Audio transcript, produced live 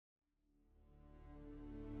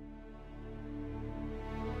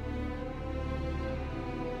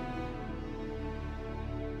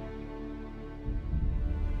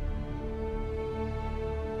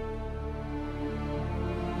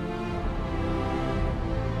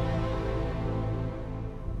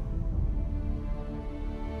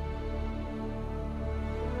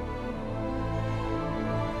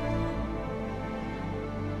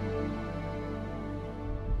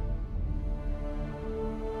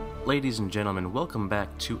Ladies and gentlemen, welcome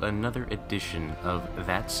back to another edition of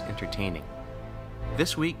That's Entertaining.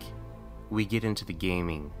 This week, we get into the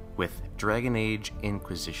gaming with Dragon Age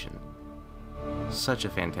Inquisition. Such a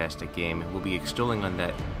fantastic game. We'll be extolling on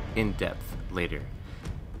that in depth later.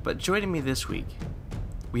 But joining me this week,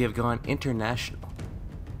 we have gone international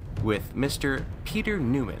with Mr. Peter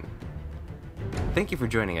Newman. Thank you for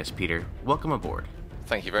joining us, Peter. Welcome aboard.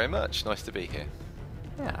 Thank you very much. Nice to be here.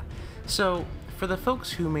 Yeah. So, for the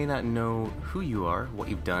folks who may not know who you are, what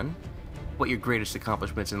you've done, what your greatest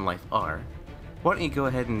accomplishments in life are, why don't you go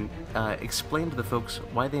ahead and explain to the folks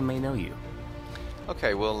why they may know you?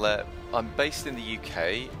 Okay, well, I'm based in the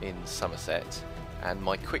UK, in Somerset, and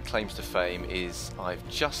my quick claims to fame is I've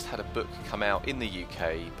just had a book come out in the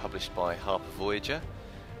UK, published by Harper Voyager,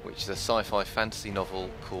 which is a sci-fi fantasy novel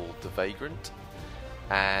called The Vagrant.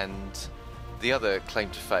 And the other claim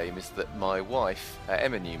to fame is that my wife,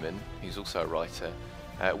 Emma Newman, who's also a writer,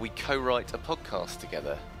 we co-write a podcast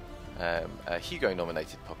together, a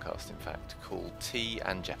Hugo-nominated podcast, in fact, called Tea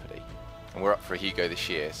and Jeopardy. And we're up for a Hugo this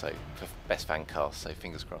year, so for Best Fan Cast, so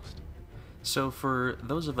fingers crossed. So for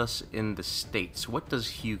those of us in the States, what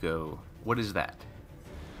is that?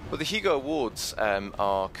 Well, the Hugo Awards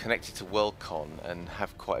are connected to Worldcon and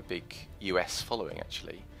have quite a big US following,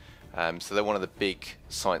 actually. So they're one of the big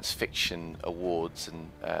science fiction awards and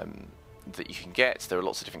that you can get. There are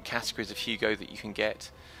lots of different categories of Hugo that you can get,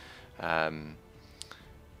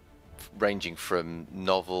 ranging from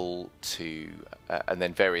novel to and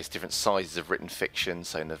then various different sizes of written fiction,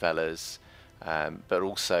 so novellas. But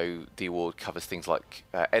also the award covers things like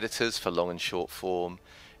editors for long and short form.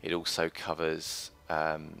 It also covers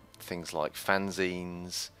things like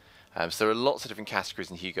fanzines. So there are lots of different categories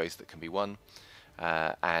in Hugos that can be won.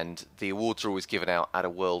 And the awards are always given out at a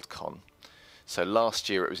Worldcon. So last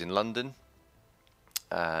year it was in London.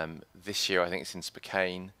 This year I think it's in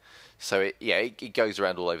Spokane. So it goes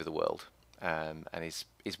around all over the world, and is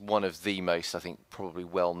one of the most, I think, probably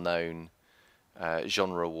well-known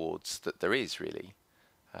genre awards that there is, really,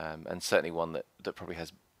 and certainly one that probably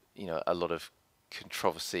has a lot of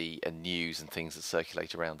controversy and news and things that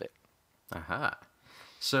circulate around it. Aha.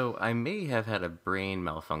 So I may have had a brain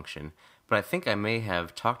malfunction, but I think I may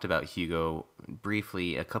have talked about Hugo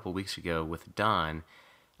briefly a couple weeks ago with Don.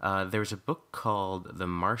 There's a book called The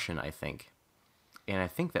Martian, I think, and I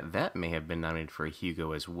think that may have been nominated for a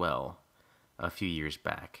Hugo as well a few years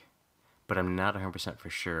back. But I'm not 100% for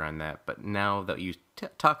sure on that. But now that you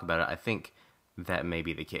talk about it, I think that may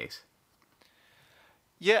be the case.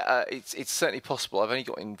 Yeah, it's certainly possible. I've only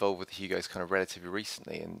got involved with the Hugos kind of relatively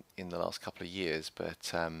recently in the last couple of years,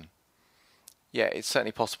 but yeah, it's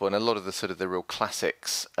certainly possible. And a lot of the sort of the real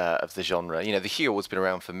classics of the genre, the Hugo Award's been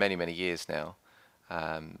around for many, many years now,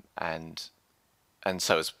 and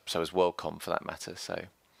so has Worldcon for that matter. So.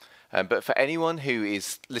 But for anyone who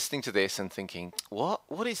is listening to this and thinking,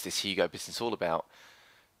 what is this Hugo business all about?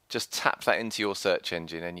 Just tap that into your search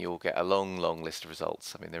engine and you'll get a long, long list of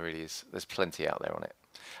results. I mean, there really is. There's plenty out there on it.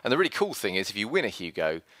 And the really cool thing is, if you win a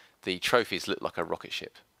Hugo, the trophies look like a rocket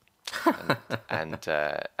ship,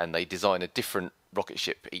 and they design a different rocket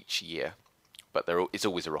ship each year, but it's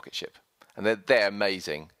always a rocket ship, and they're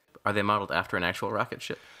amazing. Are they modeled after an actual rocket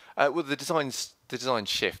ship? Well, the designs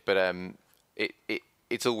shift, but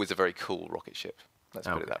it's always a very cool rocket ship. Let's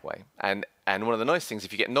put it that way. And one of the nice things,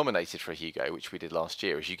 if you get nominated for a Hugo, which we did last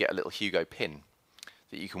year, is you get a little Hugo pin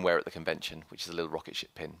that you can wear at the convention, which is a little rocket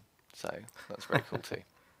ship pin. So that's very cool too.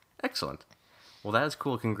 Excellent. Well, that is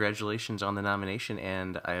cool. Congratulations on the nomination,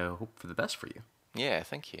 and I hope for the best for you. Yeah,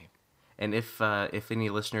 thank you. And if any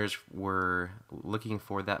listeners were looking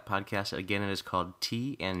for that podcast, again, it is called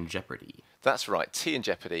Tea and Jeopardy. That's right, Tea and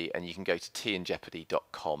Jeopardy, and you can go to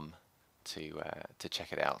teaandjeopardy.com to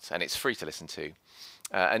check it out, and it's free to listen to.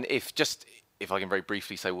 And if I can very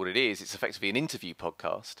briefly say what it is, it's effectively an interview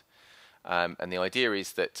podcast. And the idea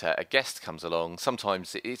is that a guest comes along.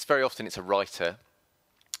 Sometimes very often it's a writer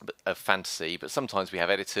of fantasy, but sometimes we have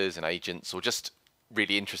editors and agents or just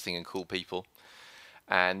really interesting and cool people.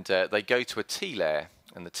 And they go to a tea lair,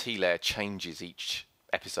 and the tea lair changes each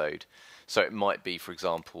episode. So it might be, for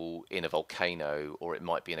example, in a volcano, or it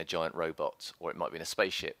might be in a giant robot, or it might be in a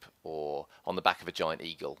spaceship, or on the back of a giant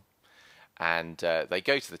eagle. And they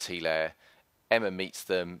go to the tea lair, Emma meets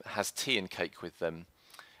them, has tea and cake with them,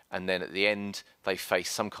 and then at the end they face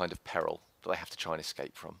some kind of peril that they have to try and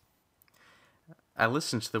escape from. I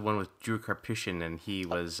listened to the one with Drew Karpyshyn, and he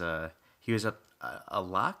was a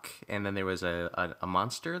lock, and then there was a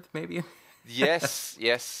monster, maybe? Yes,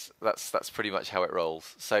 that's pretty much how it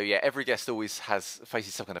rolls. So yeah, every guest always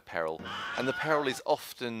faces some kind of peril, and the peril is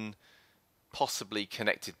often possibly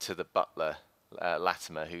connected to the butler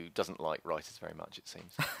Latimer, who doesn't like writers very much, it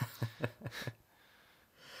seems.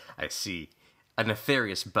 I see. A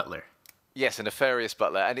nefarious butler. Yes, a nefarious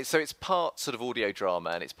butler, and it's part sort of audio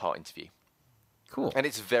drama and it's part interview. Cool. And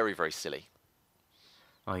it's very, very silly.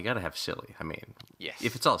 Oh, you gotta have silly. I mean, yes.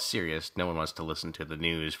 If it's all serious, no one wants to listen to the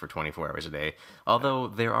news for 24 hours a day. Although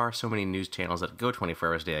there are so many news channels that go 24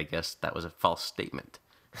 hours a day, I guess that was a false statement.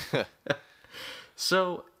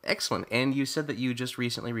 So, excellent. And you said that you just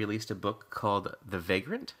recently released a book called The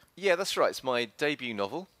Vagrant? Yeah, that's right. It's my debut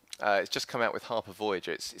novel. It's just come out with Harper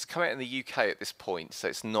Voyager. It's come out in the UK at this point, so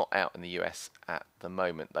it's not out in the US at the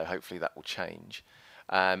moment, though hopefully that will change.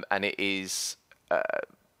 And it is,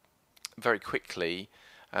 very quickly,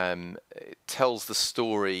 it tells the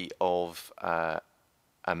story of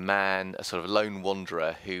a man, a sort of lone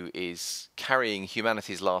wanderer, who is carrying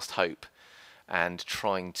humanity's last hope and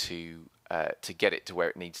trying to get it to where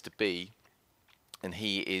it needs to be. And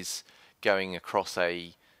he is going across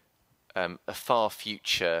a far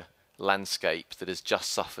future landscape that has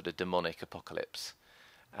just suffered a demonic apocalypse,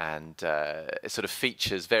 and it sort of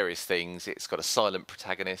features various things. It's got a silent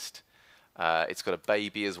protagonist. It's got a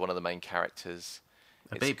baby as one of the main characters.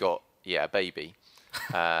 A baby? A baby.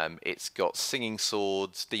 It's got singing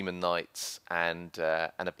swords, demon knights, and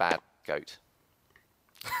a bad goat.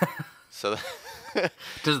 So,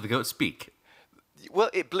 does the goat speak? Well,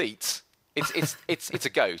 it bleats. It's a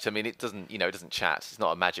goat. I mean, it doesn't chat. It's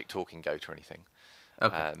not a magic talking goat or anything.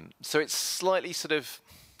 Okay. So it's slightly sort of,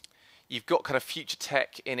 you've got kind of future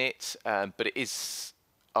tech in it, but it is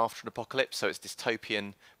after an apocalypse, so it's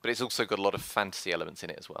dystopian, but it's also got a lot of fantasy elements in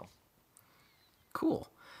it as well. Cool.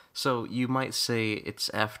 So you might say it's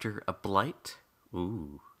after a blight?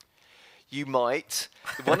 Ooh. You might.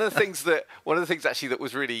 One of the things actually that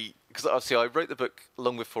was really, because obviously I wrote the book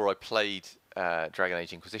long before I played Dragon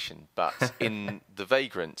Age Inquisition, but in The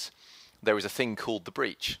Vagrant, there is a thing called the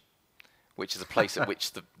Breach, which is a place at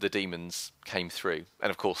which the demons came through. And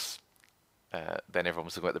of course, then everyone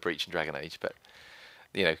was talking about the Breach in Dragon Age, but,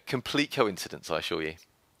 complete coincidence, I assure you.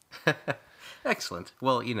 Excellent.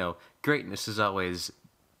 Well, greatness is always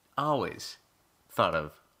thought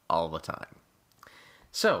of all the time.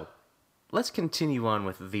 So, let's continue on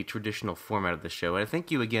with the traditional format of the show, and thank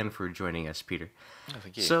you again for joining us, Peter. Oh,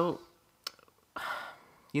 thank you. So,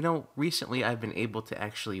 recently I've been able to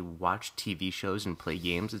actually watch TV shows and play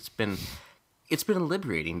games. It's been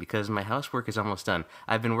liberating because my housework is almost done.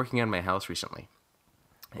 I've been working on my house recently,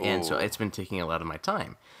 and so it's been taking a lot of my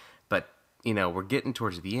time. But, we're getting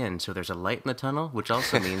towards the end, so there's a light in the tunnel, which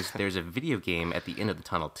also means there's a video game at the end of the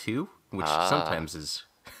tunnel too, which sometimes is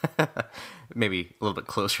maybe a little bit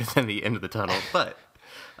closer than the end of the tunnel. But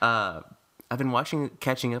I've been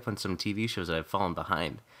catching up on some TV shows that I've fallen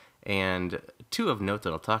behind. And two of note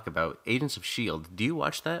that I'll talk about, Agents of S.H.I.E.L.D. Do you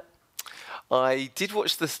watch that? I did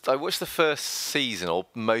watch this. I watched the first season, or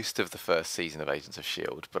most of the first season of Agents of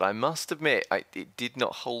S.H.I.E.L.D., but I must admit, it did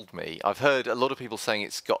not hold me. I've heard a lot of people saying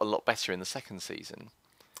it's got a lot better in the second season.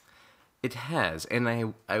 It has, and I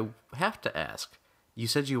have to ask, you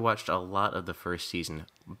said you watched a lot of the first season.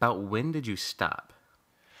 About when did you stop?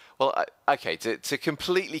 Well, okay, to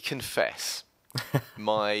completely confess,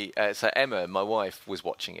 so Emma, my wife, was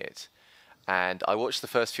watching it, and I watched the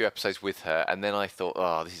first few episodes with her, and then I thought,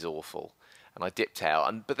 oh, this is awful, and I dipped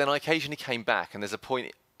out. But then I occasionally came back, and there's a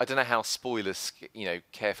point, I don't know how spoilers,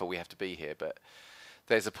 careful we have to be here, but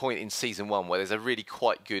there's a point in season 1 where there's a really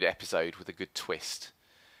quite good episode with a good twist,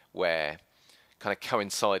 where, kind of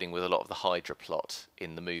coinciding with a lot of the Hydra plot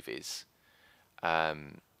in the movies.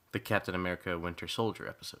 The Captain America Winter Soldier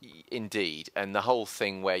episode. Indeed, and the whole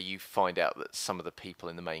thing where you find out that some of the people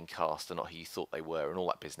in the main cast are not who you thought they were and all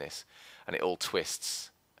that business, and it all twists.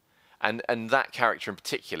 And that character in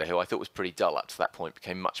particular, who I thought was pretty dull up to that point,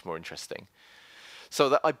 became much more interesting. So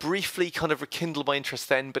that I briefly kind of rekindled my interest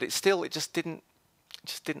then, but it just didn't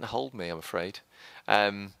hold me, I'm afraid.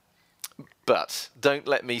 But don't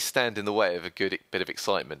let me stand in the way of a good bit of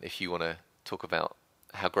excitement if you want to talk about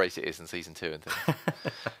how great it is in season 2 and things.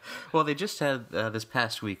 Well, they just had, this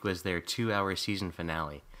past week was their 2-hour season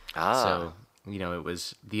finale. So, it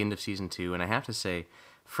was the end of season 2, and I have to say,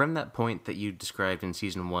 from that point that you described in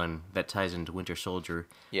season 1 that ties into Winter Soldier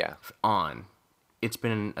it's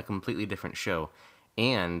been a completely different show.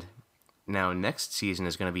 And now next season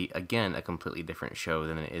is going to be, again, a completely different show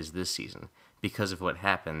than it is this season because of what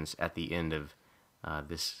happens at the end of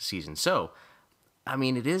this season. So, I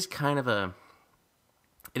mean, it is kind of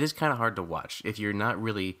hard to watch if you're not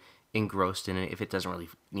really engrossed in it. If it doesn't really,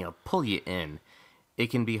 pull you in, it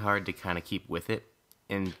can be hard to kind of keep with it.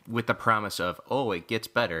 And with the promise of, it gets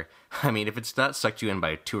better. I mean, if it's not sucked you in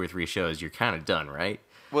by 2 or 3 shows, you're kind of done, right?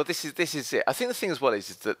 Well, this is it. I think the thing as well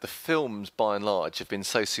is that the films, by and large, have been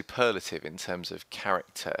so superlative in terms of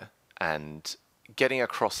character and getting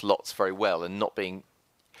across lots very well, and not being,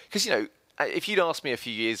 because if you'd asked me a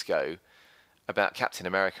few years ago about Captain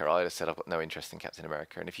America, I'd have said I've got no interest in Captain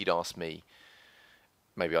America. And if you'd asked me,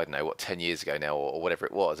 maybe I don't know 10 years ago now or whatever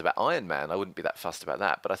it was, about Iron Man, I wouldn't be that fussed about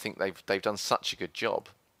that. But I think they've done such a good job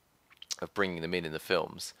of bringing them in the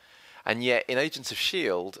films, and yet in Agents of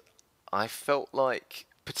S.H.I.E.L.D., I felt like,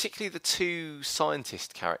 particularly the two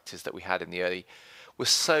scientist characters that we had in the early, were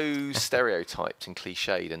so stereotyped and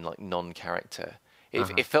cliched and like non-character.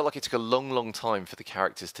 It felt like it took a long, long time for the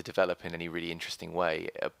characters to develop in any really interesting way.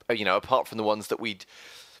 Apart from the ones that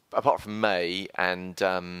apart from May and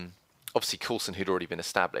obviously Coulson, who'd already been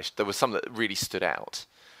established, there were some that really stood out.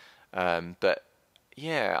 But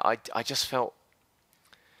yeah, I just felt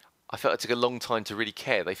it took a long time to really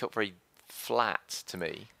care. They felt very flat to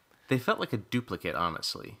me. They felt like a duplicate,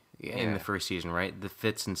 honestly, in the first season, right? The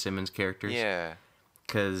Fitz and Simmons characters. Yeah.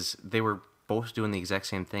 Because they were both doing the exact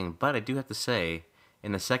same thing. But I do have to say,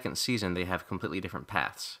 in the second season, they have completely different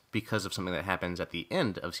paths because of something that happens at the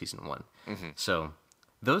end of season 1. Mm-hmm. So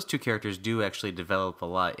those two characters do actually develop a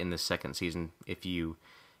lot in the second season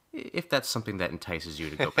if that's something that entices you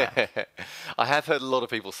to go back. I have heard a lot of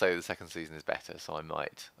people say the second season is better, so I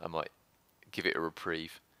might give it a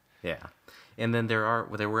reprieve. Yeah. And then there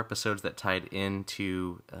were episodes that tied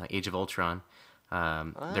into Age of Ultron.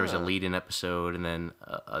 There was a lead-in episode, and then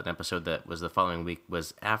an episode that was the following week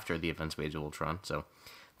was after the events of Age of Ultron. So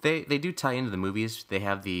they do tie into the movies. They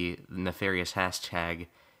have the nefarious hashtag,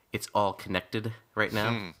 "It's all connected" right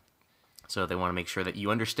now. So they want to make sure that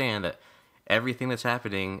you understand that everything that's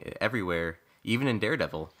happening everywhere, even in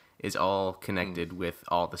Daredevil, is all connected with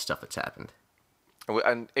all the stuff that's happened.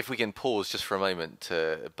 And if we can pause just for a moment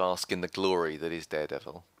to bask in the glory that is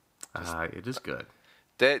Daredevil. It is good.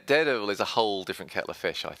 Daredevil is a whole different kettle of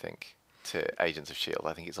fish, I think, to Agents of S.H.I.E.L.D.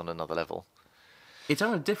 I think it's on another level. It's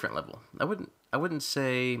on a different level. I wouldn't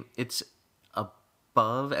say it's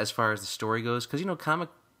above as far as the story goes, because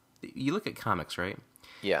you look at comics, right?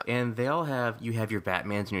 Yeah. And they all you have your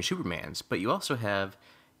Batmans and your Supermans, but you also have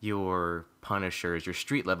your Punishers, your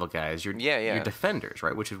street level guys, your Defenders,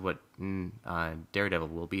 right? Which is what Daredevil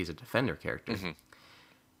will be, as a Defender character. Mm-hmm.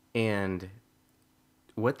 And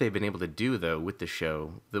what they've been able to do, though, with the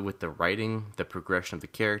show, with the writing, the progression of the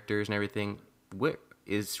characters and everything,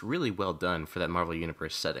 is really well done for that Marvel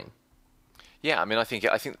Universe setting. Yeah, I mean, I think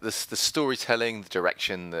the storytelling, the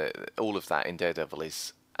direction, all of that in Daredevil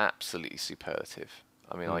is absolutely superlative.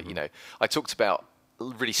 I mean, I talked about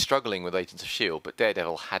really struggling with Agents of S.H.I.E.L.D., but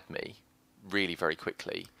Daredevil had me really very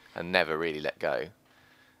quickly and never really let go.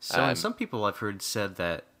 So, and some people I've heard said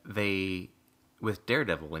that with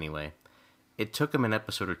Daredevil anyway, it took them an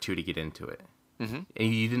episode or two to get into it. Mm-hmm.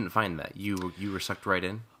 And you didn't find that. You were sucked right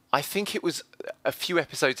in? I think it was a few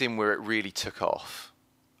episodes in where it really took off.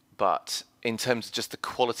 But in terms of just the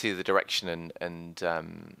quality of the direction and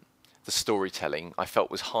the storytelling, I felt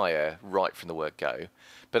was higher right from the word go.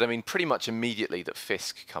 But I mean, pretty much immediately that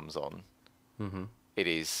Fisk comes on, it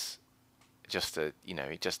is just it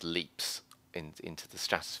just leaps into the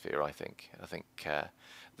stratosphere. I think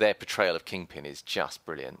their portrayal of Kingpin is just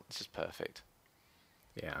brilliant. It's just perfect.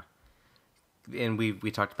 Yeah, and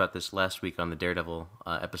we talked about this last week on the Daredevil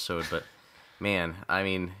episode, but man, I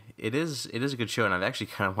mean, it is a good show, and I've actually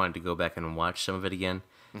kind of wanted to go back and watch some of it again.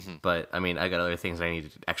 Mm-hmm. But I mean, I got other things I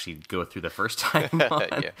need to actually go through the first time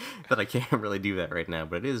on, that I can't really do that right now.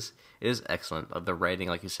 But it is excellent. The writing,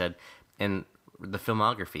 like you said, and the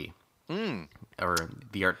filmography, or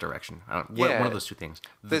the art direction. One of those two things.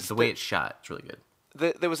 The way it's shot, it's really good.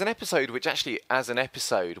 There was an episode which actually, as an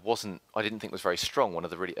episode, I didn't think was very strong. One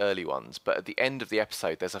of the really early ones, but at the end of the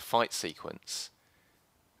episode, there's a fight sequence.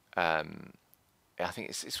 I think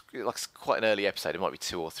it's like quite an early episode. It might be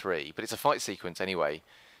 2 or 3, but it's a fight sequence anyway,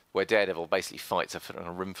 where Daredevil basically fights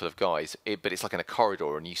a room full of guys, but it's like in a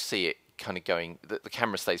corridor, and you see it kind of going. The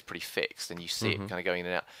camera stays pretty fixed, and you see it kind of going in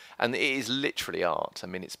and out. And it is literally art. I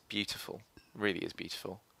mean, it's beautiful. It really is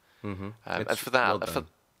beautiful. Mm-hmm. And for that,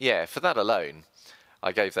 for that alone,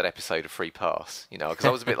 I gave that episode a free pass. Because I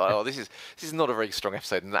was a bit like, oh, this is not a very strong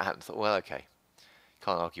episode, and that happened. I thought, well, okay,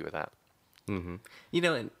 can't argue with that. Mm-hmm.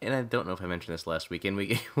 And I don't know if I mentioned this last week, and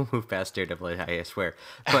we'll move past Daredevil, I swear.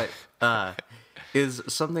 But is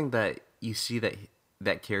something that you see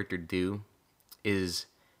that character do is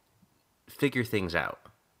figure things out.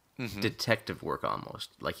 Mm-hmm. Detective work, almost.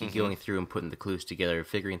 Like he's going through and putting the clues together,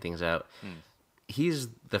 figuring things out. He's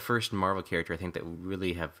the first Marvel character, I think, that we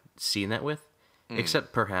really have seen that with.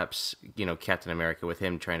 Except perhaps, Captain America, with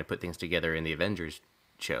him trying to put things together in the Avengers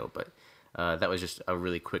show. But That was just a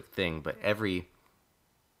really quick thing, but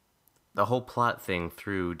the whole plot thing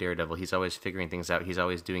through Daredevil, he's always figuring things out. He's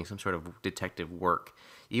always doing some sort of detective work,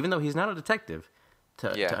 even though he's not a detective,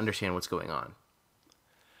 to understand what's going on.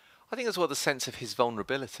 I think as well the sense of his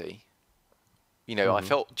vulnerability. You know, I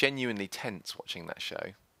felt genuinely tense watching that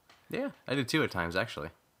show. Yeah, I did too at times, actually.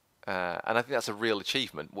 And I think that's a real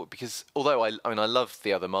achievement, because although I love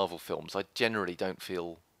the other Marvel films, I generally don't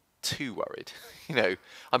feel too worried. You know,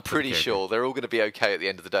 I'm pretty sure they're all going to be okay at the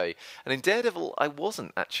end of the day. And in Daredevil, I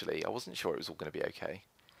wasn't actually. I wasn't sure it was all going to be okay.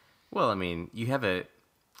 Well, I mean, you have a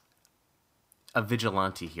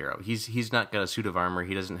vigilante hero. He's not got a suit of armor.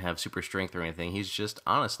 He doesn't have super strength or anything. He's just,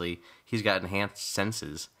 honestly, he's got enhanced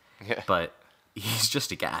senses. Yeah. But he's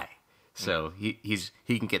just a guy. So he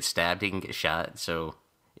can get stabbed, he can get shot. So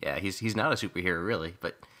yeah, he's not a superhero really,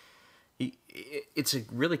 but it's a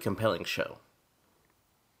really compelling show.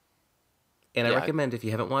 And I recommend, if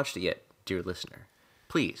you haven't watched it yet, dear listener,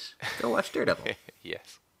 please go watch Daredevil.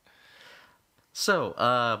 Yes. So,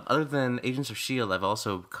 other than Agents of S.H.I.E.L.D., I've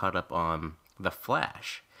also caught up on The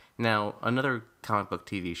Flash. Now, another comic book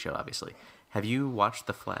TV show, obviously. Have you watched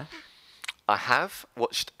The Flash? I have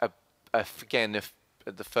watched, again,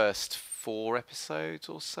 the first 4 episodes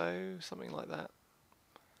or so, something like that.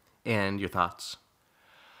 And your thoughts?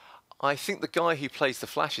 I think the guy who plays the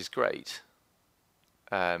Flash is great.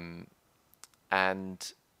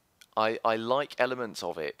 And I like elements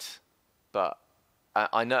of it, but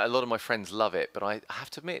I know a lot of my friends love it, but I have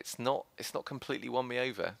to admit it's not completely won me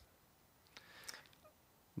over.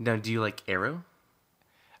 Now, do you like Arrow?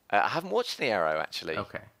 I haven't watched the Arrow, actually.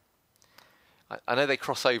 Okay. I know they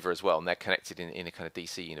cross over as well, and they're connected in a kind of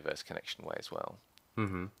DC Universe connection way as well.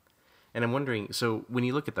 Mm-hmm. And I'm wondering, so when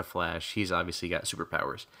you look at the Flash, he's obviously got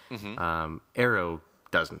superpowers. Mm-hmm. Arrow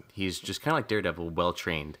doesn't. He's just kind of like Daredevil,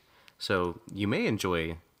 well-trained. So you may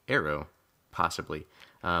enjoy Arrow, possibly.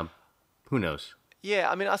 Who knows? Yeah,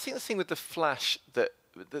 I mean, I think the thing with the Flash, that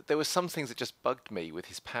there were some things that just bugged me with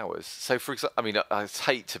his powers. So, for example, I mean, I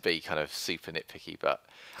hate to be kind of super nitpicky, but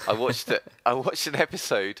I watched an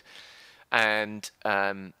episode, and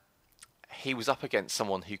he was up against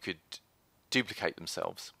someone who could duplicate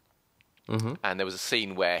themselves. Mm-hmm. And there was a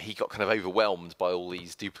scene where he got kind of overwhelmed by all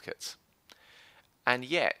these duplicates. And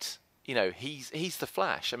yet, you know, he's the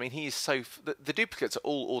Flash. I mean, he is the duplicates are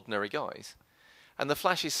all ordinary guys. And the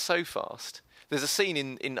Flash is so fast. There's a scene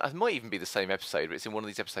in it might even be the same episode, but it's in one of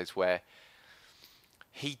these episodes where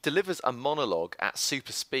he delivers a monologue at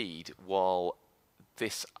super speed while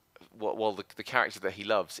the character that he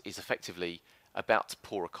loves is effectively about to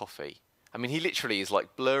pour a coffee. I mean, he literally is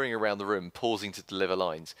like blurring around the room, pausing to deliver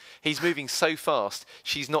lines. He's moving so fast,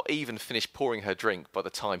 she's not even finished pouring her drink by the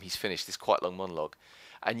time he's finished this quite long monologue.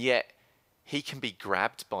 And yet, he can be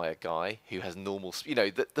grabbed by a guy who has normal... You know,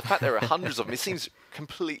 the fact there are hundreds of them, it seems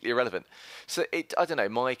completely irrelevant. So, I don't know,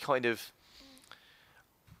 my kind of...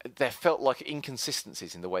 There felt like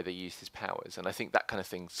inconsistencies in the way they used his powers, and I think that kind of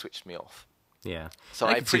thing switched me off. Yeah. So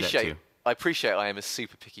I appreciate I am a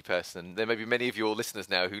super picky person, and there may be many of your listeners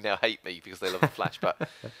now who now hate me because they love The Flash, but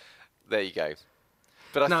there you go.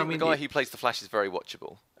 But I think the guy who plays The Flash is very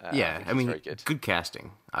watchable. I mean, very good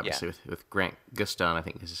casting, obviously, with Grant Gustin, I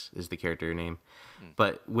think is the character name.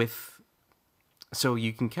 But so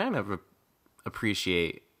you can kind of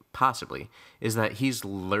appreciate, possibly, is that he's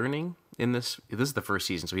learning in this is the first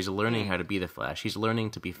season, so he's learning how to be the Flash. He's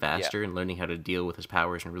learning to be faster and learning how to deal with his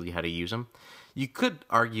powers and really how to use them. You could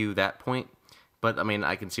argue that point, but I mean,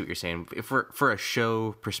 I can see what you're saying. If for a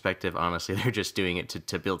show perspective, honestly, they're just doing it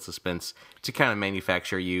to build suspense, to kind of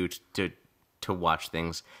manufacture you to watch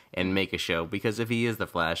things and make a show. Because if he is the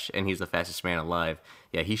Flash and he's the fastest man alive,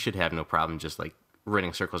 yeah, he should have no problem just like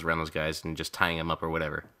running circles around those guys and just tying them up or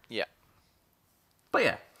whatever. Yeah. But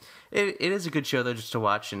yeah, it is a good show though, just to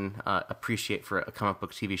watch and appreciate for a comic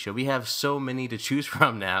book TV show. We have so many to choose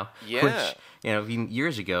from now. Yeah. Which, you know, even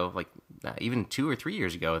years ago, like even 2 or 3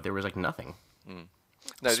 years ago, there was like nothing.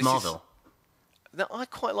 No, Smallville. No, I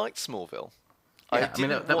quite liked Smallville. Yeah, I mean,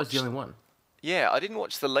 that was the only one. Yeah, I didn't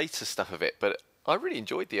watch the later stuff of it, but I really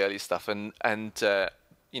enjoyed the early stuff, and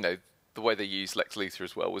you know, the way they used Lex Luthor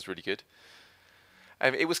as well was really good.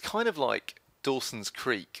 It was kind of like Dawson's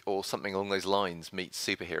Creek or something along those lines meets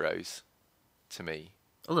superheroes, to me.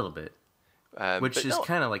 A little bit. Which is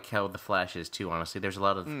kind of like how The Flash is too, honestly. There's a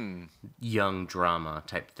lot of young drama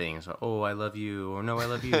type things. Oh, I love you, or no, I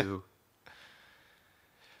love you.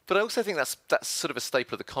 But I also think that's sort of a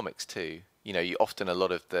staple of the comics too. You know, a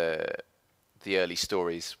lot of the early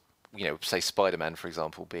stories, you know, say Spider-Man, for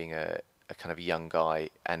example, being a kind of young guy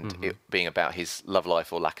and it being about his love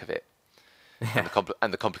life or lack of it,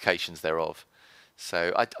 and the complications thereof.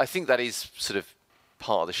 So I think that is sort of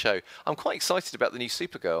part of the show. I'm quite excited about the new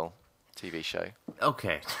Supergirl TV show.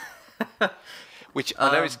 Okay. Which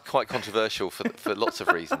I know is quite controversial for lots of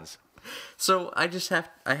reasons. So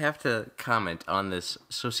I have to comment on this.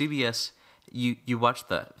 So CBS, you watched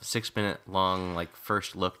the 6-minute long like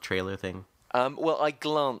first look trailer thing? Well, I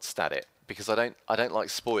glanced at it because I don't like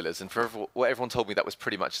spoilers, and what everyone told me that was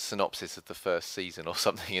pretty much a synopsis of the first season or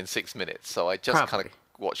something in 6 minutes. So I just kind of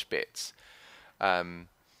watched bits.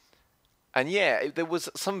 And yeah, there was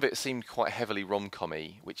some of it seemed quite heavily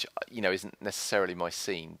rom-com-y, which isn't necessarily my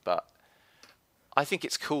scene, but I think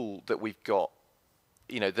it's cool that we've got,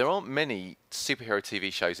 there aren't many superhero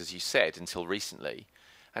TV shows, as you said, until recently,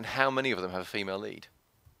 and how many of them have a female lead?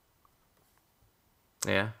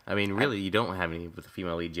 Yeah, I mean, really, you don't have any with a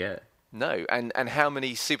female lead yet. No, and how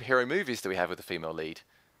many superhero movies do we have with a female lead?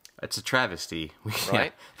 It's a travesty. Right? Yeah,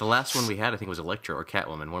 the last one we had, I think, was Elektra or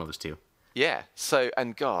Catwoman, one of those two. Yeah,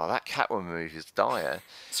 and God, that Catwoman movie is dire.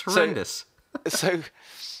 It's horrendous. So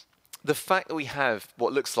the fact that we have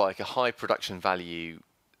what looks like a high production value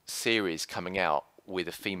series coming out with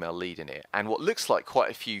a female lead in it, and what looks like quite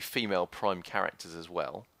a few female prime characters as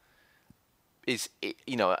well,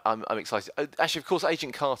 I'm excited. Actually, of course,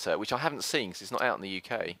 Agent Carter, which I haven't seen because it's not out in the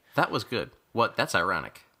UK. That was good. What? That's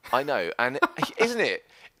ironic. I know, and isn't it?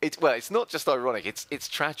 It's not just ironic. It's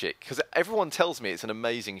tragic because everyone tells me it's an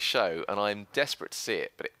amazing show, and I'm desperate to see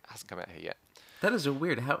it, but it hasn't come out here yet. That is a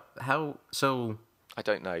weird. How so? I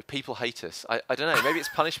don't know. People hate us. I don't know. Maybe it's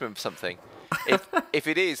punishment for something. If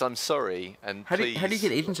it is, I'm sorry. And please. How do you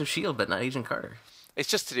get Agents of S.H.I.E.L.D. but not Agent Carter? It's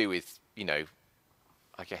just to do with I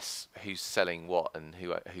guess who's selling what and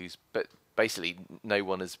who's. But basically, no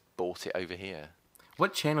one has bought it over here.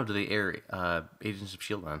 What channel do they air Agents of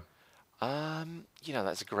S.H.I.E.L.D. on?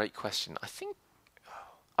 That's a great question. I think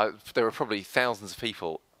there are probably thousands of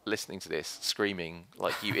people listening to this screaming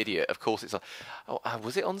like, you idiot. Of course it's on.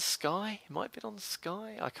 Was it on Sky? It might have been on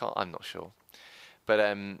Sky. I'm not sure. But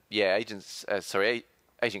Agent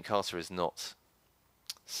Carter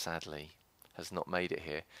sadly has not made it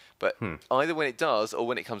here. But either when it does or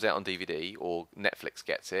when it comes out on DVD or Netflix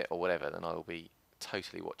gets it or whatever, then I will be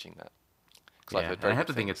totally watching that. Yeah,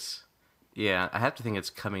 I have to think it's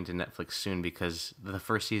coming to Netflix soon because the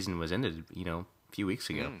first season was ended, a few weeks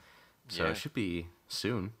ago. So it should be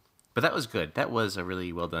soon. But that was good. That was a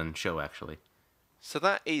really well done show, actually. So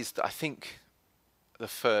that is, I think, the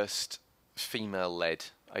first female-led,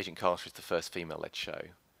 Agent Carter is the first female-led show.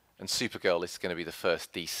 And Supergirl is going to be the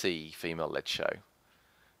first DC female-led show.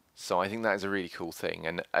 So I think that is a really cool thing.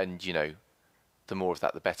 And the more of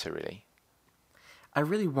that, the better, really. I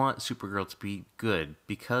really want Supergirl to be good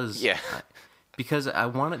because I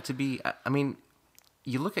want it to be. I mean,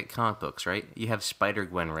 you look at comic books, right? You have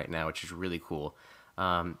Spider-Gwen right now, which is really cool.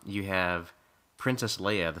 You have Princess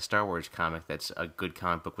Leia, the Star Wars comic, that's a good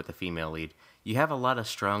comic book with a female lead. You have a lot of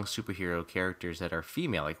strong superhero characters that are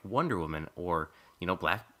female, like Wonder Woman or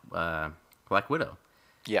Black Widow.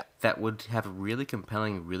 Yeah, that would have really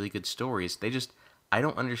compelling, really good stories. I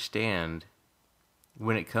don't understand.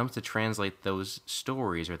 When it comes to translate those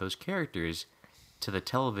stories or those characters to the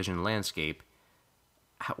television landscape,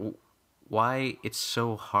 why it's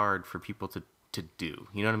so hard for people to do.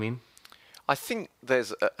 You know what I mean? I think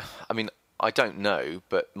I don't know,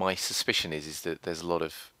 but my suspicion is that there's a lot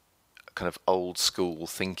of kind of old school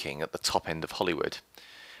thinking at the top end of Hollywood.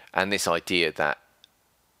 And this idea that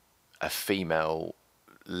a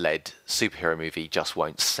female-led superhero movie just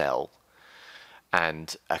won't sell.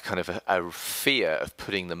 And a kind of a fear of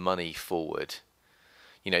putting the money forward,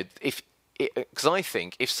 because I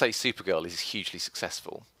think if, say, Supergirl is hugely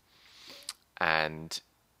successful, and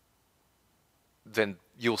then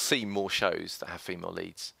you'll see more shows that have female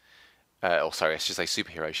leads, I should say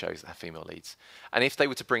superhero shows that have female leads. And if they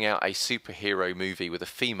were to bring out a superhero movie with a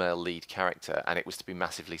female lead character and it was to be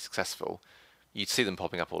massively successful, you'd see them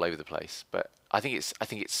popping up all over the place. But I think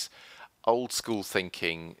it's old school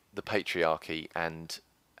thinking, the patriarchy, and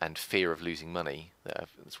fear of losing money.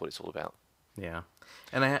 That's what it's all about. Yeah,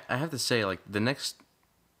 and I have to say, like, the next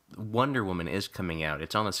Wonder Woman is coming out.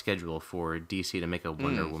 It's on the schedule for DC to make a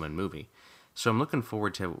Wonder Woman movie. So I'm looking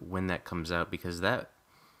forward to when that comes out because I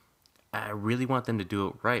really want them to do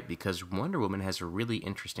it right because Wonder Woman has a really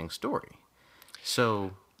interesting story.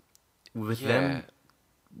 So with them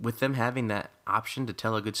having that option to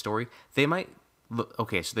tell a good story, they might.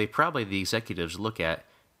 So the executives look at,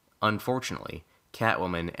 unfortunately,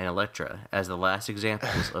 Catwoman and Elektra as the last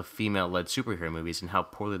examples of female-led superhero movies and how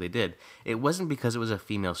poorly they did. It wasn't because it was a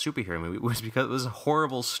female superhero movie. It was because it was a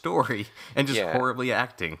horrible story and just horribly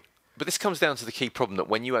acting. But this comes down to the key problem that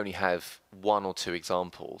when you only have one or two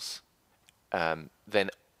examples, then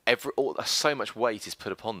so much weight is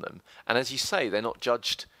put upon them. And as you say, they're not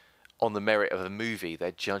judged on the merit of a movie,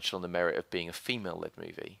 they're judged on the merit of being a female-led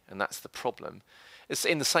movie, and that's the problem. It's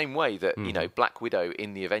in the same way that, you know, Black Widow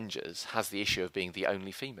in the Avengers has the issue of being the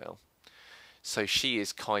only female. So she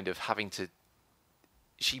is kind of having to...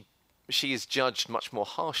 She is judged much more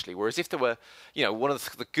harshly, whereas if there were... You know, one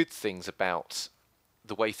of the good things about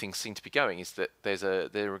the way things seem to be going is that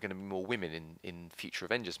there are going to be more women in future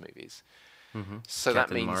Avengers movies. So Captain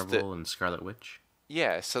that means Marvel and Scarlet Witch.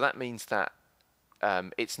 Yeah, so that means that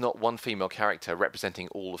it's not one female character representing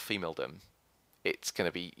all of femaledom. It's going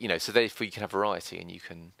to be, you know, so therefore you can have variety, and you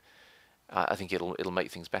can. I think it'll make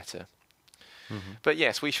things better. But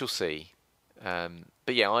yes, we shall see.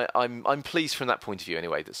 But yeah, I'm pleased from that point of view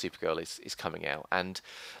anyway that Supergirl is coming out. And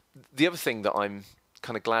the other thing that I'm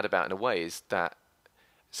kind of glad about in a way is that,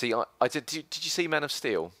 see, I did you see Man of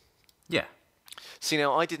Steel? Yeah. See,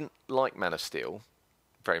 now I didn't like Man of Steel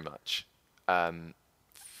very much.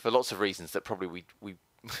 For lots of reasons that probably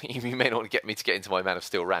you may not want to get me to get into my Man of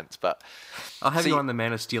Steel rant, but I'll have you on the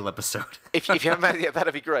Man of Steel episode. if you haven't had it yet,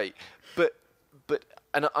 that'd be great. But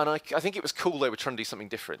I think it was cool they were trying to do something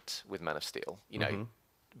different with Man of Steel, you know.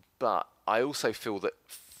 But I also feel that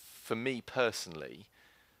for me personally,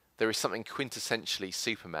 there is something quintessentially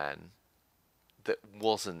Superman that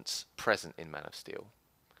wasn't present in Man of Steel.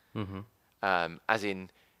 As in,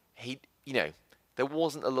 there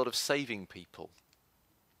wasn't a lot of saving people.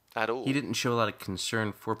 At all. He didn't show a lot of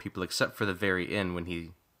concern for people, except for the very end when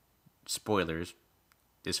he, spoilers,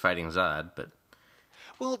 is fighting Zod, but...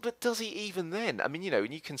 Well, but does he even then? I mean, you know,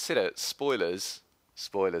 when you consider spoilers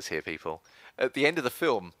here, people, at the end of the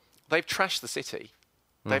film, they've trashed the city.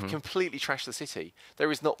 They've completely trashed the city.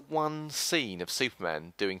 There is not one scene of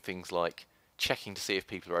Superman doing things like checking to see if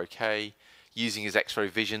people are okay, using his X-ray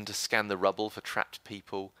vision to scan the rubble for trapped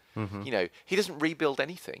people. You know, he doesn't rebuild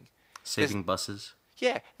anything. Saving buses.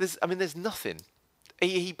 Yeah, there's nothing.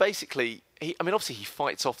 He basically, obviously he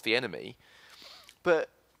fights off the enemy, but,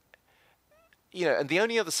 you know, and the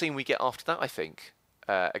only other scene we get after that, I think,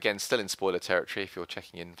 again, still in spoiler territory if you're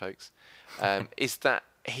checking in, folks, is that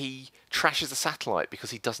he trashes the satellite because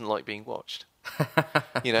he doesn't like being watched.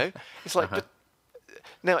 You know? It's like, but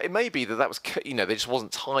now, it may be that was, you know, there just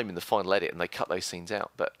wasn't time in the final edit and they cut those scenes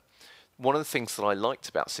out, but one of the things that I liked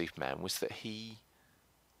about Superman was that he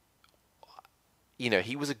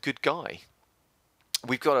was a good guy.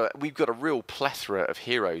 We've got a real plethora of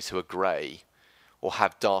heroes who are grey or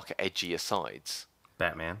have darker, edgier sides.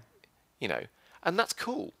 Batman. You know, and that's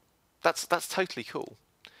cool. That's totally cool.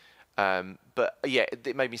 But yeah,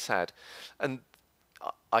 it made me sad, and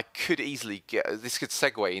I could easily this could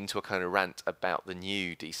segue into a kind of rant about the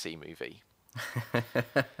new DC movie.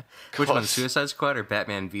 Which one, Suicide Squad or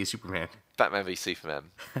Batman v Superman? Batman v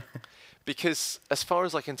Superman. Because, as far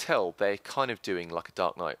as I can tell, they're kind of doing like a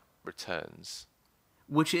Dark Knight Returns.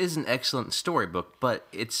 Which is an excellent storybook, but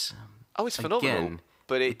it's... Oh, it's phenomenal.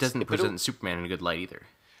 But it doesn't present Superman in a good light either.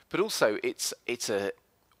 But also,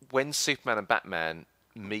 when Superman and Batman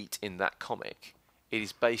meet in that comic, it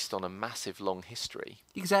is based on a massive, long history.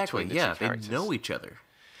 Exactly, yeah. They know each other.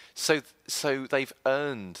 So they've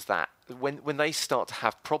earned that. When they start to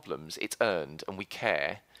have problems, it's earned, and we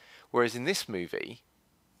care. Whereas in this movie...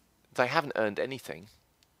 they haven't earned anything.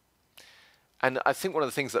 And I think one of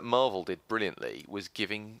the things that Marvel did brilliantly was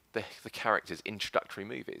giving the characters introductory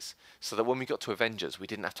movies, so that when we got to Avengers, we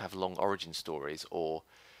didn't have to have long origin stories, or,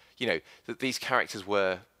 you know, that these characters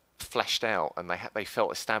were fleshed out and they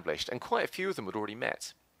felt established, and quite a few of them had already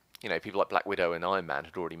met. You know, people like Black Widow and Iron Man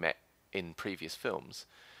had already met in previous films.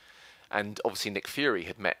 And obviously Nick Fury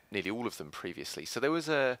had met nearly all of them previously. So there was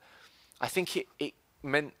I think it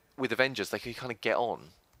meant with Avengers they could kind of get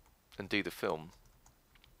on and do the film.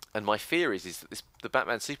 And my fear is that the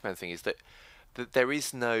Batman-Superman thing is that there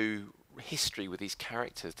is no history with these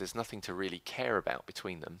characters. There's nothing to really care about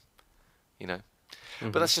between them, you know.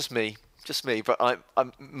 But that's just me. But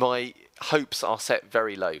my hopes are set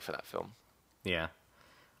very low for that film. Yeah,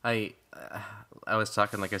 I was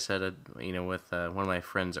talking, like I said, with one of my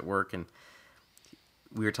friends at work, and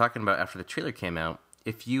we were talking about after the trailer came out.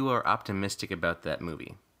 If you are optimistic about that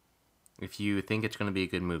movie, if you think it's going to be a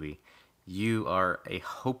good movie, you are a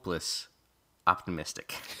hopeless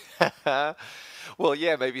optimistic. Well,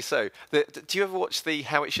 yeah, maybe so. Do you ever watch the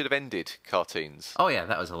How It Should Have Ended cartoons? Oh yeah,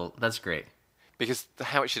 that's great. Because the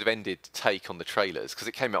How It Should Have Ended take on the trailers, because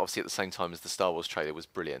it came out obviously at the same time as the Star Wars trailer, was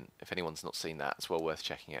brilliant. If anyone's not seen that, it's well worth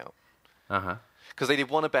checking out. Because they did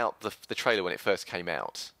one about the trailer when it first came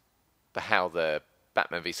out, how the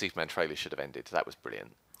Batman v Superman trailer should have ended. That was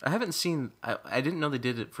brilliant. I haven't seen. I didn't know they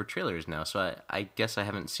did it for trailers now, so I guess I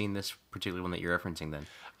haven't seen this particular one that you're referencing. Then.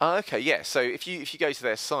 Okay, yeah. So if you go to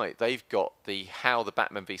their site, they've got the how the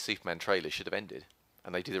Batman v Superman trailer should have ended,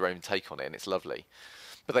 and they do their own take on it, and it's lovely.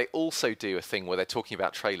 But they also do a thing where they're talking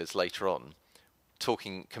about trailers later on,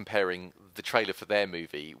 comparing the trailer for their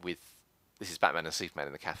movie with this is Batman and Superman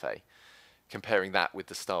in the cafe, comparing that with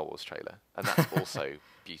the Star Wars trailer, and that's also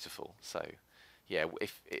beautiful. So, yeah,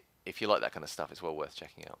 if you like that kind of stuff, it's well worth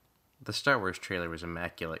checking out. The Star Wars trailer was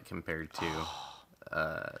immaculate compared to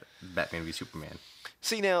Batman v Superman.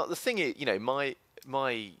 See, now the thing is, my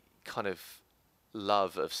kind of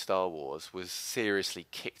love of Star Wars was seriously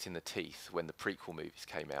kicked in the teeth when the prequel movies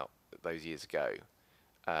came out those years ago.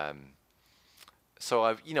 So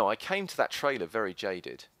I came to that trailer very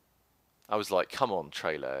jaded. I was like, "Come on,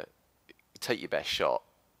 trailer, take your best shot."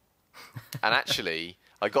 And actually,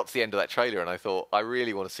 I got to the end of that trailer and I thought, I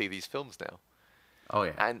really want to see these films now. Oh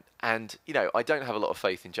yeah. And I don't have a lot of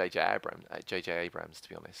faith in J.J. Abrams, to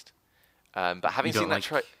be honest. But having seen that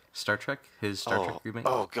trailer. Star Trek, his Star Trek remake?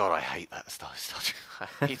 Oh, God, I hate that Star Trek.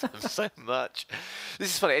 I hate them so much. This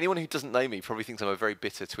is funny. Anyone who doesn't know me probably thinks I'm a very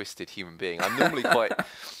bitter, twisted human being. I'm normally quite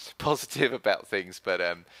positive about things, but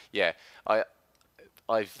yeah,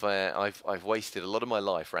 I've wasted a lot of my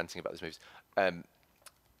life ranting about these movies.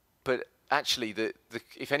 But actually,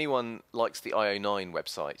 if anyone likes the IO9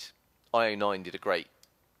 website, IO9 did a great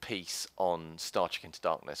piece on Star Trek Into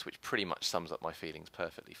Darkness, which pretty much sums up my feelings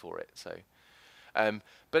perfectly for it. So.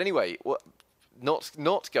 But anyway,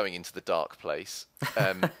 not going into the dark place.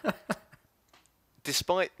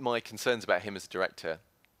 Despite my concerns about him as a director,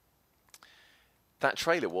 that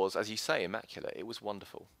trailer was, as you say, immaculate. It was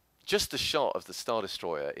wonderful. Just the shot of the Star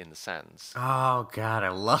Destroyer in the sands. Oh God, I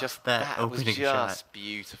love that opening shot. Was just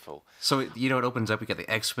beautiful. So it opens up. We got the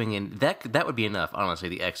X-wing, and that would be enough, honestly,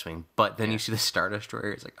 the X-wing. But then you see the Star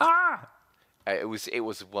Destroyer. It's like It was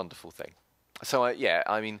a wonderful thing. So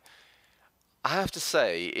I mean. I have to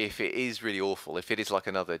say, if it is really awful, if it is like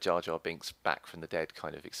another Jar Jar Binks back from the dead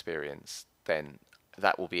kind of experience, then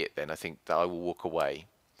that will be it then. I think that I will walk away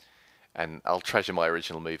and I'll treasure my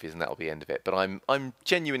original movies and that'll be the end of it. But I'm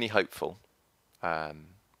genuinely hopeful that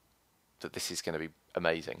this is going to be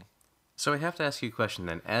amazing. So I have to ask you a question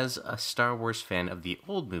then. As a Star Wars fan of the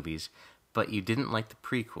old movies, but you didn't like the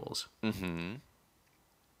prequels,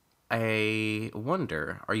 I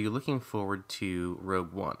wonder, are you looking forward to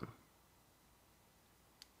Rogue One?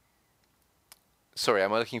 Sorry,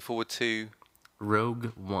 am I looking forward to Rogue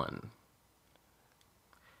One?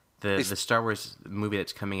 The Star Wars movie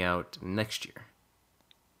that's coming out next year.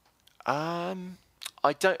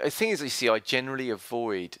 I don't. The thing is, you see, I generally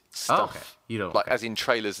avoid stuff. Okay. You don't like as in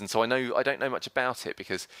trailers, and so I don't know much about it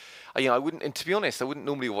because, I wouldn't. And to be honest, I wouldn't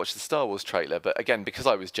normally watch the Star Wars trailer. But again, because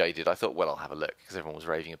I was jaded, I thought, well, I'll have a look because everyone was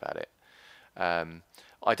raving about it.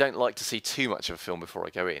 I don't like to see too much of a film before I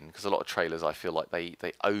go in because a lot of trailers I feel like they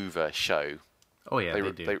overshow. Oh yeah, they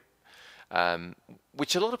do.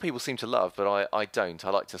 Which a lot of people seem to love, but I don't. I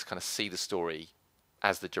like to kind of see the story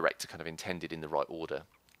as the director kind of intended in the right order.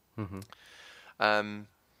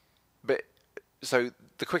 But so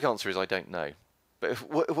the quick answer is I don't know. But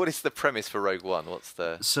what is the premise for Rogue One?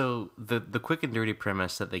 So the quick and dirty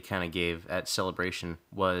premise that they kind of gave at Celebration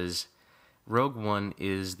was Rogue One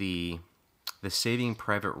is the Saving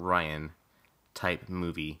Private Ryan type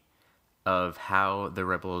movie of how the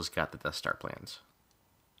rebels got the Death Star plans.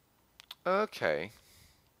 Okay.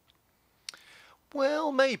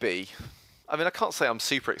 Well, maybe. I mean, I can't say I'm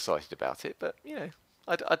super excited about it, but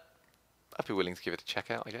I'd be willing to give it a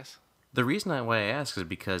check out, I guess. The reason why I ask is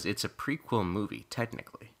because it's a prequel movie,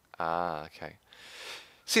 technically. Ah, okay.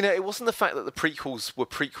 See, now, it wasn't the fact that the prequels were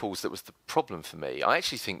prequels that was the problem for me. I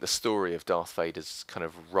actually think the story of Darth Vader's kind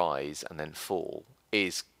of rise and then fall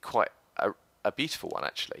is quite a beautiful one,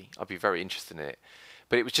 actually. I'd be very interested in it.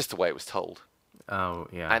 But it was just the way it was told. Oh,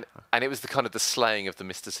 yeah. And it was the kind of the slaying of the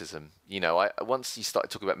mysticism. Once you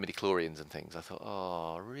started talking about midichlorians and things, I thought,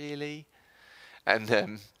 oh, really? And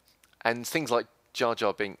things like Jar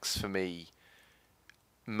Jar Binks, for me,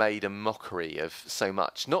 made a mockery of so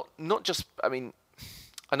much. Not just, I mean,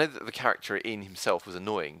 I know that the character in himself was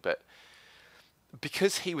annoying, but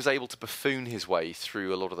because he was able to buffoon his way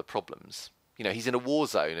through a lot of the problems, he's in a war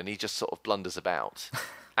zone and he just sort of blunders about,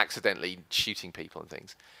 accidentally shooting people and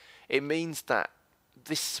things. It means that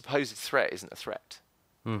this supposed threat isn't a threat.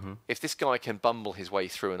 Mm-hmm. If this guy can bumble his way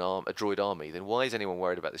through a droid army, then why is anyone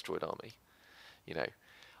worried about this droid army?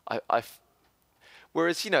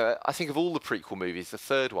 Whereas, I think of all the prequel movies, the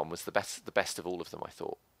third one was the best of all of them, I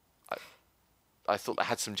thought. I thought that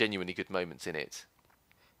had some genuinely good moments in it.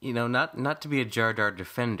 not to be a Jar Jar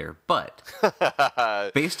defender, but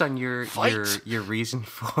based on your reason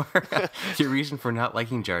for your reason for not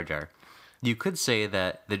liking Jar Jar, you could say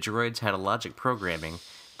that the droids had a logic programming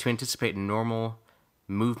to anticipate normal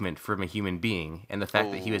movement from a human being, and the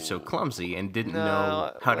fact that he was so clumsy and didn't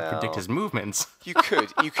know how to predict his movements. You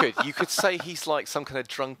could say he's like some kind of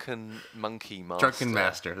drunken monkey master. Drunken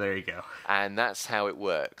master, there you go. And that's how it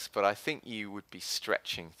works. But I think you would be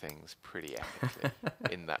stretching things pretty epically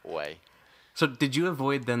in that way. So did you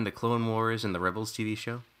avoid then the Clone Wars and the Rebels TV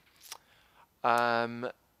show? Are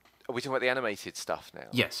we talking about the animated stuff now?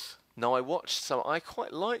 Yes. No, I watched some. I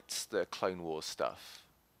quite liked the Clone Wars stuff.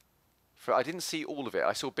 I didn't see all of it.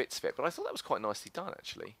 I saw bits of it, but I thought that was quite nicely done,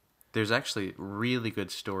 actually. There's actually really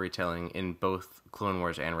good storytelling in both Clone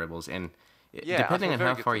Wars and Rebels, and depending on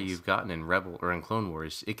how far you've gotten in Rebel or in Clone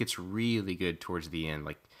Wars, it gets really good towards the end.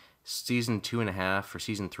 Like season 2.5 or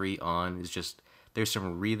season 3 on is just there's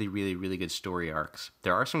some really, really, really good story arcs.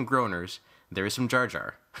 There are some groaners. There is some Jar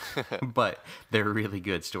Jar, but they're really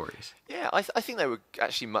good stories. Yeah, I think they were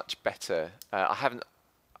actually much better. I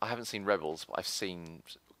haven't seen Rebels, but I've seen.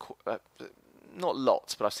 Not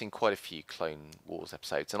lots, but I've seen quite a few Clone Wars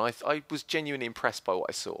episodes, and I was genuinely impressed by what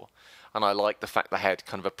I saw. And I liked the fact they had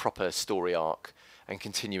kind of a proper story arc and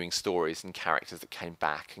continuing stories and characters that came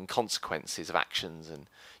back and consequences of actions, and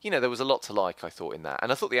there was a lot to like, I thought, in that.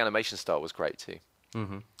 And I thought the animation style was great too.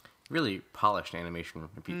 Mm-hmm. Really polished animation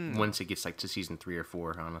once it gets like to season 3 or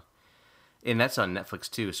 4 and that's on Netflix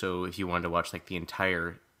too. So if you wanted to watch like the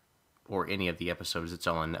entire or any of the episodes, it's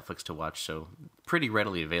all on Netflix to watch, so pretty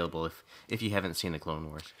readily available if you haven't seen the Clone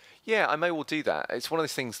Wars. Yeah, I may well do that. It's one of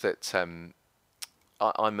those things that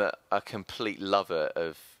I'm a complete lover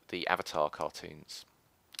of the Avatar cartoons.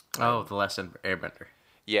 The Last Airbender.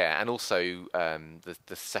 Yeah, and also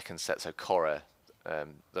the second set, so Korra, The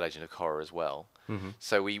Legend of Korra as well. Mm-hmm.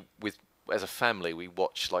 So as a family, we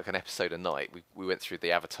watched like an episode a night. We went through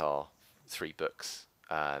the Avatar 3 books.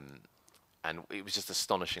 And it was just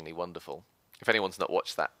astonishingly wonderful. If anyone's not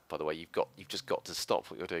watched that, by the way, you've just got to stop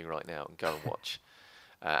what you're doing right now and go and watch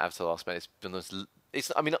Avatar: The Last Airbender.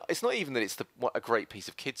 It's not even that it's a great piece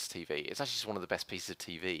of kids' TV. It's actually just one of the best pieces of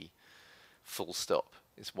TV. Full stop.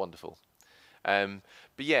 It's wonderful. But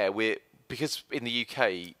yeah, because in the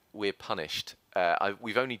UK we're punished.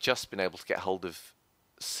 We've only just been able to get hold of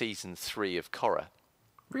season 3 of Korra.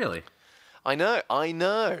 Really? I know.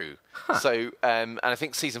 Huh. So, and I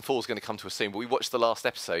think season 4 is going to come to us soon. But we watched the last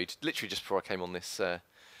episode literally just before I came on this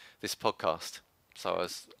podcast. So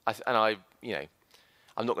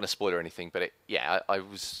I'm not going to spoil or anything, but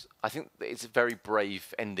I think it's a very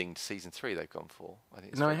brave ending to season 3 they've gone for.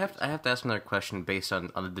 I have to ask another question based on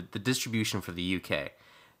the distribution for the UK.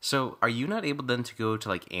 So, are you not able then to go to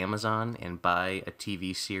like Amazon and buy a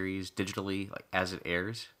TV series digitally, like as it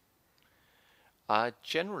airs?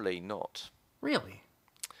 Generally not. Really?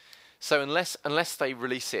 So unless they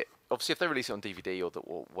release it, obviously if they release it on DVD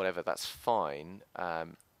or whatever, that's fine.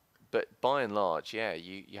 But by and large, yeah,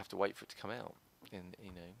 you have to wait for it to come out in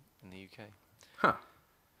the UK. Huh.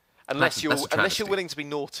 Unless you're willing to be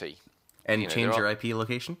naughty and change your IP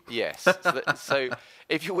location. Yes. So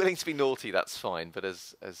if you're willing to be naughty, that's fine. But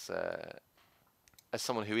as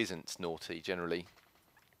someone who isn't naughty, generally,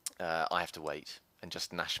 I have to wait and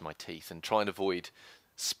just gnash my teeth and try and avoid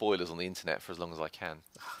spoilers on the internet for as long as I can.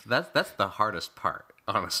 That's the hardest part,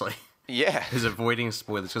 honestly. Yeah. Is avoiding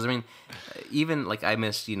spoilers. Because, even, like, I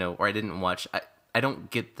missed, or I didn't watch... I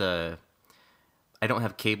don't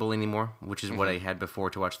have cable anymore, which is what I had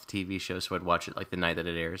before to watch the TV show, so I'd watch it, like, the night that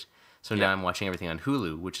it airs. So now I'm watching everything on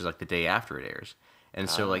Hulu, which is, like, the day after it airs. And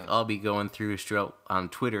so, like, I'll be going through straight on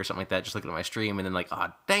Twitter or something like that, just looking at my stream, and then, like,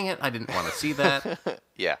 dang it, I didn't want to see that.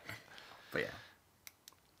 Yeah. But, yeah.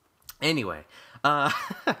 Anyway,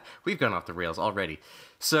 we've gone off the rails already.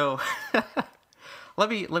 So, let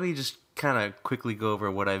me just kind of quickly go over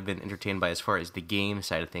what I've been entertained by as far as the game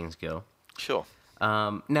side of things go. Sure.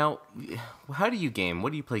 Now, how do you game? What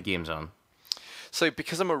do you play games on? So,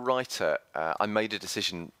 because I'm a writer, I made a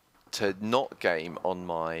decision to not game on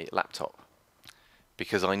my laptop.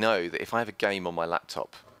 Because I know that if I have a game on my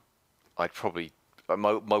laptop, I'd probably...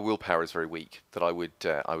 My willpower is very weak, that I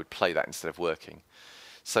would play that instead of working.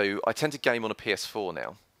 So I tend to game on a PS4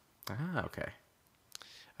 now. Ah, okay.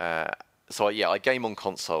 So I game on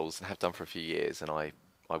consoles and have done for a few years, and I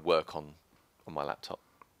work on my laptop.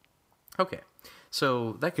 Okay.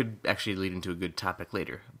 So that could actually lead into a good topic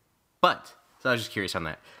later. But, so I was just curious on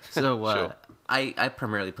that. So Sure. I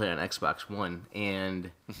primarily play on Xbox One,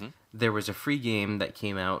 and there was a free game that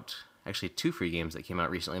came out, actually 2 free games that came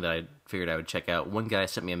out recently that I figured I would check out. One guy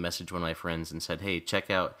sent me a message, one of my friends, and said, hey,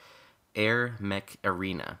 check out Air Mech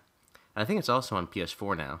Arena. I think it's also on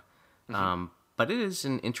PS4 now. But it is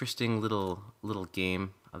an interesting little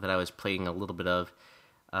game that I was playing a little bit of.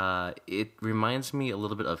 It reminds me a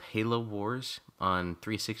little bit of Halo Wars on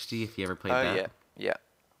 360. If you ever played that. Oh yeah.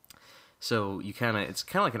 So it's kind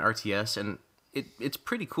of like an RTS, and it's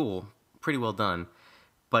pretty cool, pretty well done.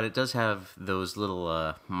 But it does have those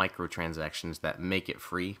little microtransactions that make it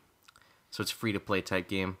free. So it's free to play type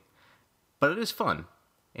game, but it is fun,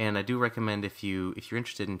 and I do recommend if you're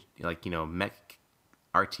interested in mech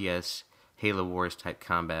RTS, Halo Wars type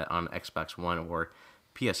combat on Xbox One or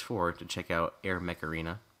PS4 to check out Air Mech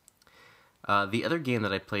Arena. The other game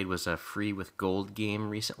that I played was a free with gold game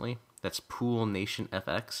recently. That's Pool Nation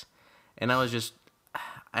FX, and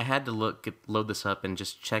I had to load this up and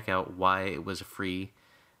just check out why it was free.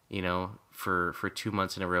 For 2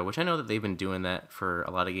 months in a row, which I know that they've been doing that for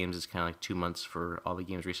a lot of games. It's kind of like 2 months for all the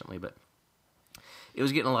games recently, but it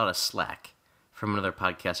was getting a lot of slack from another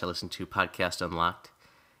podcast I listened to, Podcast Unlocked,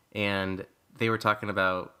 and they were talking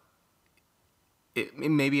about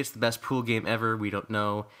maybe it's the best pool game ever, we don't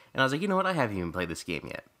know, and I was like, you know what, I haven't even played this game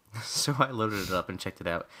yet. So I loaded it up and checked it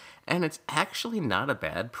out, and it's actually not a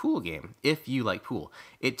bad pool game if you like pool.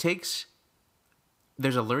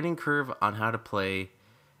 There's a learning curve on how to play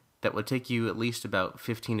that would take you at least about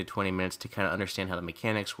 15 to 20 minutes to kind of understand how the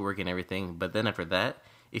mechanics work and everything. But then after that,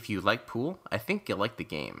 if you like pool, I think you'll like the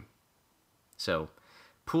game. So,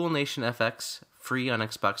 Pool Nation FX, free on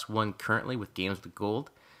Xbox One currently with games with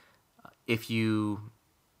gold. If you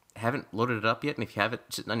haven't loaded it up yet, and if you have it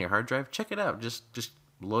sitting on your hard drive, check it out. Just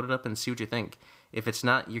load it up and see what you think. If it's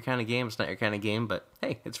not your kind of game, it's not your kind of game, but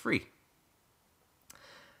hey, it's free.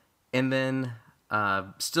 And then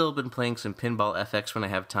still been playing some Pinball FX when I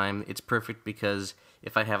have time. It's perfect because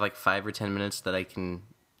if I have like 5 or 10 minutes that I can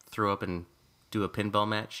throw up and do a pinball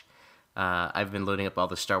match, I've been loading up all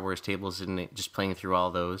the Star Wars tables and just playing through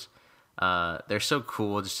all those. They're so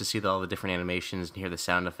cool just to see all the different animations and hear the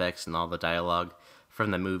sound effects and all the dialogue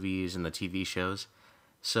from the movies and the TV shows.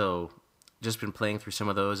 So just been playing through some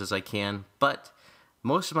of those as I can, but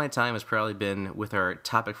most of my time has probably been with our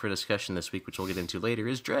topic for discussion this week, which we'll get into later,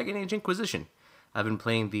 is Dragon Age Inquisition. I've been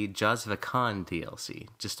playing the Jazva Khan DLC,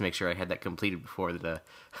 just to make sure I had that completed before the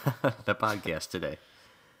podcast today.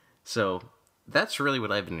 So, that's really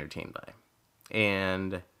what I've been entertained by.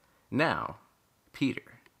 And now,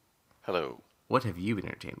 Peter. Hello. What have you been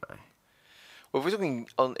entertained by? Well, we're talking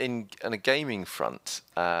on a gaming front.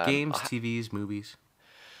 Games, TVs, movies.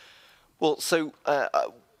 Well, so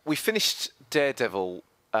we finished Daredevil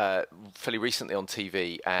fairly recently on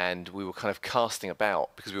TV, and we were kind of casting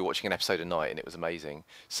about because we were watching an episode a night, and it was amazing.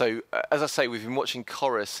 So, as I say, we've been watching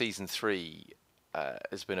Korra Season 3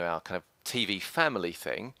 has been our kind of TV family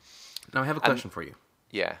thing. Now, I have a question for you.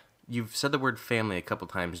 Yeah. You've said the word family a couple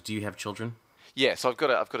times. Do you have children? Yeah, so I've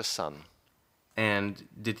got a son. And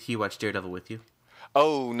did he watch Daredevil with you?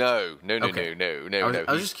 Oh no! Okay. No!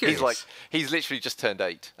 I was just curious. He's literally just turned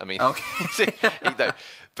 8. I mean, okay.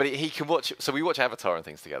 But he can watch. So we watch Avatar and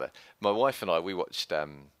things together. My wife and I, we watched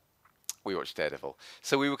Daredevil.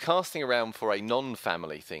 So we were casting around for a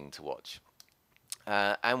non-family thing to watch,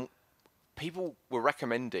 and people were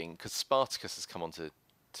recommending, because Spartacus has come onto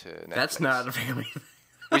Netflix. That's not a family.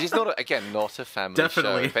 Which is not a family Definitely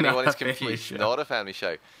show. If anyone is not a family confused, show. not a family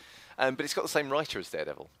show. But it's got the same writer as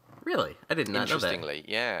Daredevil. Really? I did not know that. Interestingly,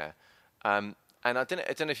 yeah. And I don't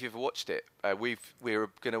know if you've ever watched it.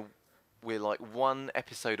 We're like one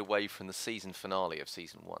episode away from the season finale of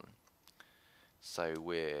season 1. So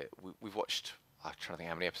we've watched. I'm trying to think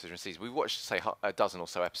how many episodes are in season. We've watched, say, a dozen or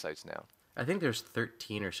so episodes now. I think there's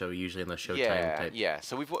 13 or so usually in the Showtime type. Yeah.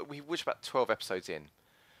 So we've watched about 12 episodes in,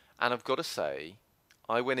 and I've got to say,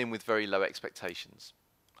 I went in with very low expectations.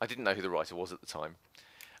 I didn't know who the writer was at the time,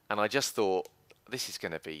 and I just thought this is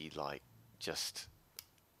going to be like just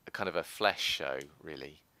a kind of a flesh show,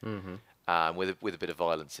 really, with a bit of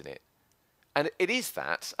violence in it. And it is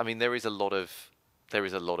that. I mean, there is a lot of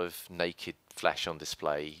naked flesh on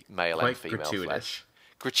display, male and female flesh.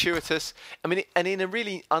 Gratuitous. I mean, and in a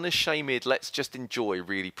really unashamed, let's just enjoy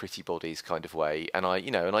really pretty bodies kind of way. And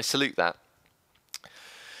I salute that.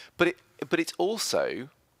 But it's also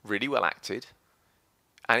really well acted,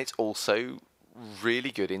 and it's also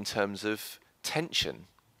really good in terms of tension.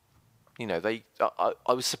 I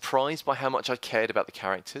was surprised by how much I cared about the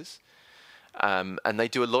characters. And they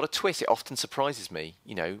do a lot of twists. It often surprises me,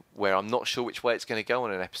 where I'm not sure which way it's going to go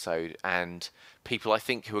on an episode, and people I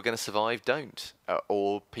think who are going to survive don't,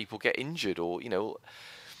 or people get injured, or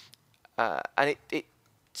and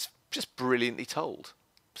it's just brilliantly told.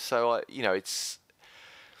 So it's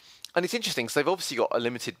interesting because they've obviously got a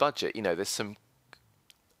limited budget. There's some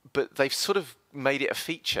but they've sort of made it a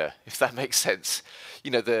feature, if that makes sense.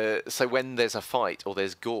 You know, so when there's a fight or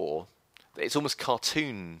there's gore, it's almost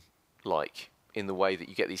cartoon-like in the way that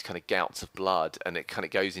you get these kind of gouts of blood, and it kind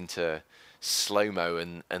of goes into slow-mo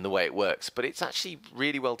and the way it works. But it's actually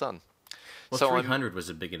really well done. Well, so 300 was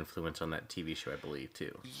a big influence on that TV show, I believe,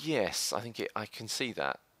 too. Yes, I can see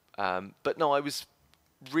that. But no, I was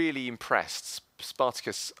really impressed.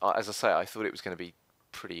 Spartacus, as I say, I thought it was going to be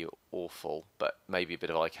pretty awful, but maybe a bit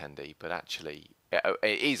of eye candy. But actually,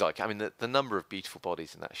 it is eye candy. I mean, the number of beautiful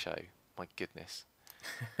bodies in that show, my goodness.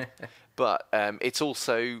 But it's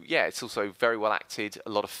also very well acted, a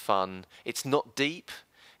lot of fun. It's not deep.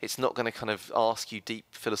 It's not going to kind of ask you deep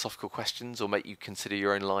philosophical questions or make you consider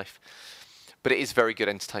your own life. But it is very good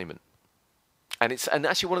entertainment. And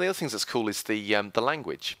actually one of the other things that's cool is the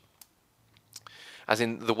language, as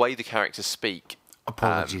in the way the characters speak.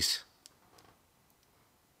 Apologies.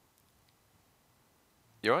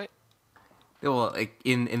 You all right? Well,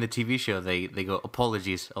 in the TV show, they go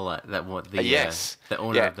apologies a lot. That what the yes, the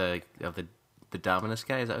owner of the Dominus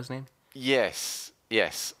guy, is that his name? Yes,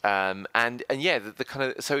 and yeah, the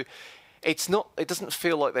kind of so. It doesn't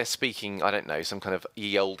feel like they're speaking, I don't know, some kind of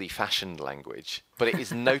ye olde fashioned language, but it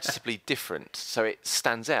is noticeably different, so it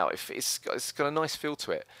stands out. It's got a nice feel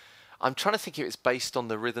to it. I'm trying to think if it's based on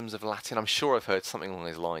the rhythms of Latin. I'm sure I've heard something along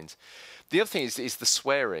those lines. The other thing is the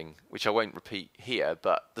swearing, which I won't repeat here,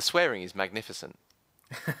 but the swearing is magnificent.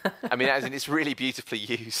 I mean, as in, it's really beautifully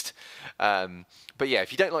used. But yeah,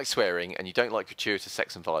 if you don't like swearing and you don't like gratuitous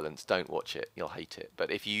sex and violence, don't watch it. You'll hate it.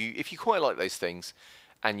 But if you quite like those things,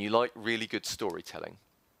 and you like really good storytelling,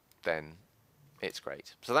 then it's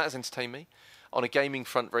great. So that has entertained me. On a gaming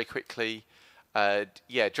front, very quickly,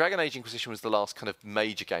 Dragon Age Inquisition was the last kind of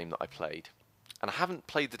major game that I played. And I haven't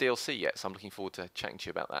played the DLC yet, so I'm looking forward to chatting to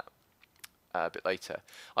you about that a bit later.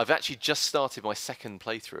 I've actually just started my second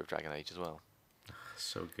playthrough of Dragon Age as well.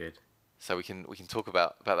 So good. So we can talk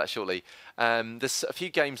about that shortly. There's a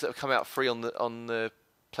few games that have come out free on the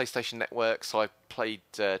PlayStation Network. So I played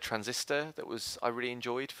Transistor, I really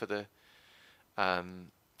enjoyed for the.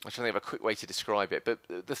 I'm trying to think of a quick way to describe it, but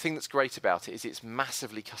the thing that's great about it is it's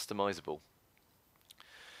massively customizable.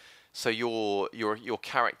 So your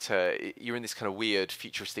character, you're in this kind of weird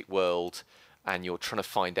futuristic world, and you're trying to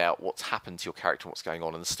find out what's happened to your character and what's going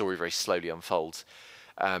on, and the story very slowly unfolds.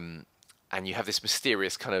 And you have this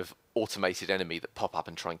mysterious kind of automated enemy that pop up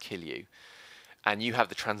and try and kill you. And you have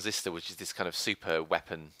the Transistor, which is this kind of super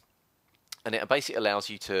weapon. And it basically allows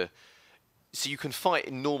you to... So you can fight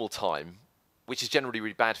in normal time, which is generally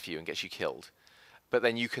really bad for you and gets you killed. But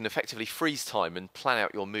then you can effectively freeze time and plan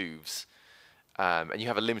out your moves. And you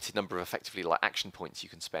have a limited number of effectively like action points you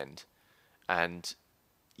can spend. And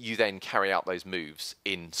you then carry out those moves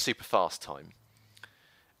in super fast time.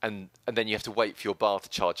 And then you have to wait for your bar to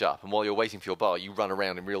charge up. And while you're waiting for your bar, you run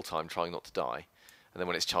around in real time trying not to die. And then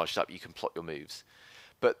when it's charged up, you can plot your moves.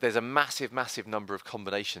 But there's a massive, massive number of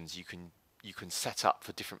combinations you can set up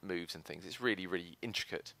for different moves and things. It's really, really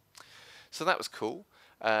intricate. So that was cool.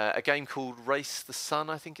 A game called Race the Sun,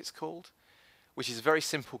 I think it's called, which is a very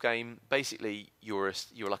simple game. Basically, you're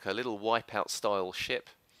like a little Wipeout style ship.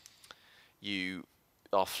 You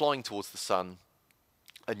are flying towards the sun,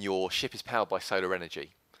 and your ship is powered by solar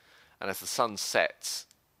energy. And as the sun sets,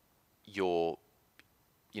 if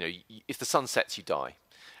the sun sets, you die.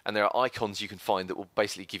 And there are icons you can find that will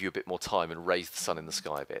basically give you a bit more time and raise the sun in the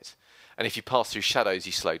sky a bit. And if you pass through shadows,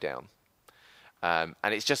 you slow down. And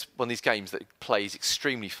it's just one of these games that plays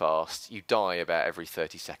extremely fast. You die about every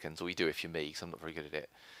 30 seconds, or you do if you're me, because I'm not very good at it.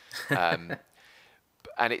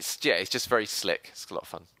 And it's just very slick. It's a lot of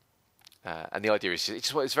fun. And the idea is it's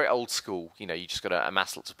very old school. You just got to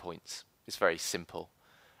amass lots of points. It's very simple,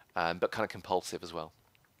 but kind of compulsive as well.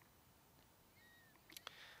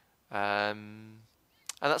 And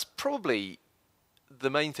that's probably the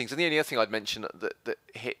main things. And the only other thing I'd mention that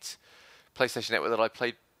hit PlayStation Network that I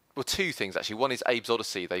played were two things, actually. One is Abe's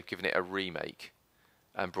Odyssey. They've given it a remake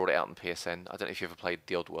and brought it out on PSN. I don't know if you ever played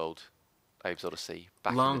The Oddworld, Abe's Odyssey,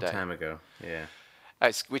 back in the day. Long time ago, yeah.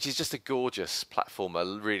 Which is just a gorgeous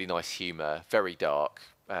platformer, really nice humour, very dark.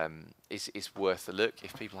 Is worth a look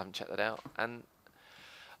if people haven't checked that out. And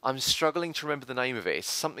I'm struggling to remember the name of it. It's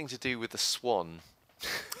something to do with the swan.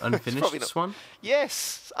 Unfinished Swan?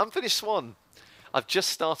 Yes, Unfinished Swan. I've just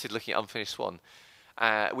started looking at Unfinished Swan,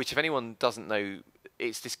 which if anyone doesn't know,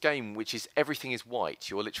 it's this game which is everything is white.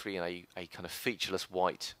 You're literally in a kind of featureless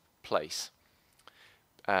white place.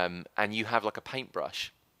 And you have like a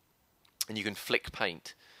paintbrush, and you can flick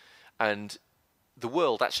paint. And the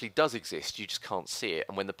world actually does exist, you just can't see it.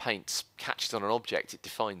 And when the paint catches on an object, it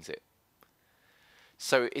defines it.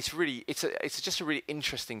 So it's just a really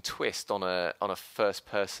interesting twist on a first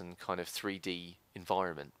person kind of 3D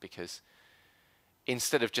environment, because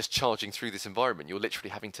instead of just charging through this environment, you're literally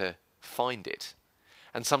having to find it.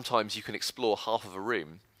 And sometimes you can explore half of a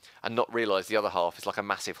room and not realise the other half is like a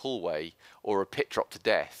massive hallway or a pit drop to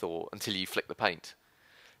death, or until you flick the paint.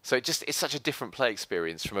 So it's such a different play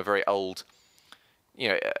experience from a very old,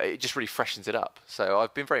 it just really freshens it up. So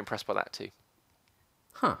I've been very impressed by that too.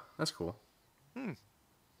 Huh, that's cool.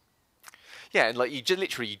 Yeah, and like you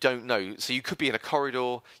don't know. So you could be in a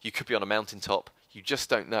corridor, you could be on a mountaintop. You just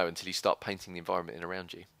don't know until you start painting the environment in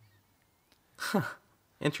around you.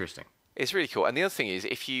 Interesting. It's really cool. And the other thing is,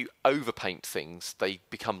 if you overpaint things, they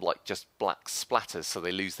become like just black splatters, so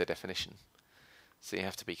they lose their definition. So you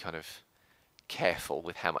have to be kind of careful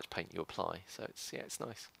with how much paint you apply. So it's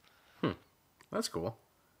nice. That's cool.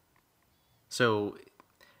 So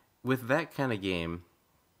with that kind of game,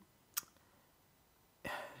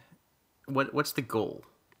 what's the goal?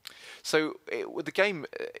 So with the game,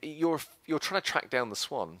 you're trying to track down the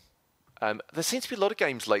swan. There seems to be a lot of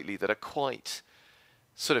games lately that are quite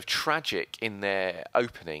sort of tragic in their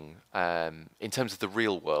opening, in terms of the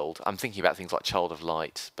real world. I'm thinking about things like Child of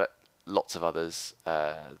Light, but lots of others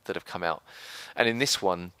that have come out. And in this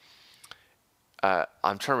one, I'm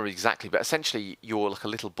trying to remember exactly, but essentially you're like a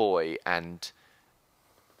little boy and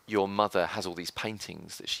your mother has all these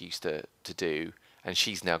paintings that she used to do, and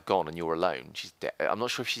she's now gone and you're alone. She's I'm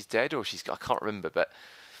not sure if she's dead or I can't remember, but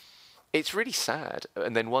it's really sad.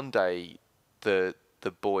 And then one day the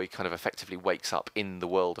boy kind of effectively wakes up in the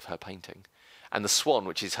world of her painting, and the swan,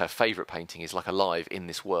 which is her favourite painting, is like alive in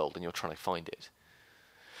this world, and you're trying to find it.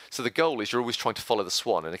 So the goal is you're always trying to follow the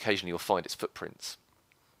swan, and occasionally you'll find its footprints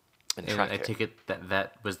and track it. I take it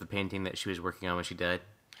that was the painting that she was working on when she died?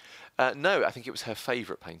 No, I think it was her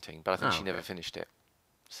favourite painting, but I think she never finished it.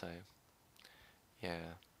 So,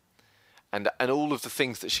 yeah. And all of the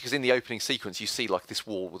things that because in the opening sequence you see like this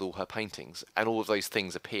wall with all her paintings, and all of those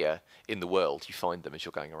things appear in the world. You find them as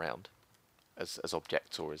you're going around, as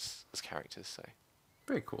objects or as characters. So,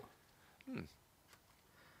 very cool.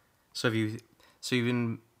 So you've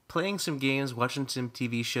been playing some games, watching some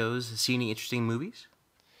TV shows, seen any interesting movies?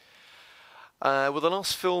 Well, the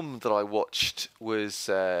last film that I watched was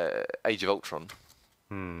Age of Ultron.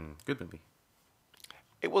 Good movie.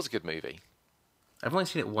 It was a good movie. I've only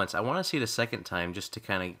seen it once. I want to see it a second time just to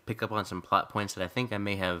kind of pick up on some plot points that I think I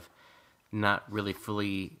may have not really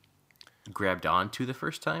fully grabbed onto the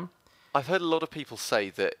first time. I've heard a lot of people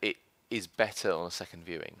say that it is better on a second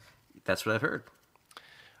viewing. That's what I've heard.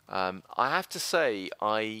 I have to say,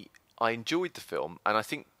 I enjoyed the film, and I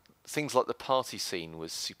think things like the party scene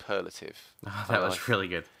was superlative. Oh, that was really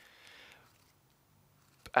good.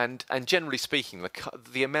 And generally speaking,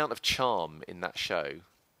 the amount of charm in that show,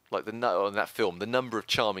 like in that film, the number of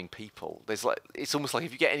charming people. It's almost like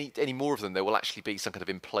if you get any more of them, there will actually be some kind of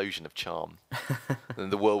implosion of charm,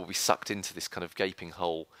 and the world will be sucked into this kind of gaping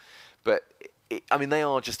hole. But they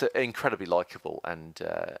are just incredibly likable, and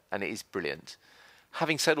it is brilliant.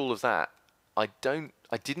 Having said all of that, I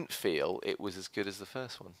didn't feel it was as good as the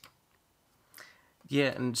first one. Yeah,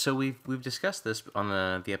 and so we've discussed this on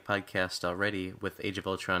the podcast already with Age of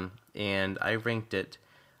Ultron, and I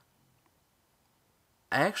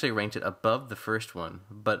actually ranked it above the first one,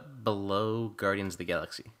 but below Guardians of the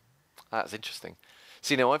Galaxy. That's interesting.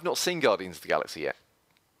 See, now I've not seen Guardians of the Galaxy yet.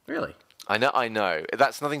 Really? I know.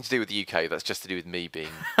 That's nothing to do with the UK. That's just to do with me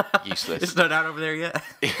being useless. It's not out over there yet.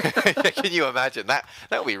 Can you imagine that?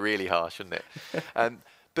 That would be really harsh, wouldn't it?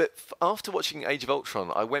 But after watching Age of Ultron,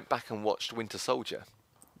 I went back and watched Winter Soldier.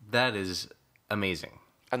 That is amazing.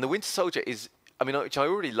 And the Winter Soldier is, which I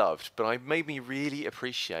already loved, but it made me really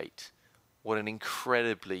appreciate what an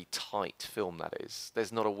incredibly tight film that is.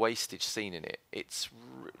 There's not a wastage scene in it. It's,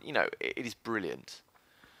 it is brilliant.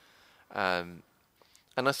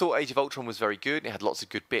 And I thought Age of Ultron was very good. It had lots of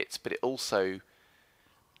good bits, but it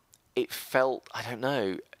felt, I don't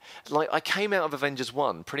know, like I came out of Avengers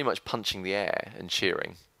 1 pretty much punching the air and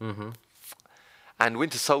cheering. Mm-hmm. And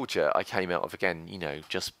Winter Soldier, I came out of, again,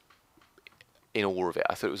 just in awe of it.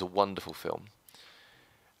 I thought it was a wonderful film.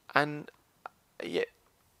 And yeah,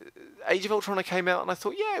 Age of Ultron, I came out and I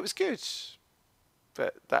thought, yeah, it was good.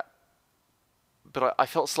 But I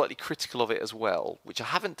felt slightly critical of it as well, which I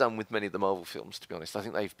haven't done with many of the Marvel films, to be honest. I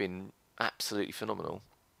think they've been absolutely phenomenal.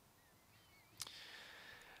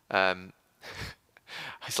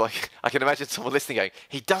 It's like, I can imagine someone listening going,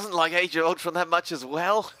 he doesn't like Age of Ultron that much as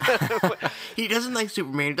well? He doesn't like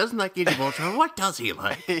Superman, he doesn't like Age of Ultron. What does he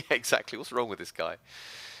like? Yeah, exactly. What's wrong with this guy?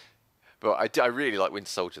 But I really like Winter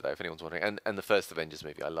Soldier, though, if anyone's wondering. And the first Avengers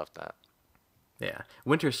movie, I loved that. Yeah.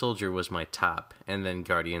 Winter Soldier was my top, and then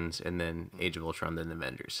Guardians, and then Age of Ultron, then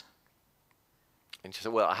Avengers.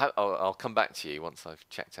 Interesting. Well, I'll come back to you once I've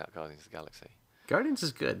checked out Guardians of the Galaxy. Guardians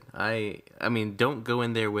is good. I mean, don't go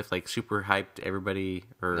in there with like super hyped everybody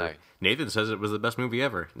or No. Nathan says it was the best movie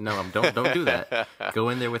ever. No, don't do that. Go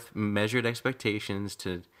in there with measured expectations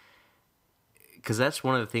because that's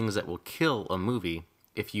one of the things that will kill a movie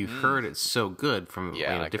if you've heard it's so good from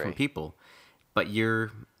different people, but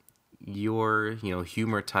your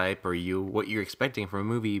humor type or what you're expecting from a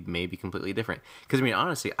movie may be completely different. Because I mean,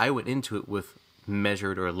 honestly, I went into it with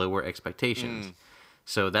measured or lower expectations,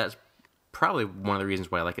 so that's probably one of the reasons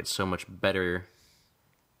why I like it so much better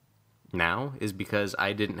now is because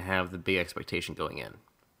I didn't have the big expectation going in.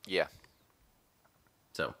 Yeah.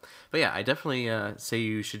 So, but yeah, I definitely say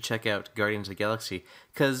you should check out Guardians of the Galaxy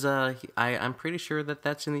because I'm pretty sure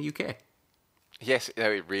that's in the UK. Yes, no,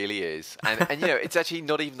 it really is, and it's actually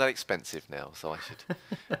not even that expensive now, so I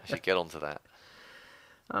should get onto that.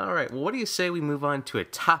 All right, well, what do you say we move on to a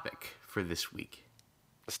topic for this week?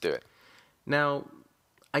 Let's do it. Now,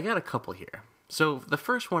 I got a couple here. So the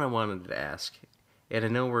first one I wanted to ask, and I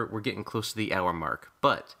know we're getting close to the hour mark,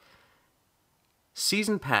 but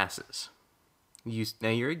season passes. Now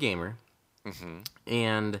you're a gamer,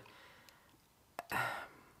 and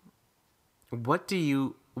what's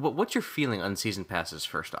your feeling on season passes?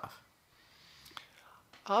 First off,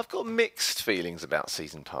 I've got mixed feelings about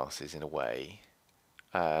season passes in a way.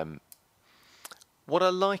 What I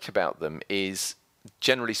like about them is,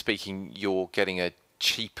 generally speaking, you're getting a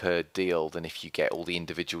cheaper deal than if you get all the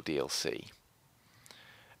individual DLC.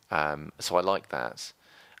 So I like that,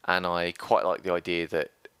 and I quite like the idea that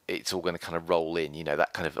it's all going to kind of roll in,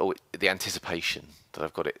 that kind of the anticipation that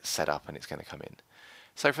I've got it set up and it's going to come in.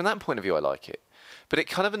 So from that point of view, I like it. But it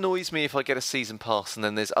kind of annoys me if I get a season pass and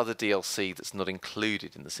then there's other DLC that's not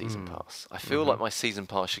included in the season pass. I feel like my season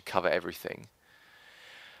pass should cover everything.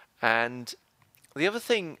 And the other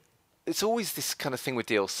thing, it's always this kind of thing with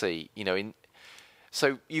DLC,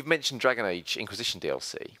 so you've mentioned Dragon Age Inquisition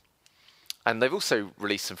DLC, and they've also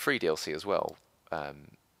released some free DLC as well,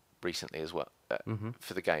 recently as well,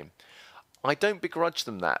 for the game. I don't begrudge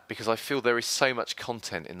them that because I feel there is so much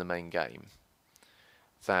content in the main game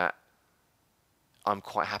that I'm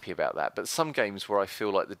quite happy about that. But some games where I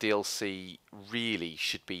feel like the DLC really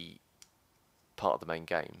should be part of the main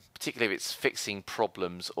game, particularly if it's fixing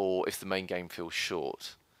problems or if the main game feels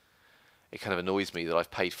short. It kind of annoys me that I've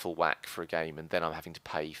paid full whack for a game and then I'm having to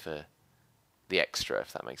pay for the extra,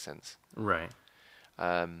 if that makes sense. Right.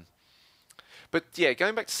 But yeah,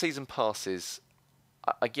 going back to season passes,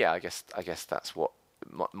 I guess that's what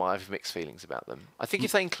I have mixed feelings about them. I think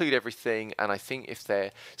if they include everything, and I think if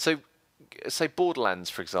they're say Borderlands,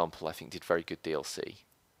 for example, I think did very good DLC,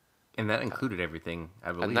 and that included everything,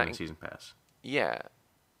 I believe, in season pass. Yeah,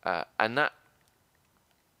 and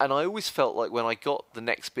I always felt like when I got the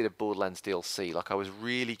next bit of Borderlands DLC, like I was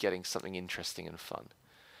really getting something interesting and fun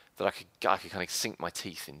that I could kind of sink my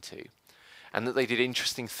teeth into, and that they did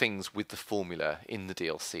interesting things with the formula in the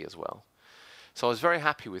DLC as well. So I was very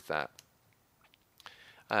happy with that.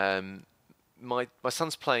 My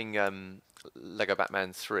son's playing Lego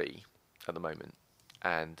Batman 3 at the moment,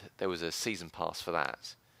 and there was a season pass for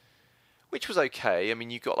that, which was okay. I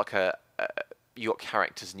mean, you got you got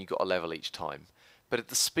characters and you got a level each time, but at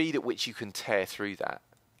the speed at which you can tear through that,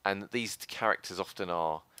 and these characters often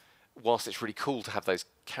are, whilst it's really cool to have those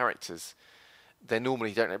characters, they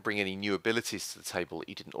normally don't bring any new abilities to the table that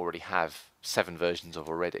you didn't already have 7 versions of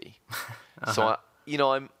already. So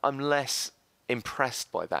I'm less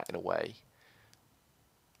impressed by that in a way.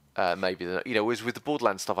 Maybe whereas with the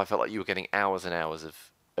Borderlands stuff, I felt like you were getting hours and hours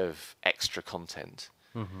of extra content.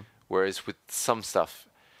 Whereas with some stuff,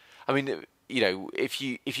 I mean, if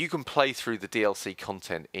you can play through the DLC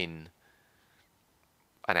content in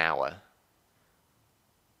an hour,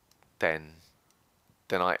 then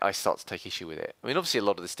I start to take issue with it. I mean, obviously a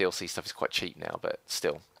lot of this DLC stuff is quite cheap now, but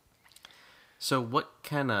still. So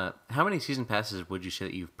how many season passes would you say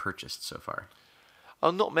that you've purchased so far?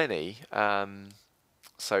 Oh, not many.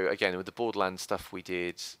 So again, with the Borderlands stuff we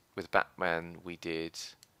did, with Batman we did,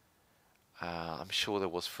 I'm sure there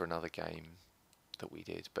was for another game that we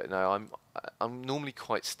did. But no, I'm normally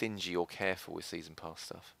quite stingy or careful with season pass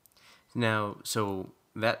stuff. Now, so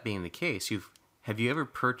that being the case, have you ever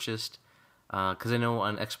purchased, because I know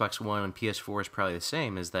on Xbox One and PS4 is probably the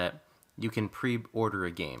same, is that you can pre-order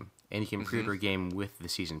a game, and you can pre-order a game with the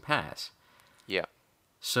season pass. Yeah.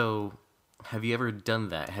 So, have you ever done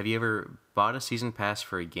that? Have you ever bought a season pass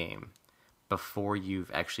for a game before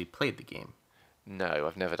you've actually played the game? No,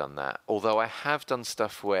 I've never done that. Although I have done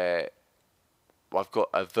stuff where I've got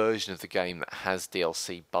a version of the game that has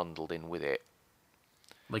DLC bundled in with it.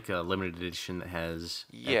 Like a limited edition that has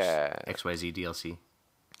XYZ DLC.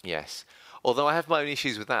 Yes. Although I have my own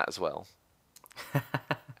issues with that as well.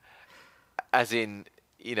 As in,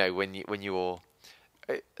 when you're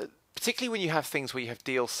particularly when you have things where you have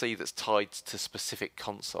DLC that's tied to specific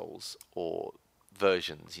consoles or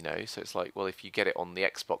versions, so it's like, well, if you get it on the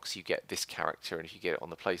Xbox you get this character, and if you get it on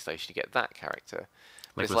the PlayStation you get that character.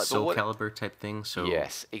 Like with Soul Calibur type thing. So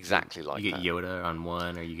yes, exactly like that. You get Yoda on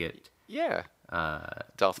one, or you get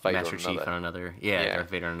Darth Vader Master Chief on another. Yeah, Darth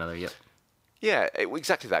Vader on another. Yep. Yeah,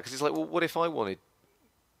 exactly that. Because it's like, well, what if I wanted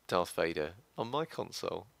Darth Vader on my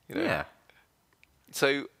console? Yeah.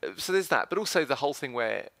 So there's that, but also the whole thing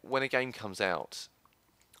where when a game comes out,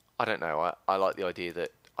 I don't know. I like the idea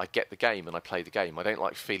that I get the game and I play the game. I don't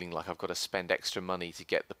like feeling like I've got to spend extra money to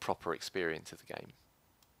get the proper experience of the game.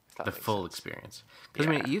 The full experience. Because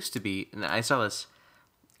I mean, it used to be, and I saw this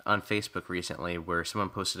on Facebook recently, where someone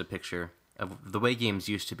posted a picture of the way games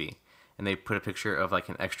used to be, and they put a picture of like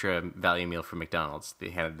an extra value meal from McDonald's.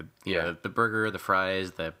 They had the burger, the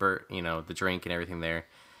fries, the drink, and everything there.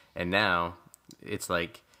 And now it's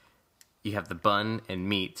like you have the bun and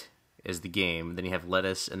meat as the game, then you have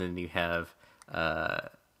lettuce, and then you have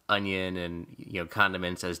onion and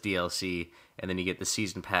condiments as DLC, and then you get the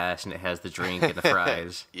season pass and it has the drink and the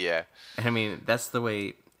fries. Yeah. And I mean, that's the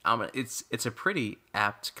way. It's a pretty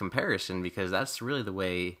apt comparison, because that's really the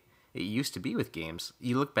way it used to be with games.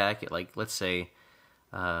 You look back at, like, let's say,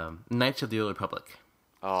 Knights of the Old Republic.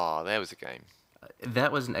 Oh, there was a game.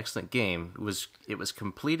 That was an excellent game. It was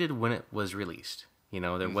completed when it was released.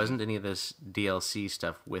 There wasn't any of this DLC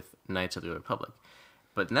stuff with Knights of the Old Republic.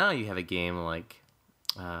 But now you have a game like,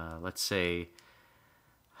 let's say,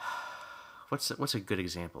 what's a good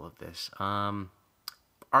example of this?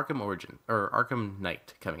 Arkham Origin or Arkham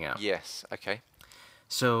Knight coming out. Yes. Okay.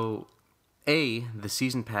 So, the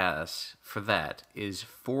season pass for that is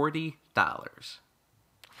 $40.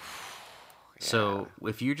 So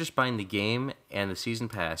if you're just buying the game and the season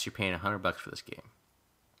pass, you're paying $100 for this game.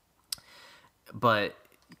 But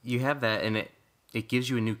you have that, and it gives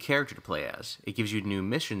you a new character to play as. It gives you new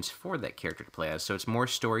missions for that character to play as. So it's more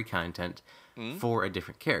story content for a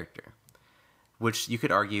different character, which you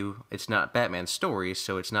could argue it's not Batman's story,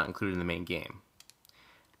 so it's not included in the main game.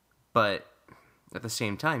 But at the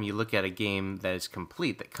same time, you look at a game that is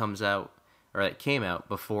complete, that comes out, or that came out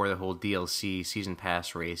before the whole DLC season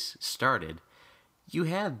pass race started. You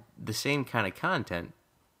had the same kind of content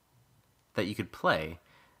that you could play.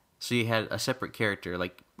 So you had a separate character.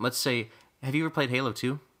 Like, let's say, have you ever played Halo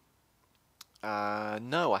 2?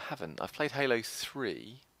 No, I haven't. I've played Halo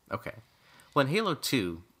 3. Okay. Well, in Halo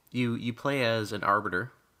 2, you play as an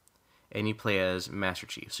Arbiter, and you play as Master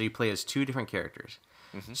Chief. So you play as two different characters.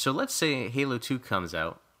 Mm-hmm. So let's say Halo 2 comes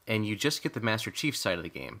out, and you just get the Master Chief side of the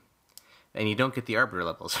game, and you don't get the Arbiter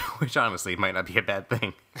levels, which honestly might not be a bad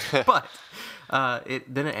thing. But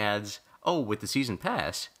then it adds, with the Season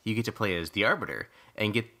Pass, you get to play as the Arbiter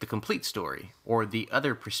and get the complete story, or the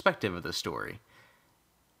other perspective of the story.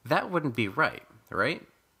 That wouldn't be right?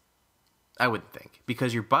 I wouldn't think.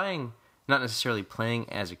 Because you're buying, not necessarily playing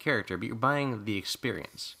as a character, but you're buying the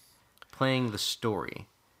experience, playing the story.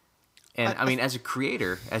 And I mean, as a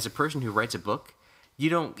creator, as a person who writes a book, you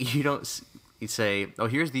don't say,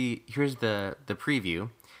 here's the preview.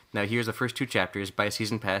 Now here's the first 2 chapters. Buy a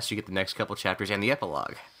season pass, you get the next couple chapters and the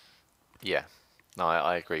epilogue. Yeah, no,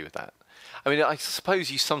 I agree with that. I mean, I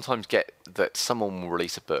suppose you sometimes get that someone will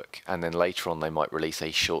release a book, and then later on they might release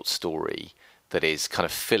a short story that is kind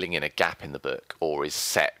of filling in a gap in the book, or is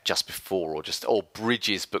set just before, or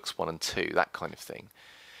bridges books 1 and 2, that kind of thing.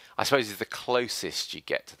 I suppose is the closest you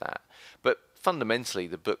get to that. But fundamentally,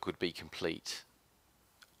 the book would be complete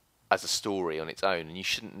as a story on its own, and you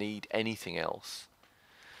shouldn't need anything else.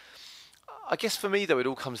 I guess for me, though, it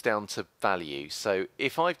all comes down to value. So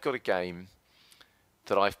if I've got a game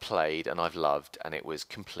that I've played and I've loved, and it was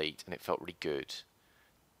complete and it felt really good,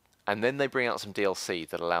 and then they bring out some DLC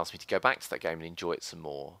that allows me to go back to that game and enjoy it some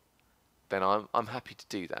more, then I'm happy to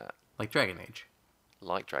do that. Like Dragon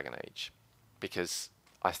Age. Because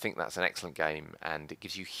I think that's an excellent game, and it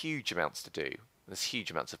gives you huge amounts to do. There's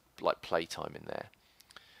huge amounts of playtime in there.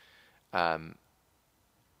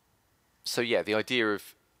 So yeah, the idea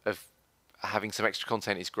of having some extra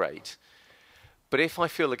content is great. But if I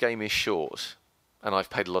feel the game is short and I've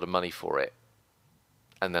paid a lot of money for it,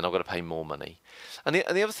 and then I've got to pay more money. And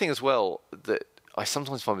the other thing as well that I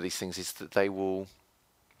sometimes find with these things is that they will...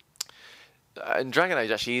 And Dragon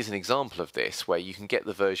Age actually is an example of this, where you can get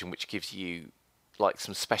the version which gives you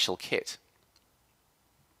some special kit.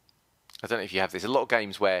 I don't know if you have this. A lot of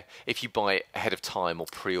games where if you buy it ahead of time or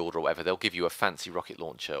pre-order or whatever, they'll give you a fancy rocket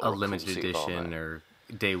launcher or A a limited cool suit of edition armor.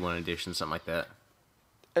 or day one edition, something like that.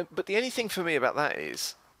 But the only thing for me about that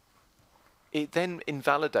is it then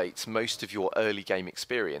invalidates most of your early game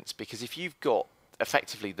experience, because if you've got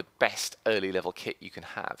effectively the best early level kit you can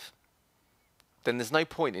have, then there's no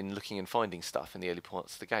point in looking and finding stuff in the early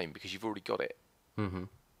parts of the game because you've already got it. Mm-hmm.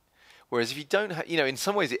 Whereas if you don't have, in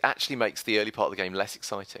some ways it actually makes the early part of the game less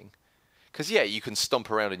exciting. Because, yeah, you can stomp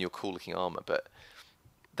around in your cool looking armor, but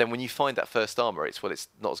then when you find that first armor, it's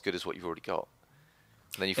not as good as what you've already got.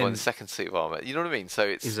 And then you find the second suit of armor. You know what I mean? So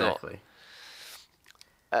it's exactly.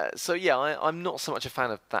 So yeah, I'm not so much a fan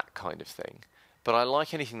of that kind of thing, but I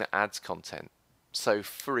like anything that adds content. So,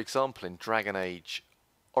 for example, in Dragon Age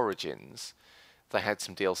Origins, they had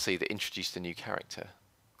some DLC that introduced a new character.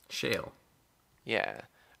 Shale. Yeah,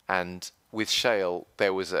 and with Shale,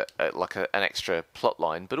 there was an extra plot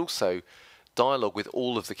line, but also dialogue with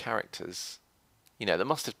all of the characters. That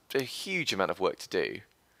must have a huge amount of work to do.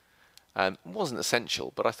 Wasn't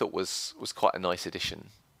essential, but I thought was quite a nice addition,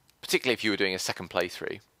 particularly if you were doing a second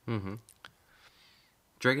playthrough. Mm-hmm.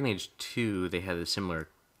 Dragon Age 2, they had a similar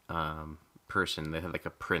person. They had like a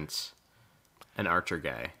prince, an archer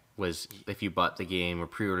guy. Was if you bought the game or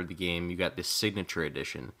pre-ordered the game, you got this signature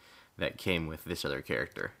edition that came with this other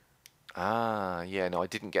character. Ah, yeah, no, I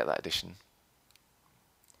didn't get that edition.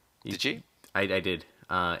 Did you? I did,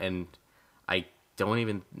 and I don't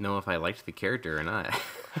even know if I liked the character or not.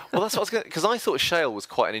 Well, that's what I was going to... Because I thought Shale was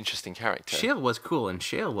quite an interesting character. Shale was cool, and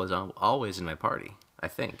Shale was always in my party, I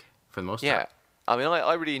think, for the most part. Yeah. I mean,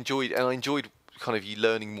 I really enjoyed... And I enjoyed kind of you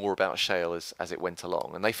learning more about Shale as it went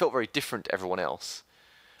along. And they felt very different to everyone else.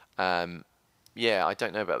 Yeah, I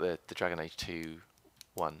don't know about the Dragon Age 2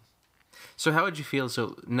 one. So how would you feel...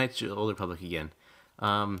 So, Knights of the Old Republic again.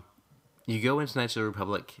 You go into Knights of the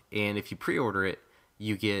Republic, and if you pre-order it,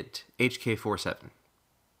 you get HK-47.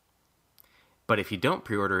 But if you don't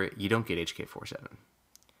pre-order it, you don't get HK-47.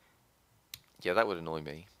 Yeah, that would annoy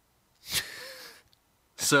me.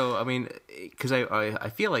 So, I mean, because I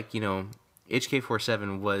feel like,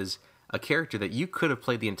 HK-47 was a character that you could have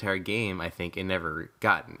played the entire game, I think, and never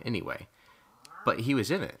gotten anyway. But he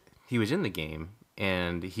was in it. He was in the game,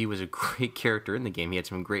 and he was a great character in the game. He had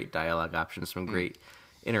some great dialogue options, some great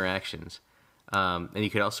interactions. And you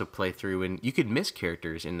could also play through, and you could miss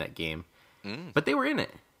characters in that game, but they were in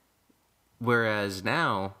it. Whereas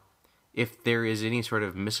now, if there is any sort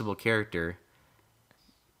of missable character,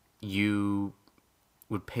 you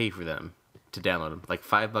would pay for them to download them. Like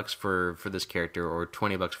 $5 for this character, or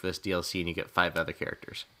 $20 for this DLC, and you get 5 other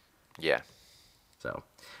characters. Yeah. So,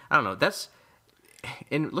 I don't know. That's...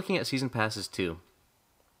 In looking at season passes too,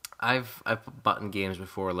 I've bought in games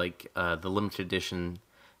before, like the limited edition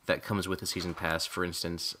that comes with the season pass. For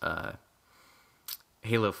instance,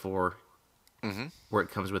 Halo 4, where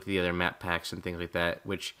it comes with the other map packs and things like that,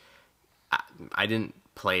 which I didn't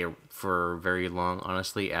play for very long,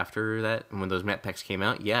 honestly, after that. And when those map packs came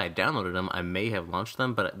out, yeah, I downloaded them. I may have launched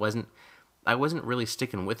them, but I wasn't really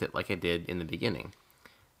sticking with it like I did in the beginning.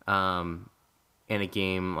 In a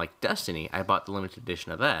game like Destiny, I bought the limited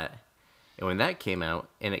edition of that. And when that came out,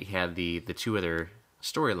 and it had the 2 other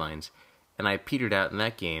storylines, and I petered out in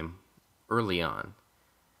that game early on.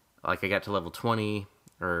 Like, I got to level 20,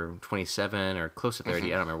 or 27, or close to 30,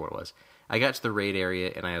 I don't remember what it was. I got to the raid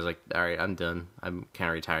area, and I was like, alright, I'm done. I'm kind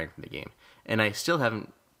of retiring from the game. And I still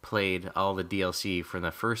haven't played all the DLC from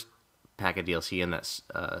the first pack of DLC in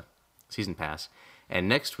that season pass. And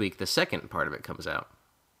next week, the second part of it comes out.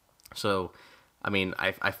 So... I mean,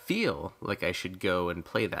 I feel like I should go and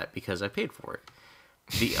play that because I paid for it.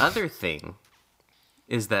 The other thing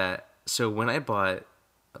is that, so when I bought,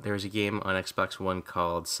 there was a game on Xbox One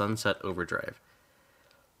called Sunset Overdrive,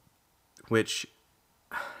 which,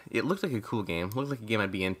 it looked like a cool game, looked like a game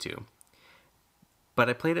I'd be into. But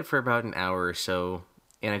I played it for about an hour or so,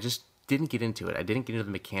 and I just didn't get into it. I didn't get into the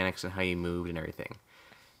mechanics and how you moved and everything.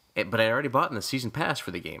 But I already bought in the season pass for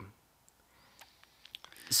the game.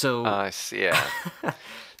 So yeah.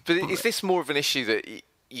 But is this more of an issue that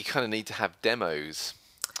you kind of need to have demos?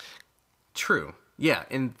 True. Yeah,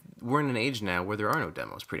 and we're in an age now where there are no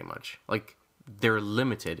demos, pretty much. Like, they're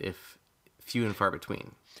limited, if few and far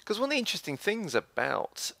between. Because one of the interesting things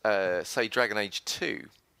about, say, Dragon Age 2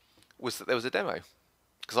 was that there was a demo.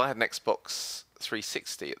 Because I had an Xbox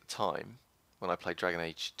 360 at the time when I played Dragon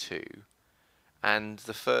Age 2. And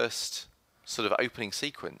the first sort of opening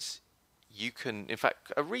sequence... you can, in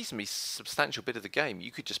fact, a reasonably substantial bit of the game,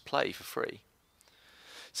 you could just play for free.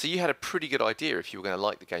 So you had a pretty good idea if you were going to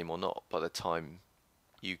like the game or not by the time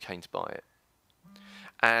you came to buy it.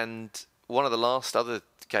 And one of the last other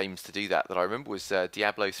games to do that I remember was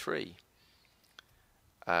Diablo 3,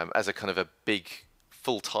 as a kind of a big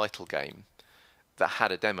full title game that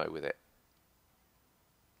had a demo with it.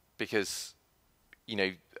 Because, you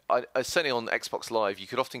know, I certainly on Xbox Live, you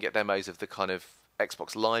could often get demos of the kind of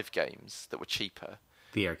Xbox Live games that were cheaper.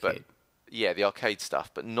 The arcade. But, yeah, the arcade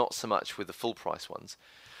stuff, but not so much with the full price ones.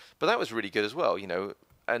 But that was really good as well, you know.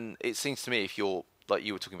 And it seems to me, if you're, like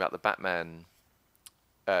you were talking about the Batman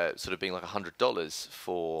sort of being like $100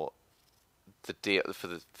 for the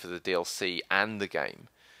DLC and the game,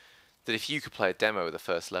 that if you could play a demo of the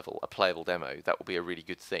first level, a playable demo, that will be a really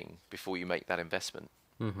good thing before you make that investment.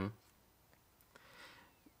 Mm-hmm.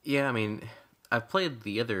 Yeah, I mean, I've played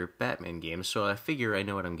the other Batman games, so I figure I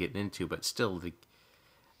know what I'm getting into. But still,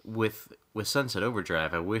 with Sunset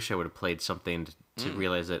Overdrive, I wish I would have played something to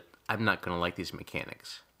realize that I'm not going to like these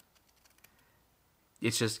mechanics.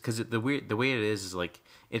 It's just because the way it is like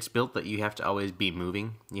it's built that you have to always be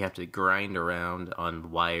moving. You have to grind around on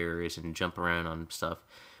wires and jump around on stuff,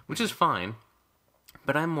 which is fine.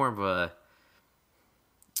 But I'm more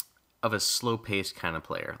of a slow-paced kind of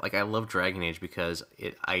player. Like, I love Dragon Age because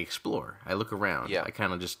I explore. I look around. Yeah. I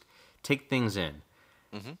kind of just take things in.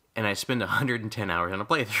 Mm-hmm. And I spend 110 hours on a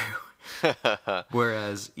playthrough.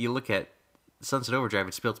 Whereas you look at Sunset Overdrive,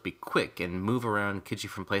 it's built to be quick and move around, get you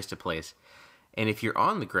from place to place. And if you're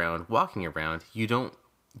on the ground, walking around, you don't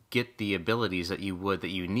get the abilities that you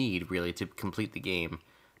need, really, to complete the game,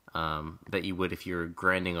 that you would if you're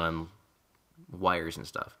grinding on wires and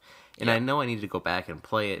stuff. And I know I need to go back and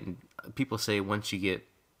play it, and people say once you get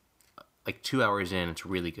like 2 hours in, it's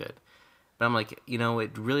really good. But I'm like, you know,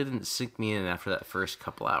 it really didn't sink me in after that first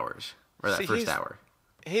couple hours, or that first hour.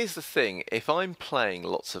 Here's the thing: if I'm paying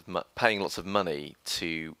lots of money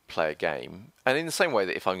to play a game, and in the same way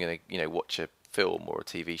that if I'm going to, you know, watch a film or a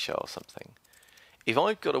TV show or something, if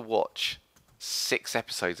I've got to watch 6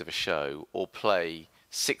 episodes of a show or play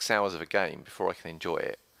 6 hours of a game before I can enjoy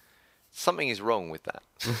it, something is wrong with that.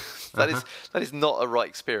 That is not a right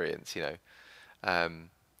experience, you know.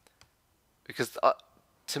 Because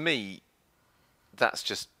to me, that's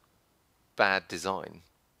just bad design.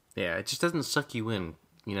 Yeah, it just doesn't suck you in,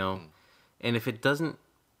 you know. And if it doesn't,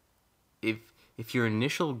 if your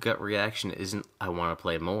initial gut reaction isn't "I want to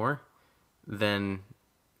play more," then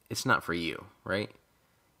it's not for you, right?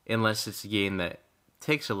 Unless it's a game that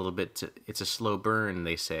takes a little bit it's a slow burn,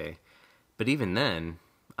 they say. But even then,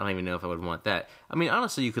 I don't even know if I would want that. I mean,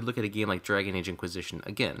 honestly, you could look at a game like Dragon Age Inquisition,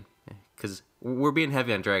 again, because we're being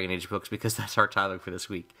heavy on Dragon Age books because that's our topic for this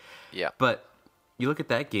week. Yeah. But you look at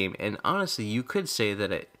that game, and honestly, you could say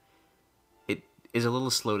that it is a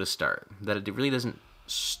little slow to start. That it really doesn't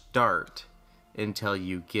start until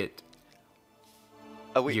you get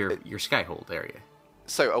your Skyhold area.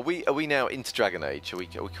 So are we now into Dragon Age?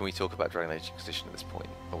 Can we talk about Dragon Age Inquisition at this point?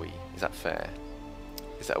 Is that fair?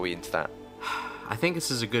 Are we into that? I think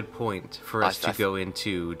this is a good point for us to go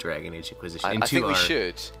into Dragon Age Inquisition. I think we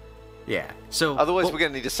should. Yeah. So otherwise, we're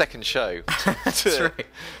going to need a second show to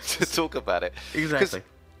talk about it. Exactly.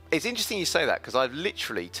 It's interesting you say that because I've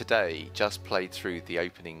literally today just played through the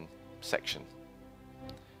opening section.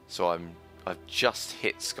 So I've just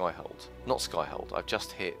hit Skyhold. Not Skyhold. I've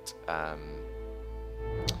just hit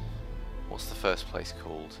what's the first place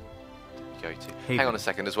called that you go to? Haven. Hang on a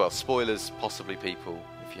second as well. Spoilers, possibly, people,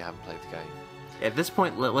 if you haven't played the game. At this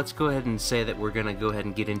point, let's go ahead and say that we're going to go ahead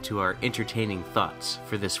and get into our entertaining thoughts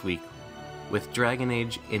for this week with Dragon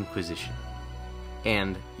Age Inquisition.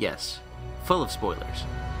 And, yes, full of spoilers.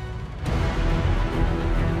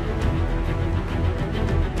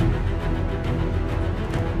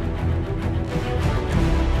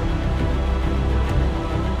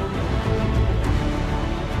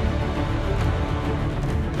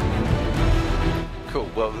 Cool,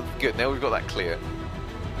 well, good. Now we've got that clear.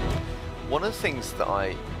 One of the things that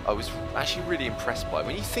I was actually really impressed by,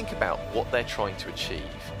 when you think about what they're trying to achieve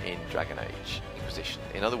in Dragon Age Inquisition,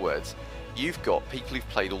 in other words, you've got people who've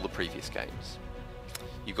played all the previous games.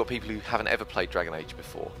 You've got people who haven't ever played Dragon Age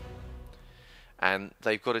before. And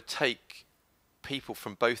they've got to take people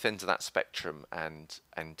from both ends of that spectrum and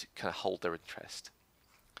kind of hold their interest.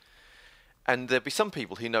 And there'll be some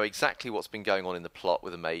people who know exactly what's been going on in the plot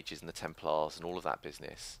with the mages and the Templars and all of that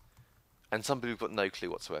business. And some people who've got no clue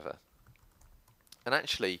whatsoever. And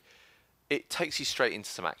actually, it takes you straight into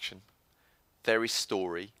some action. There is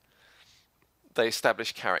story. They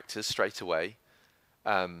establish characters straight away.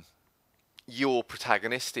 Your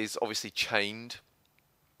protagonist is obviously chained,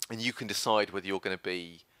 and you can decide whether you're going to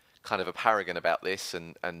be kind of a paragon about this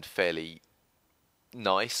and fairly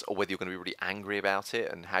nice, or whether you're going to be really angry about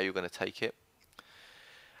it and how you're going to take it.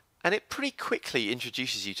 And it pretty quickly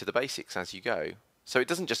introduces you to the basics as you go. So it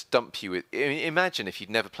doesn't just dump you with... Imagine if you'd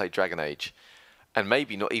never played Dragon Age, and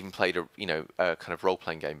maybe not even played a kind of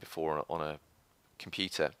role-playing game before on a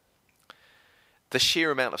computer. The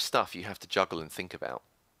sheer amount of stuff you have to juggle and think about.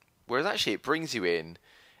 Whereas actually it brings you in,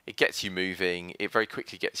 it gets you moving, it very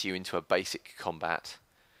quickly gets you into a basic combat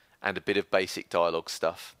and a bit of basic dialogue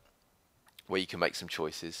stuff where you can make some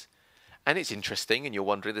choices. And it's interesting, and you're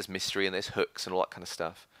wondering, there's mystery and there's hooks and all that kind of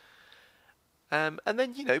stuff. And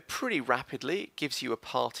then, pretty rapidly it gives you a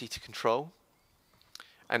party to control.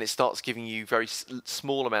 And it starts giving you very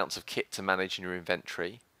small amounts of kit to manage in your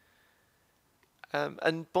inventory.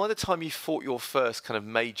 And by the time you've fought your first kind of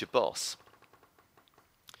major boss,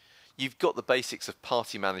 you've got the basics of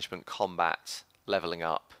party management, combat, leveling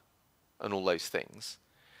up, and all those things.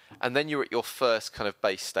 And then you're at your first kind of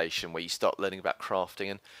base station where you start learning about crafting.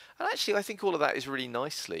 And actually, I think all of that is really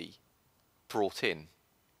nicely brought in.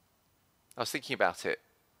 I was thinking about it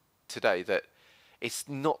today, that it's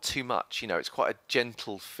not too much. It's quite a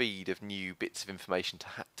gentle feed of new bits of information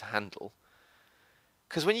to handle.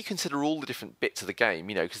 Because when you consider all the different bits of the game,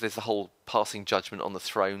 because there's the whole passing judgment on the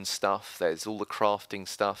throne stuff, there's all the crafting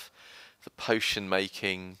stuff, the potion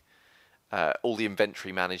making, all the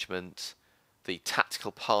inventory management, the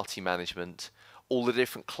tactical party management, all the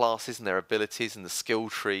different classes and their abilities and the skill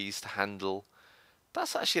trees to handle.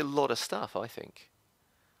 That's actually a lot of stuff, I think.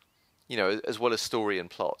 As well as story and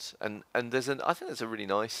plot. And I think there's a really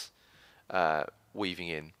nice weaving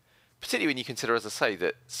in. Particularly when you consider, as I say,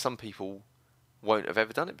 that some people won't have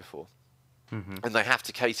ever done it before. Mm-hmm. And they have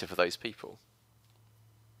to cater for those people.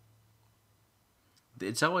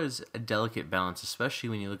 It's always a delicate balance, especially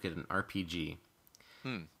when you look at an RPG.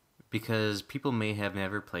 Because people may have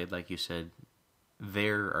never played, like you said,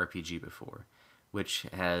 their RPG before, which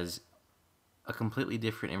has a completely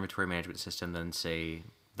different inventory management system than, say,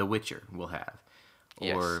 The Witcher will have.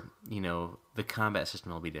 Or, the combat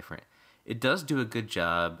system will be different. It does do a good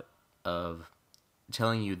job of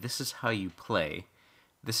telling you this is how you play,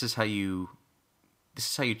 this is how you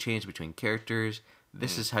change between characters,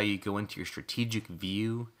 this is how you go into your strategic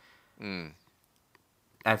view.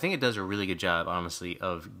 I think it does a really good job, honestly,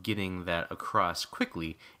 of getting that across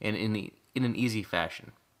quickly and in an easy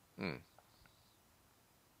fashion.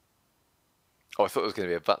 Oh, I thought it was going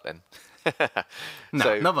to be a but then.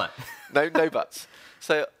 No but. no buts.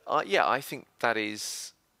 So I think that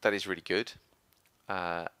is really good.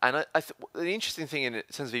 And the interesting thing in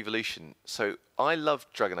terms of evolution, so I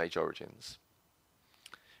loved Dragon Age Origins.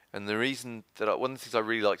 And the reason that one of the things I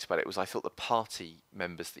really liked about it was I thought the party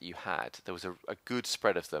members that you had, there was a good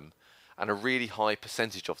spread of them and a really high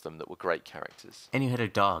percentage of them that were great characters. And you had a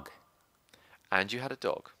dog. And you had a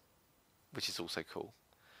dog, which is also cool.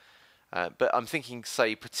 But I'm thinking,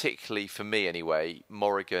 say, particularly for me anyway,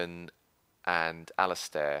 Morrigan and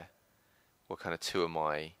Alistair were kind of two of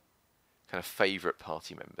my kind of favourite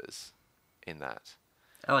party members in that.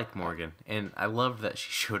 I liked Morrigan, and I loved that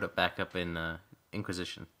she showed up back up in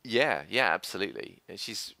Inquisition. Yeah, absolutely.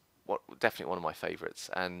 She's definitely one of my favourites.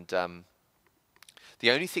 And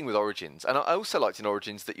the only thing with Origins, and I also liked in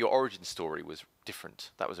Origins that your origin story was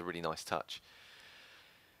different. That was a really nice touch.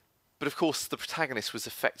 But of course, the protagonist was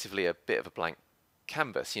effectively a bit of a blank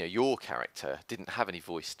canvas. Your character didn't have any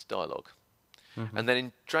voiced dialogue. Mm-hmm. And then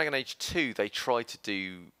in Dragon Age 2, they tried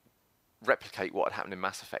to replicate what had happened in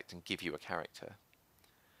Mass Effect and give you a character.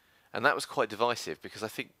 And that was quite divisive because I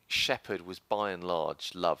think Shepard was by and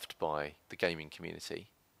large loved by the gaming community.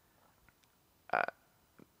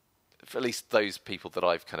 For at least those people that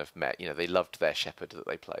I've kind of met, they loved their Shepard that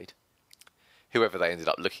they played. Whoever they ended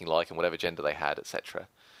up looking like and whatever gender they had, etc.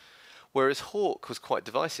 Whereas Hawke was quite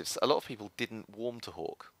divisive. So a lot of people didn't warm to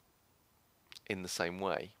Hawke in the same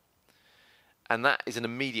way. And that is an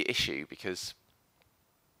immediate issue because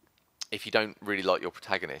if you don't really like your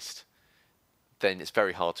protagonist, then it's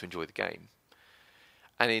very hard to enjoy the game.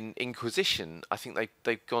 And in Inquisition, I think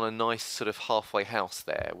they've gone a nice sort of halfway house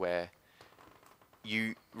there where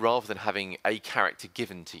you, rather than having a character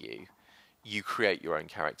given to you, you create your own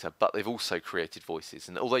character, but they've also created voices.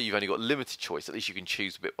 And although you've only got limited choice, at least you can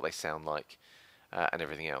choose a bit what they sound like and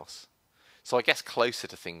everything else. So I guess closer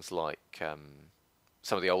to things like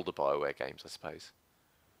some of the older BioWare games, I suppose.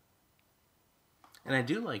 And I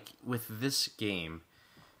do like, with this game,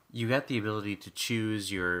 you got the ability to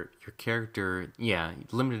choose your character,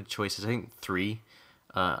 limited choices, I think 3,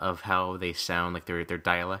 of how they sound, like their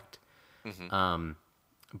dialect. Mm-hmm.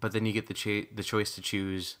 But then you get the choice to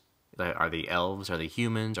choose, are they elves, are they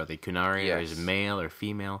humans, are they Qunari, or is it male or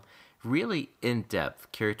female? really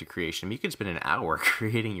in-depth character creation. I mean, you could spend an hour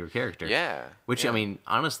creating your character. Yeah. Which, yeah. I mean,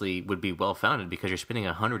 honestly, would be well-founded because you're spending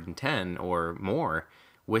 110 or more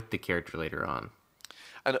with the character later on.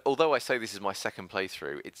 And although I say this is my second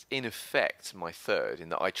playthrough, it's in effect my third, in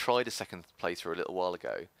that I tried a second playthrough a little while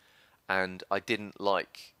ago, and I didn't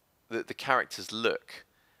like the character's look,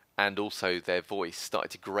 and also their voice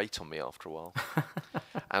started to grate on me after a while.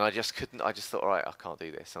 And I just couldn't, I just thought, all right, I can't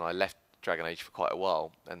do this. And I left Dragon Age for quite a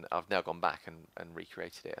while, and I've now gone back and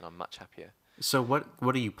recreated it, and I'm much happier. So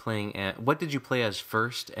what are you playing at? What did you play as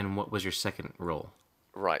first, and what was your second role?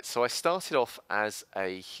 Right, so I started off as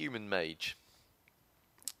a human mage.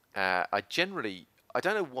 I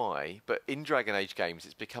don't know why, but in Dragon Age games,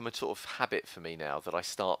 it's become a sort of habit for me now that I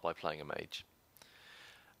start by playing a mage.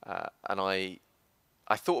 And I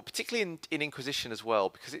thought, particularly in Inquisition as well,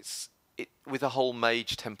 because with the whole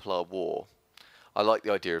Mage Templar war, I like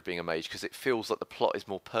the idea of being a mage because it feels like the plot is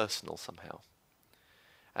more personal somehow,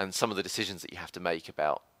 and some of the decisions that you have to make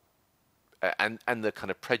about and the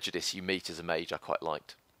kind of prejudice you meet as a mage, I quite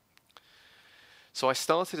liked. So I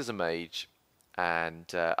started as a mage. And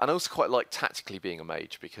I also quite like tactically being a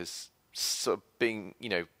mage because sort of being,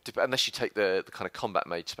 unless you take the kind of combat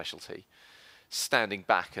mage specialty, standing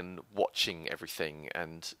back and watching everything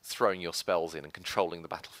and throwing your spells in and controlling the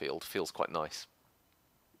battlefield feels quite nice.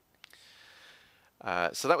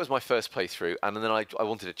 So that was my first playthrough, and then I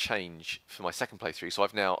wanted to change for my second playthrough. So I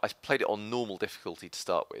played it on normal difficulty to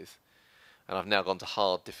start with, and I've now gone to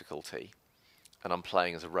hard difficulty, and I'm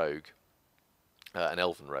playing as a rogue, an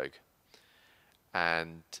elven rogue.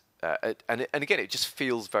 And again, it just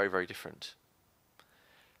feels very, very different.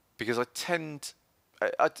 Because I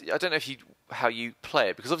don't know how you play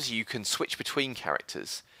it, because obviously you can switch between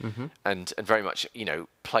characters and very much,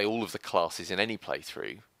 play all of the classes in any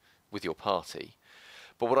playthrough with your party.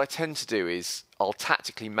 But what I tend to do is I'll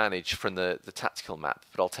tactically manage from the tactical map,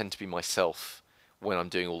 but I'll tend to be myself when I'm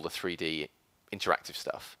doing all the 3D interactive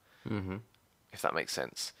stuff, if that makes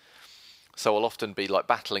sense. So I'll often be like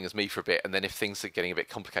battling as me for a bit, and then if things are getting a bit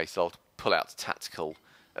complicated, I'll pull out to tactical,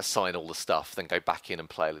 assign all the stuff, then go back in and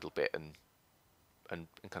play a little bit and kind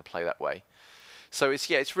of play that way. So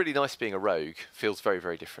it's really nice being a rogue. Feels very,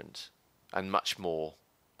 very different and much more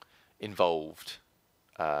involved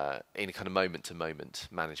in a kind of moment-to-moment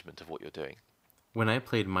management of what you're doing. When I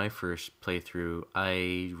played my first playthrough,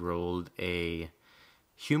 I rolled a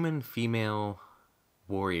human female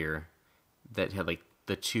warrior that had like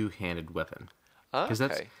the two-handed weapon, because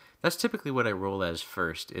that's typically what I roll as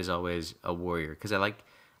first, is always a warrior, because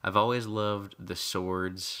I've always loved the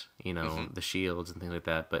swords, the shields and things like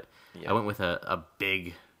that, but I went with a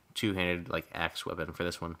big two-handed like axe weapon for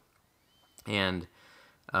this one. And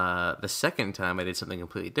the second time I did something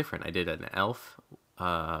completely different. I did an elf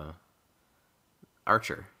archer,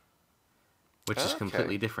 which is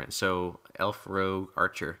completely different. So elf rogue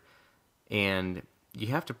archer, and you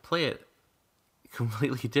have to play it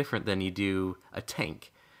completely different than you do a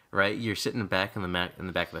tank, right? You're sitting back in the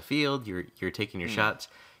back of the field. You're taking your shots.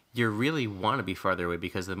 You really want to be farther away,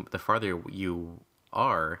 because the farther you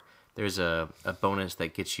are, there's a bonus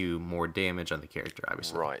that gets you more damage on the character,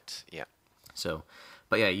 obviously. Right. Yeah. So,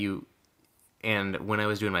 but yeah, and when I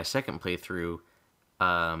was doing my second playthrough,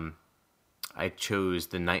 I chose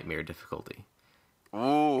the nightmare difficulty.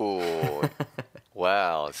 Ooh.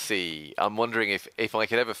 Wow, see, I'm wondering if I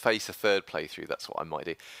could ever face a third playthrough, that's what I might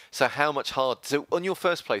do. So how much hard... So on your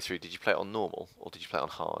first playthrough, did you play it on normal, or did you play it on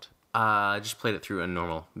hard? I just played it through on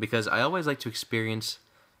normal, because I always like to experience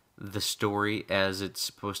the story as it's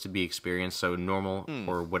supposed to be experienced, so normal,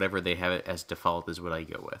 or whatever they have it as default, is what I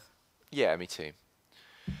go with. Yeah, me too.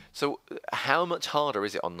 So how much harder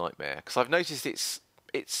is it on Nightmare? Because I've noticed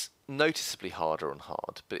it's noticeably harder on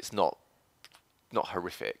hard, but it's not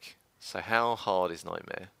horrific. So how hard is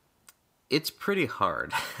Nightmare? It's pretty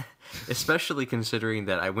hard, especially considering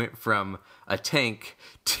that I went from a tank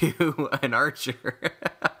to an archer.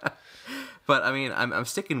 But I mean, I'm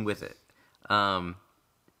sticking with it.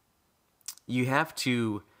 You have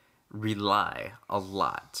to rely a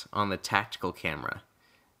lot on the tactical camera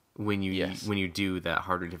when you do that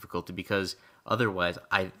harder difficulty, because otherwise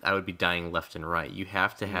I would be dying left and right. You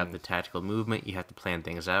have to have the tactical movement. You have to plan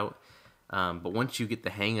things out. But once you get the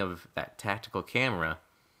hang of that tactical camera,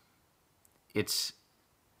 it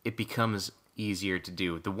becomes easier to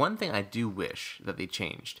do. The one thing I do wish that they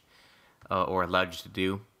changed or allowed you to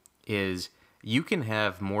do is you can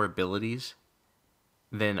have more abilities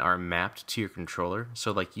than are mapped to your controller.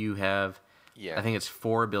 So like you have, I think it's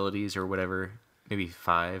 4 abilities or whatever, maybe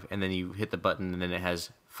 5, and then you hit the button and then it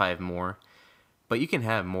has 5 more. But you can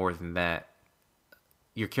have more than that.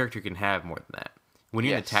 Your character can have more than that. When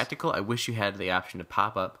you're in the Yes. tactical, I wish you had the option to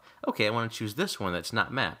pop up, okay, I want to choose this one that's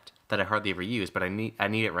not mapped, that I hardly ever use, but I need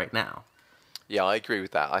it right now. Yeah, I agree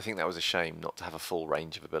with that. I think that was a shame not to have a full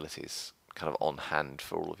range of abilities kind of on hand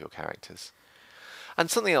for all of your characters. And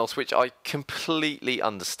something else which I completely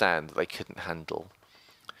understand that they couldn't handle,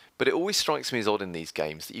 but it always strikes me as odd in these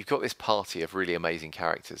games that you've got this party of really amazing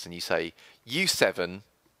characters and you say, you 7,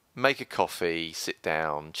 make a coffee, sit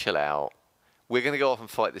down, chill out. We're going to go off and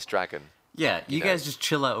fight this dragon. Yeah, you guys just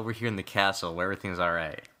chill out over here in the castle where everything's all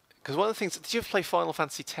right. Because one of the things, did you ever play Final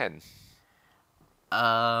Fantasy X?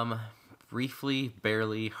 Briefly,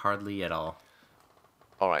 barely, hardly at all.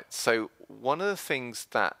 All right, so one of the things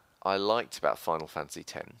that I liked about Final Fantasy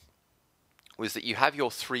X was that you have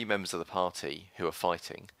your 3 members of the party who are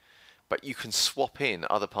fighting, but you can swap in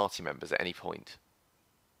other party members at any point.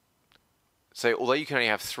 So although you can only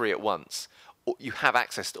have 3 at once, you have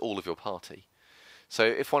access to all of your party. So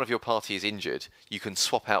if one of your party is injured, you can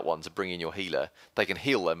swap out one to bring in your healer. They can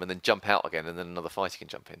heal them and then jump out again, and then another fighter can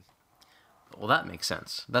jump in. Well, that makes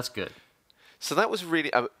sense. That's good. So that was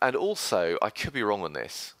really, and also I could be wrong on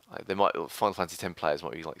this. Final Fantasy X players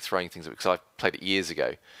might be like throwing things at me because I've played it years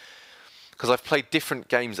ago. Because I've played different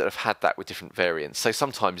games that have had that with different variants. So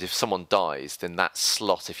sometimes if someone dies, then that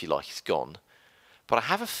slot, if you like, is gone. But I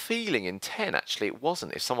have a feeling in 10 actually it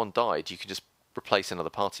wasn't. If someone died, you could just replace another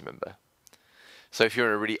party member. So if you're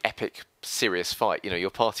in a really epic, serious fight, your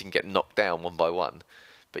party can get knocked down one by one,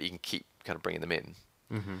 but you can keep kind of bringing them in.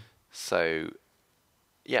 Mm-hmm. So,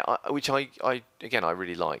 yeah, which I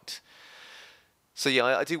really liked. So yeah,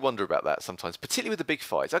 I do wonder about that sometimes, particularly with the big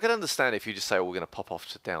fights. I can understand if you just say, "Oh, we're going to pop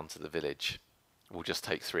off down to the village. We'll just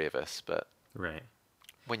take 3 of us." But right,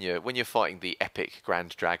 when you're fighting the epic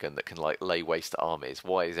grand dragon that can like lay waste to armies,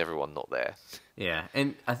 why is everyone not there? Yeah,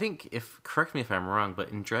 and I think correct me if I'm wrong, but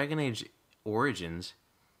in Dragon Age Origins,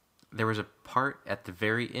 there was a part at the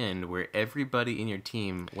very end where everybody in your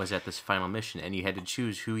team was at this final mission, and you had to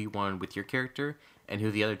choose who you wanted with your character and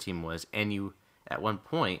who the other team was, and you at one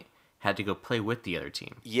point had to go play with the other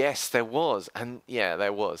team. Yes, there was, and yeah,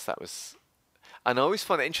 there was. That was, and I always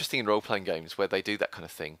find it interesting in role-playing games where they do that kind of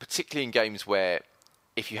thing, particularly in games where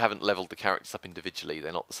if you haven't leveled the characters up individually,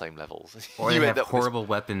 they're not the same levels. Or they have horrible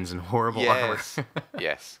weapons and horrible armor.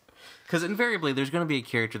 Yes. Because invariably, there's going to be a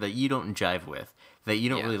character that you don't jive with, that you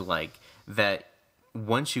don't really like. That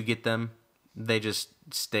once you get them, they just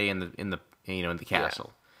stay in the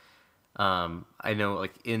castle. Yeah. I know,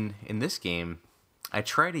 like in this game, I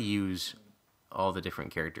try to use all the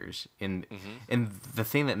different characters, and the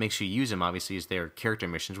thing that makes you use them obviously is their character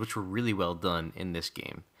missions, which were really well done in this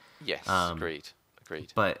game. Yes, agreed.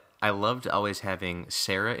 But I loved always having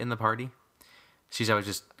Sarah in the party. She's always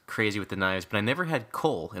just crazy with the knives, but I never had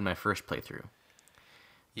Cole in my first playthrough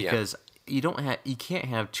because you can't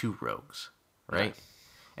have 2 rogues, right? No.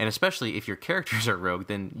 And especially if your characters are rogue,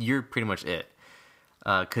 then you're pretty much it,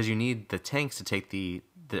 because you need the tanks to take the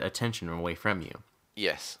attention away from you.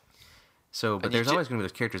 Yes. So, but there's always going to be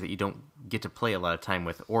those characters that you don't get to play a lot of time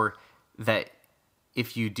with, or that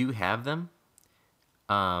if you do have them,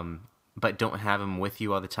 but don't have them with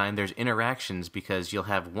you all the time, there's interactions because you'll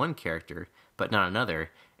have one character but not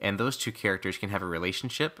another, and those 2 characters can have a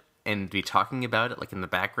relationship and be talking about it like in the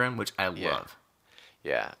background, which I love.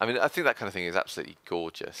 Yeah, I mean, I think that kind of thing is absolutely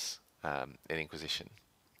gorgeous in Inquisition.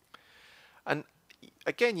 And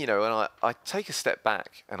again, when I take a step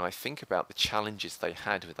back and I think about the challenges they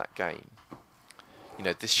had with that game,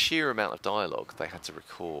 this sheer amount of dialogue they had to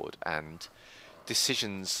record and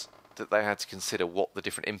decisions that they had to consider what the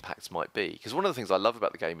different impacts might be. Because one of the things I love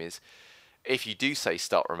about the game is if you do say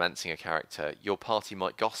start romancing a character, your party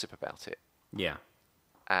might gossip about it. Yeah.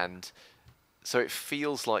 And so it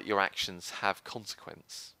feels like your actions have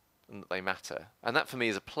consequence and that they matter. And that for me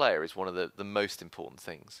as a player is one of the most important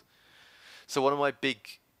things. So one of my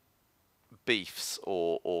big beefs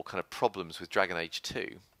or kind of problems with Dragon Age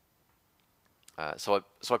 2. So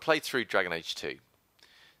I played through Dragon Age 2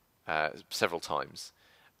 several times,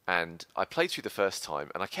 and I played through the first time,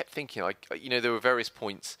 and I kept thinking, there were various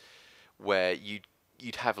points where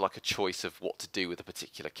you'd have like a choice of what to do with a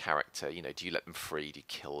particular character. Do you let them free? Do you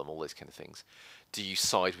kill them? All those kind of things. Do you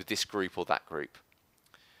side with this group or that group?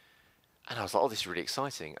 And I was like, oh, this is really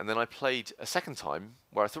exciting. And then I played a second time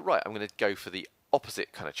where I thought, right, I'm going to go for the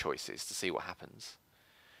opposite kind of choices to see what happens.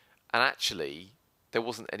 And actually, there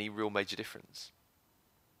wasn't any real major difference.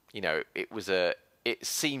 It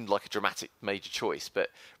seemed like a dramatic major choice, but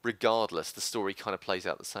regardless, the story kind of plays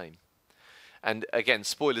out the same. And again,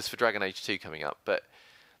 spoilers for Dragon Age 2 coming up, but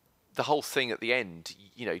the whole thing at the end,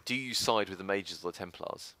 do you side with the Mages or the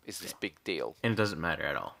Templars? Is this big deal? And it doesn't matter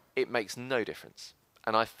at all. It makes no difference.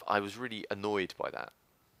 and I was really annoyed by that.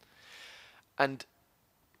 And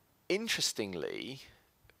interestingly,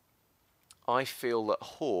 I feel that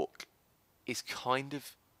Hawke is kind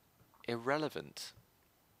of irrelevant.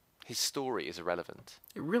 His story is irrelevant.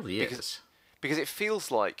 It really is. Because it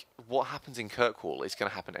feels like what happens in Kirkwall is going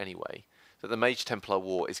to happen anyway. That the Mage Templar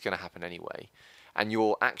War is going to happen anyway. And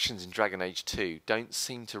your actions in Dragon Age 2 don't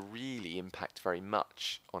seem to really impact very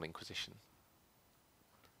much on Inquisition.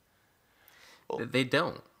 They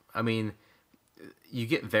don't. I mean, you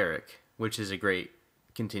get Varric, which is a great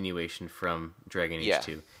continuation from Dragon Age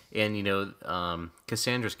 2. And, you know,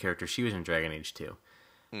 Cassandra's character, she was in Dragon Age 2.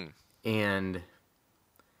 And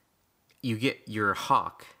you get your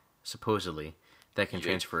Hawk, supposedly, that can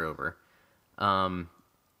transfer over.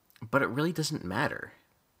 But it really doesn't matter.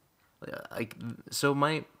 Like, so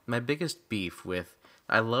my biggest beef with...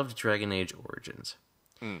 I loved Dragon Age Origins.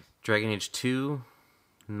 Dragon Age 2,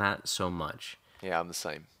 not so much. Yeah, I'm the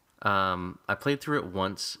same. I played through it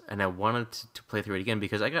once, and I wanted to play through it again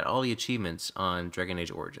because I got all the achievements on Dragon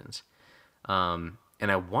Age Origins. And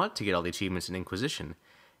I want to get all the achievements in Inquisition.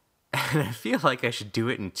 And I feel like I should do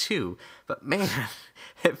it in 2, but man,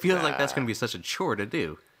 it feels like that's going to be such a chore to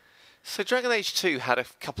do. So Dragon Age 2 had a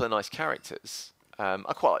couple of nice characters. I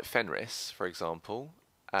quite like Fenris, for example.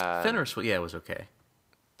 Fenris, yeah, was okay.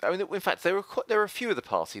 I mean, in fact, there were a few of the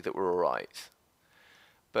party that were all right,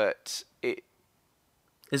 but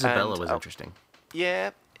Isabella was interesting.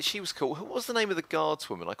 Yeah, she was cool. What was the name of the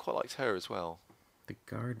guardswoman? I quite liked her as well. The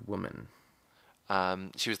guard woman.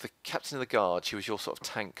 She was the captain of the guard. She was your sort of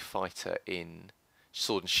tank fighter in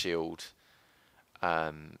Sword and Shield.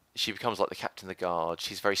 She becomes like the captain of the guard.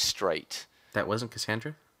 She's very straight. That wasn't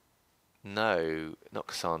Cassandra? No, not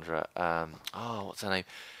Cassandra. What's her name?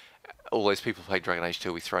 All those people who played Dragon Age 2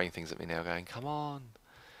 will be throwing things at me now, going, "Come on!"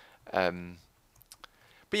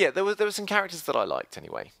 But yeah, there were some characters that I liked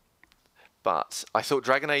anyway. But I thought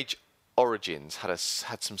Dragon Age Origins had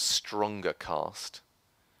some stronger cast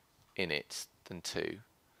in it than 2.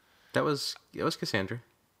 It was Cassandra.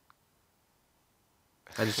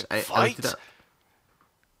 I looked it up.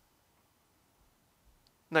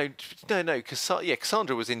 No.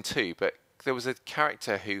 Cassandra was in 2, but there was a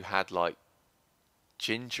character who had like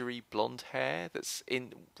gingery blonde hair that's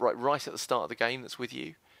in right at the start of the game that's with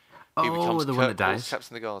you. Who becomes the one that dies?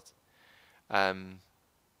 Captain of the Guard.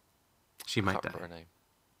 She might die. Her name.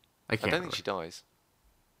 I don't think she dies.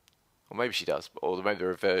 Or maybe she does, or maybe there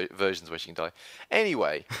are versions where she can die.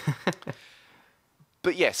 Anyway,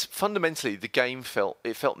 but yes, fundamentally the game felt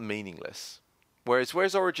meaningless.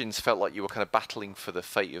 Whereas Origins felt like you were kind of battling for the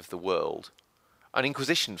fate of the world, and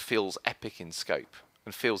Inquisition feels epic in scope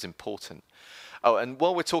and feels important. Oh, and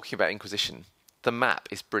while we're talking about Inquisition, the map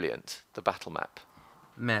is brilliant. The battle map.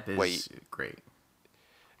 Map is great.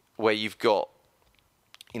 Where you've got,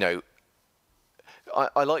 you know,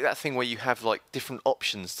 I like that thing where you have like different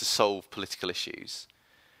options to solve political issues,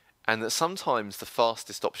 and that sometimes the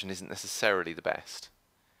fastest option isn't necessarily the best,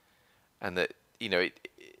 and that, you know,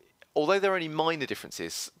 although there are only minor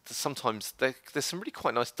differences, sometimes there's some really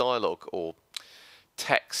quite nice dialogue or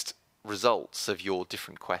text results of your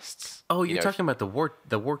different quests. Oh, you're talking about the War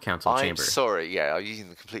Council chamber. I'm sorry, yeah, I'm using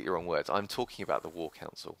the completely wrong words. I'm talking about the War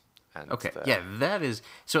Council. Okay, yeah, that is...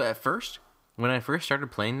 So at first, when I first started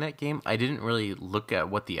playing that game, I didn't really look at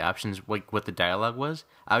what the options, what the dialogue was.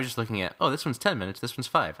 I was just looking at, this one's 10 minutes, this one's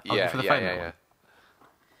 5. I'll go for the 5 minute one.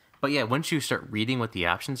 But yeah, once you start reading what the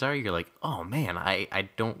options are, you're like, oh man, I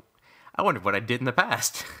wonder what I did in the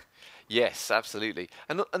past. Yes, absolutely.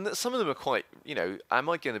 And some of them are quite, you know, am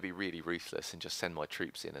I going to be really ruthless and just send my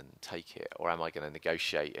troops in and take it? Or am I going to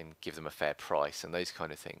negotiate and give them a fair price? And those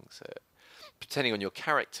kind of things, depending on your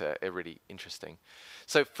character, are really interesting.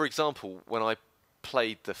 So, for example, when I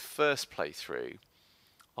played the first playthrough,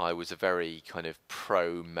 I was a very kind of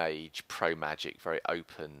pro-mage, pro-magic, very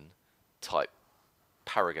open type,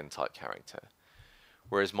 paragon type character.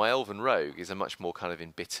 Whereas my Elven Rogue is a much more kind of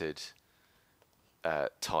embittered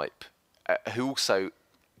type, who also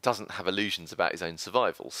doesn't have illusions about his own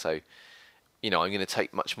survival. So, you know, I'm going to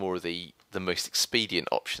take much more of the most expedient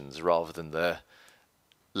options rather than the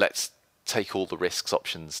let's take all the risks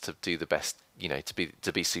options to do the best, you know,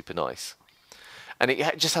 to be super nice. And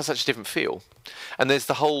it just has such a different feel. And there's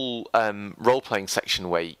the whole role-playing section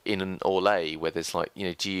where in an Orlais where there's like, you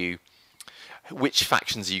know, which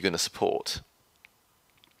factions are you going to support?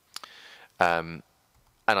 And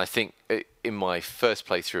I think in my first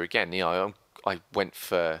playthrough again, you know, I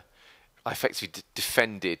effectively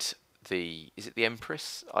defended is it the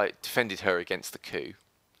Empress? I defended her against the coup.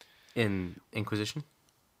 In Inquisition?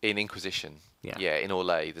 In Inquisition. Yeah. Yeah, in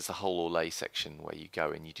Orlais, there's a whole Orlais section where you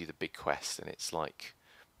go and you do the big quest, and it's like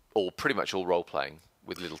pretty much all role playing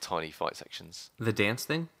with little tiny fight sections. The dance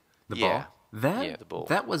thing, the Yeah. ball. That Yeah, the ball.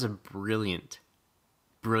 That was a brilliant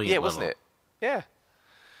Yeah, level. wasn't it? Yeah.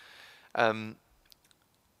 And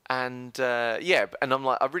I'm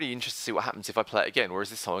like, I'm really interested to see what happens if I play it again. Whereas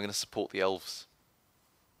this time, I'm going to support the elves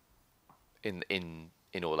in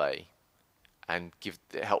Orlais and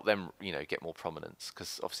help them, get more prominence,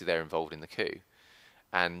 because obviously they're involved in the coup,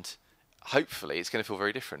 and hopefully it's going to feel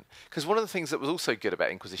very different. Because one of the things that was also good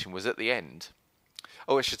about Inquisition was at the end.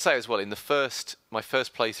 Oh, I should say as well, in my first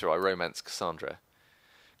playthrough, I romanced Cassandra.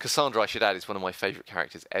 Cassandra, I should add, is one of my favourite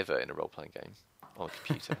characters ever in a role-playing game on a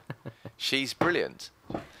computer. She's brilliant.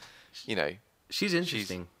 She's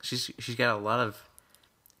interesting. She's got a lot of.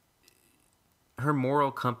 Her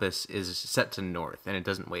moral compass is set to north, and it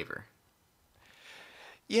doesn't waver.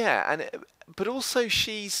 Yeah, but also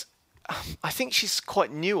I think she's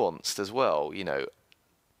quite nuanced as well.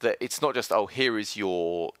 That it's not just, here is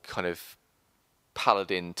your kind of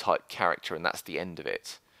paladin type character, and that's the end of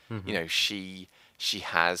it. Mm-hmm. She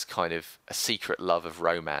has kind of a secret love of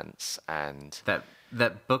romance, and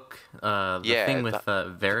that book, thing with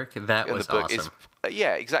Varric, that was awesome.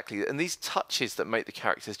 Yeah, exactly. And these touches that make the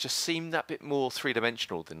characters just seem that bit more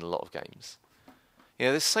three-dimensional than a lot of games.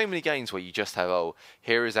 There's so many games where you just have,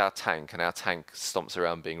 here is our tank, and our tank stomps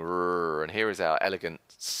around being rrr, and here is our elegant,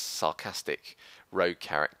 sarcastic rogue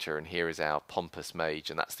character, and here is our pompous mage,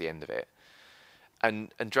 and that's the end of it.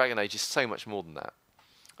 And Dragon Age is so much more than that.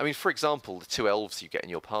 I mean, for example, the 2 elves you get in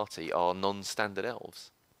your party are non-standard elves.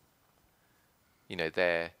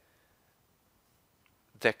 They're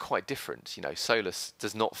quite different. Solus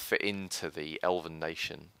does not fit into the elven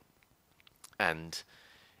nation, and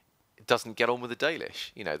doesn't get on with the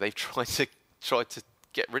Dalish. They've tried to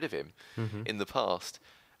get rid of him in the past,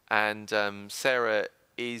 and Sarah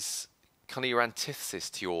is kind of your antithesis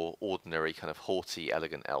to your ordinary kind of haughty,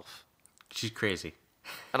 elegant elf. She's crazy,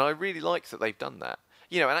 and I really like that they've done that.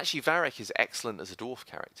 And actually Varric is excellent as a dwarf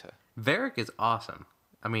character. Varric is awesome.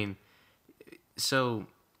 I mean, so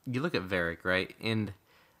you look at Varric, right? And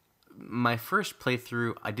my first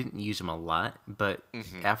playthrough, I didn't use him a lot, but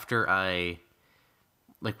after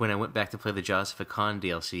when I went back to play the Jaws of Hakan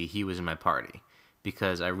DLC, he was in my party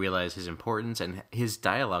because I realized his importance, and his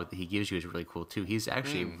dialogue that he gives you is really cool too. He's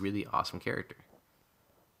actually a really awesome character.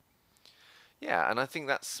 Yeah, and I think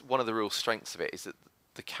that's one of the real strengths of it, is that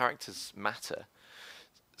the characters matter.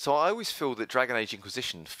 So I always feel that Dragon Age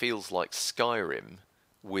Inquisition feels like Skyrim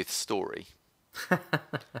with story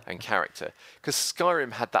and character. Because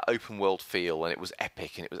Skyrim had that open world feel, and it was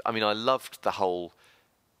epic, and I loved the whole,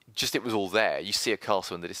 it was all there. You see a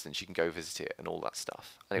castle in the distance, you can go visit it and all that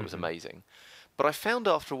stuff, and it was amazing. But I found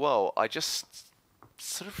after a while, I just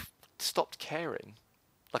sort of stopped caring.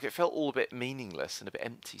 Like, it felt all a bit meaningless and a bit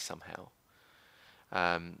empty somehow.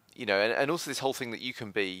 And also this whole thing that you can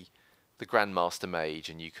be the Grandmaster Mage,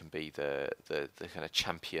 and you can be the kind of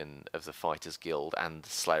champion of the Fighters Guild and the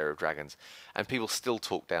Slayer of Dragons, and people still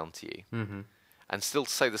talk down to you, and still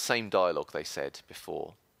say the same dialogue they said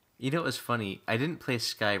before. It was funny. I didn't play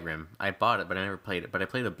Skyrim. I bought it, but I never played it. But I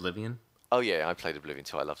played Oblivion. Oh yeah, I played Oblivion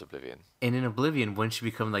too. I loved Oblivion. And in Oblivion, once you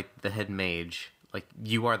become the head mage,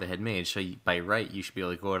 you are the head mage, so by right you should be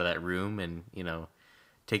able to go out of that room and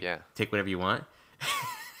take whatever you want.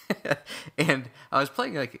 And I was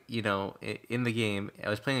playing in the game, I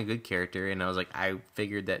was playing a good character, and I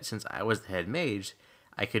figured that since I was the head mage,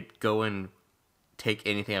 I could go and take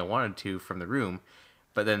anything I wanted to from the room.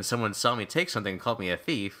 But then someone saw me take something and called me a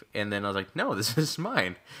thief, and then I was like, no, this is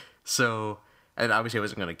mine. So, and obviously I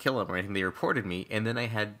wasn't going to kill them or anything. They reported me, and then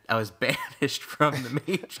I was banished from the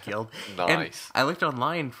Mage Guild. Nice. And I looked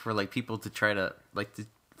online for people to try to to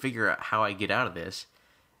figure out how I get out of this.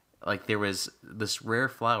 There was this rare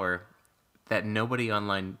flower that nobody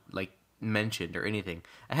online mentioned or anything.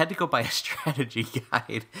 I had to go buy a strategy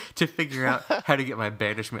guide to figure out how to get my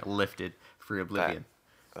banishment lifted for Oblivion.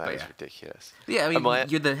 That is ridiculous. Yeah,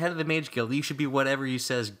 you're the head of the Mage Guild. You should be whatever you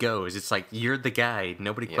says goes. It's you're the guy.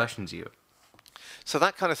 Nobody questions you. So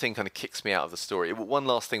that kind of thing kind of kicks me out of the story. One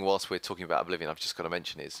last thing whilst we're talking about Oblivion, I've just got to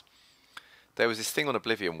mention is there was this thing on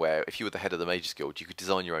Oblivion where if you were the head of the Mages Guild, you could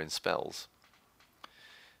design your own spells.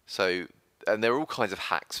 So, and there are all kinds of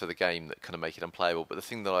hacks for the game that kind of make it unplayable. But the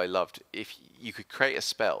thing that I loved, if you could create a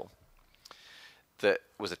spell that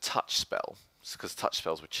was a touch spell, because touch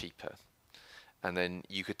spells were cheaper, and then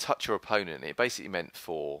you could touch your opponent. It basically meant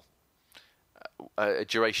for a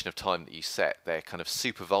duration of time that you set, they're kind of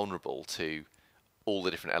super vulnerable to all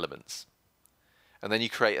the different elements. And then you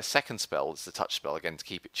create a second spell, it's the touch spell, again, to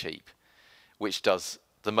keep it cheap, which does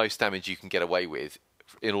the most damage you can get away with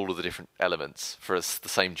in all of the different elements for the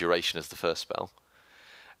same duration as the first spell.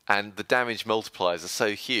 And the damage multipliers are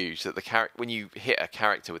so huge that when you hit a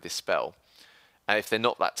character with this spell, and if they're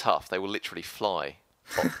not that tough, they will literally fly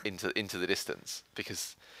into the distance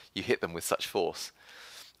because you hit them with such force.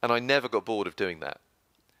 And I never got bored of doing that,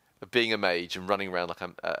 of being a mage and running around like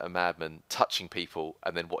a madman, touching people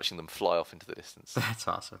and then watching them fly off into the distance. That's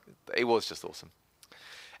awesome. It was just awesome.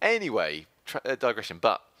 Anyway, digression.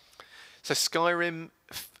 But so Skyrim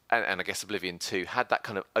and I guess Oblivion 2 had that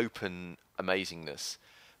kind of open amazingness.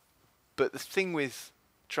 But the thing with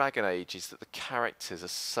Dragon Age is that the characters are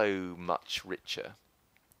so much richer.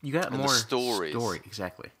 You got more story,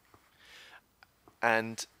 exactly.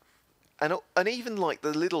 And even like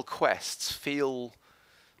the little quests feel,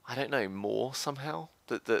 I don't know, more somehow.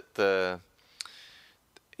 They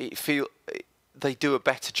do a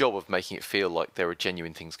better job of making it feel like there are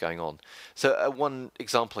genuine things going on. So one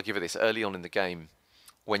example I give of this, early on in the game,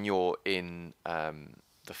 when you're in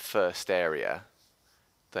the first area,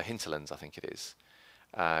 the Hinterlands, I think it is,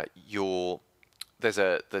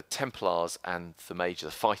 the Templars and the Mages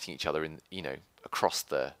are fighting each other across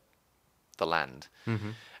the land,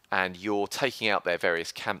 and you're taking out their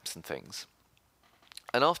various camps and things.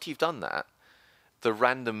 And after you've done that, the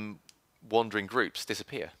random wandering groups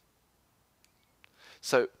disappear.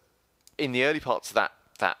 So, in the early parts of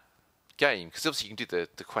that game, because obviously you can do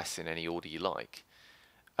the quests in any order you like,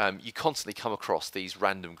 you constantly come across these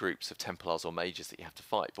random groups of Templars or Mages that you have to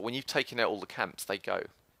fight. But when you've taken out all the camps, they go.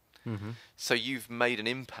 So you've made an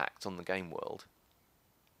impact on the game world,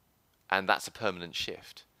 and that's a permanent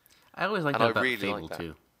shift. I always like that about Fable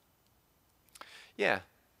too. Yeah.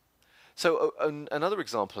 So another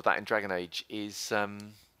example of that in Dragon Age is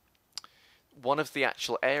one of the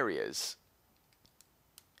actual areas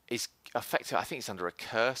is affected. I think it's under a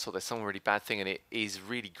curse, or there's some really bad thing, and it is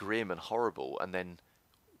really grim and horrible. And then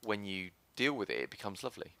when you deal with it, it becomes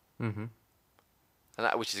lovely. And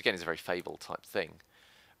that, which is again, is a very Fable type thing.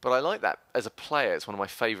 But I like that as a player. It's one of my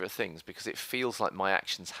favourite things because it feels like my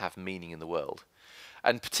actions have meaning in the world.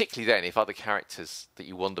 And particularly then, if other characters that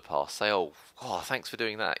you wander past say, "Oh, thanks for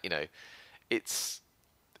doing that,"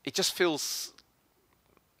 it just feels,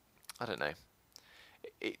 I don't know.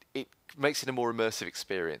 It makes it a more immersive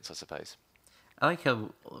experience, I suppose. I like how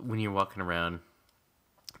when you're walking around,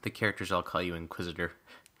 the characters all call you Inquisitor,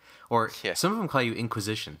 or some of them call you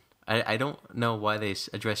Inquisition. I don't know why they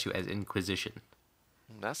address you as Inquisition.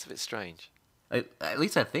 That's a bit strange. At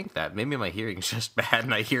least I think that. Maybe my hearing's just bad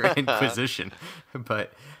and I hear Inquisition.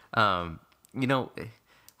 But,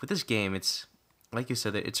 with this game, it's, like you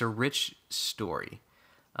said, it's a rich story.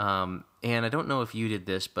 And I don't know if you did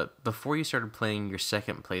this, but before you started playing your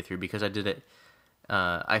second playthrough, because I did it,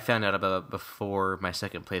 I found out about it before my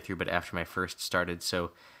second playthrough, but after my first started.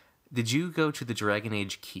 So, did you go to the Dragon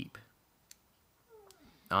Age Keep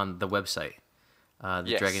on the website?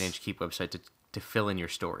 Yes. Dragon Age Keep website to fill in your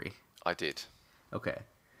story? I did. Okay.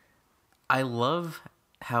 I love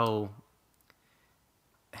how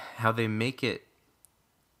they make it,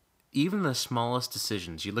 even the smallest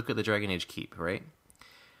decisions. You look at the Dragon Age Keep, right?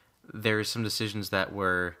 There's some decisions that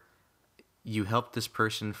were, you helped this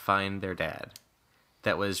person find their dad.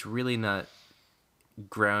 That was really not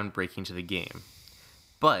groundbreaking to the game.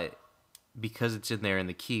 But because it's in there in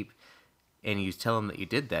the Keep, and you tell them that you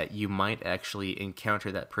did that, you might actually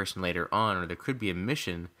encounter that person later on, or there could be a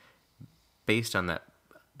mission based on that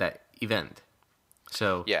event.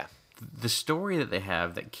 So yeah, the story that they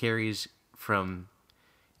have that carries from,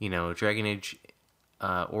 Dragon Age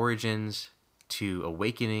Origins to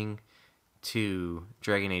Awakening to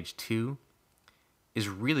Dragon Age 2 is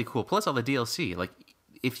really cool. Plus all the DLC. Like,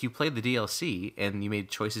 if you played the DLC and you made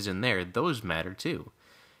choices in there, those matter too.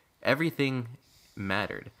 Everything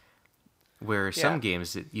mattered. Where some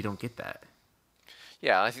games, you don't get that.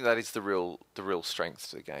 Yeah, I think that is the real strength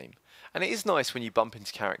to the game. And it is nice when you bump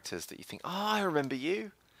into characters that you think, "Oh, I remember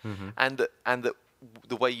you," and that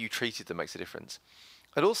the way you treated them makes a difference.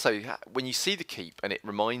 And also, when you see the Keep and it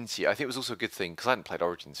reminds you, I think it was also a good thing, because I hadn't played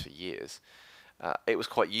Origins for years. It was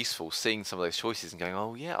quite useful seeing some of those choices and going,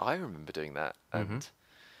 "Oh yeah, I remember doing that," and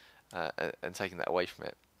taking that away from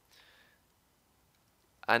it.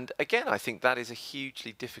 And again, I think that is a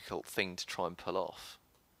hugely difficult thing to try and pull off.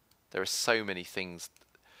 There are so many things,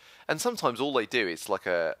 and sometimes all they do is like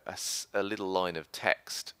a little line of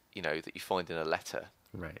text, that you find in a letter,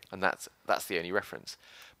 right? And that's the only reference.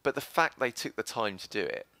 But the fact they took the time to do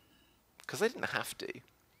it, because they didn't have to,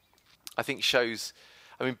 I think shows.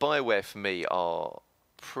 I mean, BioWare for me are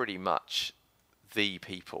pretty much the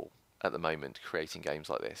people at the moment creating games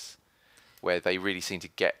like this, where they really seem to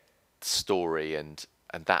get the story and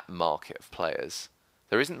and that market of players.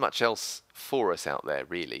 There isn't much else for us out there,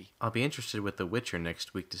 really. I'll be interested with The Witcher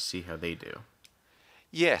next week to see how they do.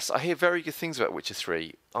 Yes, I hear very good things about Witcher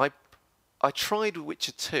 3. I tried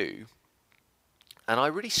Witcher 2, and I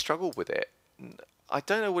really struggled with it. I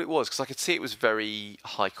don't know what it was, because I could see it was very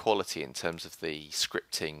high quality in terms of the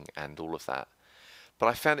scripting and all of that.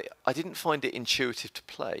 But I didn't find it intuitive to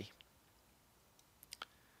play.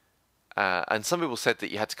 And some people said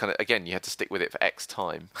that you had to you had to stick with it for X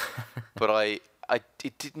time. But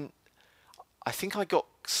it didn't. I think I got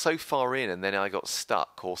so far in and then I got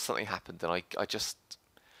stuck or something happened and I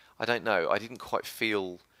don't know. I didn't quite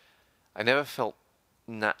feel. I never felt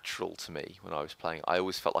natural to me when I was playing. I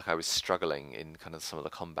always felt like I was struggling in kind of some of the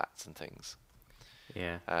combats and things.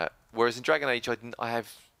 Yeah. Whereas in Dragon Age,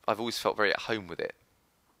 I've always felt very at home with it,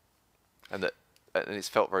 and it's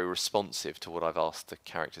felt very responsive to what I've asked the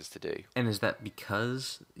characters to do. And is that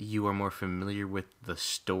because you are more familiar with the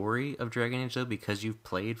story of Dragon Age, though, because you've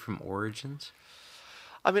played from Origins?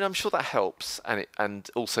 I mean, I'm sure that helps, and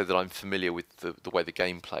also that I'm familiar with the way the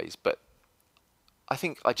game plays. But I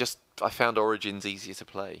think I found Origins easier to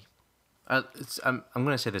play. I'm going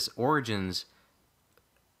to say this: Origins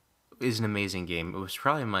is an amazing game. It was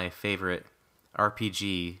probably my favorite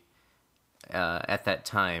RPG at that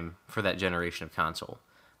time for that generation of console,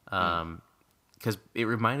 because it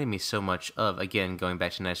reminded me so much of, again, going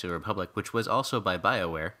back to Knights of the Republic, which was also by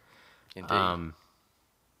BioWare. Indeed.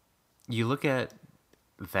 You look at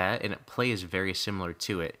that, and it plays very similar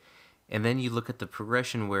to it. And then you look at the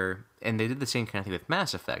progression and they did the same kind of thing with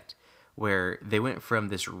Mass Effect, where they went from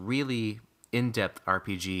this really in-depth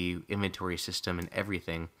RPG inventory system and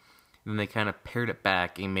everything, and then they kind of pared it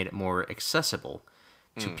back and made it more accessible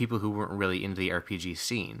to people who weren't really into the RPG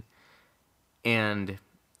scene. And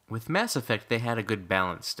with Mass Effect, they had a good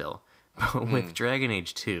balance still. But with Dragon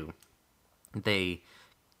Age 2, they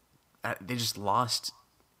just lost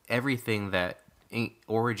everything that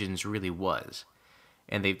Origins really was.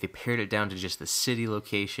 And they pared it down to just the city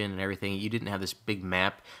location and everything. You didn't have this big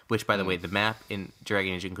map, which, by the way, the map in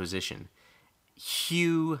Dragon Age Inquisition,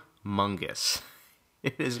 humongous.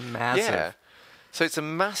 It is massive. Yeah. So it's a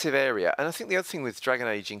massive area. And I think the other thing with Dragon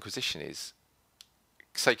Age Inquisition is,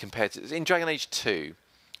 say compared to... In Dragon Age 2,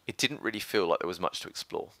 it didn't really feel like there was much to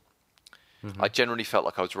explore. I generally felt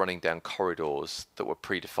like I was running down corridors that were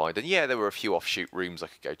predefined. And yeah, there were a few offshoot rooms I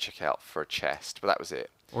could go check out for a chest, but that was it.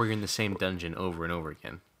 Or you're in the same dungeon over and over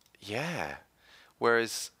again. Yeah.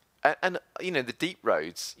 Whereas... And you know, the deep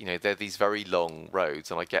roads, you know, they're these very long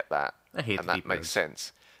roads, and I get that. I hate and the that deep makes roads.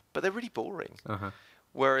 sense. But they're really boring.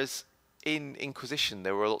 Whereas in Inquisition,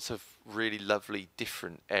 there were lots of really lovely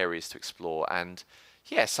different areas to explore. And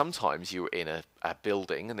yeah, sometimes you were in a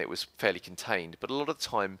building and it was fairly contained, but a lot of the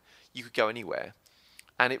time you could go anywhere,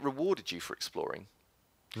 and it rewarded you for exploring.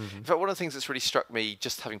 In fact, one of the things that's really struck me,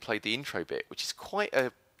 just having played the intro bit, which is quite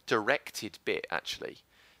a directed bit actually,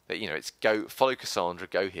 that, you know, it's follow Cassandra,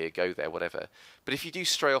 go here, go there, whatever. But if you do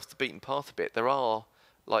stray off the beaten path a bit, there are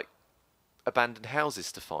like abandoned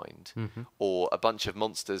houses to find, or a bunch of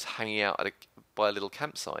monsters hanging out by a little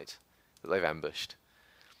campsite that they've ambushed,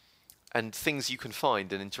 and things you can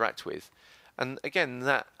find and interact with. And again,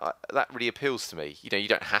 that really appeals to me. You know, you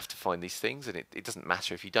don't have to find these things, and it doesn't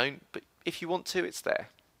matter if you don't, but if you want to, it's there.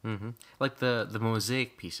 Like the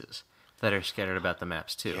mosaic pieces that are scattered about the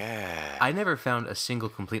maps too. Yeah. I never found a single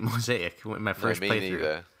complete mosaic in my first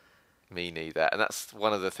playthrough. Me neither. And that's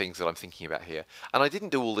one of the things that I'm thinking about here. And I didn't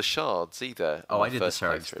do all the shards either. Oh, I did the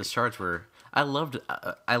shards. The shards were... I loved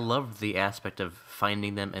the aspect of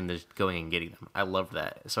finding them and just going and getting them. I loved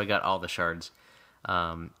that. So I got all the shards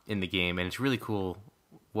in the game, and it's really cool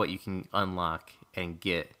what you can unlock and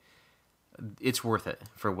get. It's worth it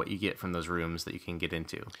for what you get from those rooms that you can get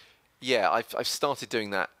into. Yeah, I've started doing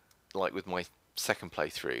that, like with my second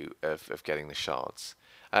playthrough of getting the shards.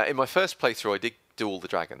 In my first playthrough, I did do all the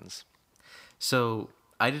dragons. So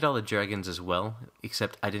I did all the dragons as well,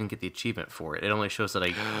 except I didn't get the achievement for it. It only shows that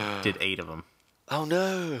I did 8 of them. Oh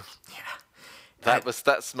no! Yeah, that must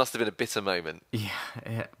have been a bitter moment.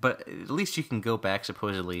 Yeah, but at least you can go back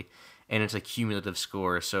supposedly, and it's a cumulative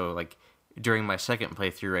score. So like during my second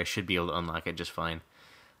playthrough, I should be able to unlock it just fine.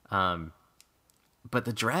 But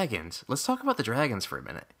the dragons. Let's talk about the dragons for a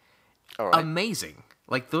minute. All right. Amazing!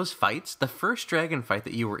 Like those fights. The first dragon fight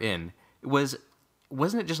that you were in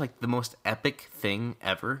wasn't it just like the most epic thing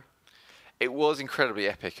ever? It was incredibly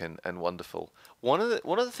epic and wonderful. One of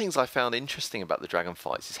the things I found interesting about the dragon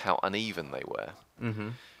fights is how uneven they were.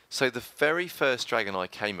 So the very first dragon I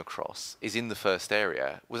came across is in the first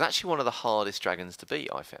area, was actually one of the hardest dragons to beat,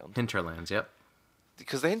 I found. Hinterlands, yep.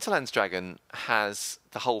 Because the Hinterlands dragon has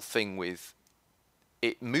the whole thing with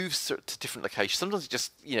it moves to different locations. Sometimes it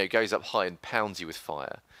just goes up high and pounds you with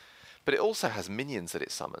fire. But it also has minions that it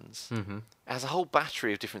summons. Mm-hmm. It has a whole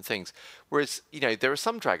battery of different things. Whereas, there are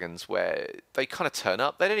some dragons where they kind of turn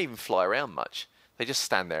up. They don't even fly around much. They just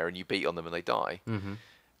stand there and you beat on them and they die. Mm-hmm.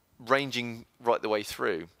 Ranging right the way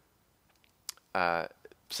through.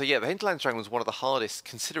 So yeah, the Hinterlands Dragon was one of the hardest,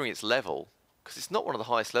 considering its level, because it's not one of the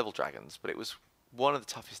highest level dragons, but it was one of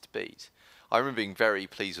the toughest to beat. I remember being very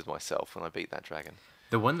pleased with myself when I beat that dragon.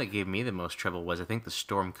 The one that gave me the most trouble was, I think, the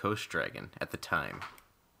Storm Coast Dragon at the time.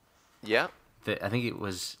 Yeah. I think it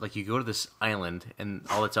was, like, you go to this island, and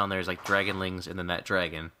all that's on there is, like, dragonlings, and then that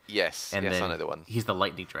dragon. Yes, and yes, then I know the one. He's the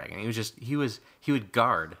lightning dragon. He would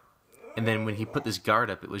guard, and then when he put this guard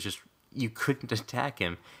up, it was just, you couldn't attack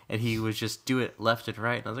him, and he would just do it left and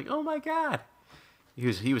right, and I was like, oh my god!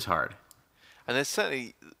 He was hard. And there's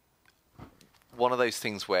certainly one of those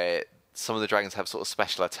things where some of the dragons have sort of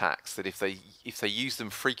special attacks that if they use them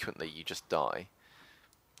frequently, you just die.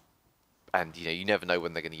 And you never know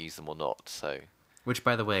when they're going to use them or not. So, which,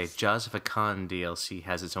 by the way, Jaws of Hakan DLC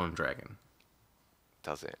has its own dragon.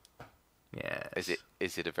 Does it? Yeah.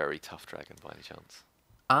 Is it a very tough dragon by any chance?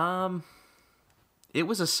 It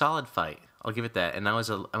was a solid fight. I'll give it that. And I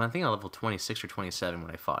think on level 26 or 27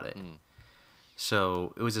 when I fought it.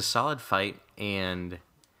 So it was a solid fight, and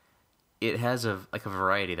it has a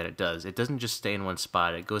variety that it does. It doesn't just stay in one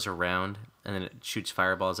spot. It goes around, and then it shoots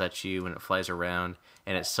fireballs at you, and it flies around,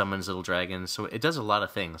 and it summons little dragons. So it does a lot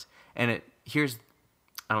of things. And I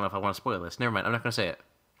don't know if I want to spoil this. Never mind. I'm not going to say it.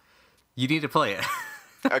 You need to play it.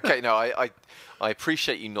 Okay, no, I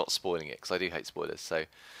appreciate you not spoiling it, because I do hate spoilers. So,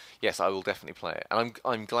 yes, I will definitely play it. And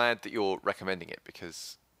I'm glad that you're recommending it,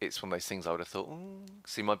 because it's one of those things I would have thought,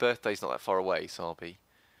 see, my birthday's not that far away, so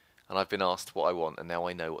and I've been asked what I want, and now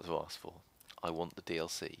I know what to ask for. I want the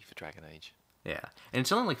DLC for Dragon Age. Yeah, and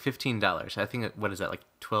it's only like $15. I think, what is that, like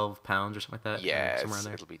 £12 or something like that? Yeah, somewhere in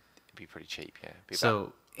there. It'll be pretty cheap. Yeah.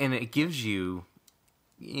 And it gives you,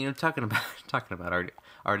 talking about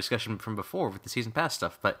our discussion from before with the season pass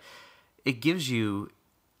stuff, but it gives you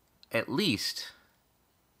at least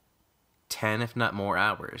 10, if not more,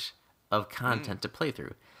 hours of content to play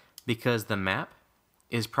through, because the map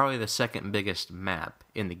is probably the second biggest map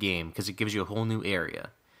in the game, because it gives you a whole new area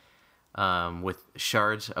with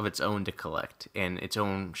shards of its own to collect and its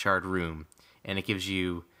own shard room, and it gives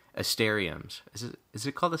you Asteriums. Is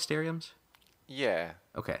it called Asteriums? Yeah.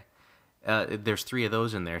 Okay. There's 3 of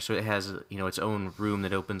those in there, so it has its own room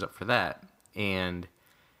that opens up for that, and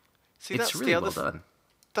it's really well done.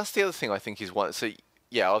 That's the other thing I think is one. So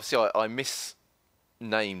yeah, obviously I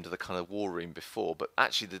misnamed the kind of war room before, but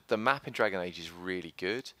actually the map in Dragon Age is really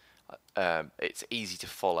good. It's easy to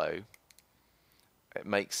follow. It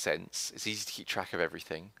makes sense. It's easy to keep track of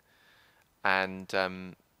everything. And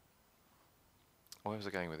where was I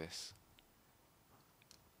going with this?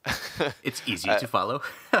 It's easy to follow.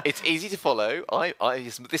 It's easy to follow.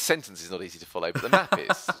 This sentence is not easy to follow, but the map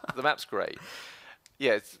is. The map's great.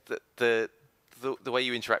 Yeah, it's the way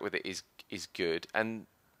you interact with it is good. And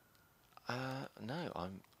no,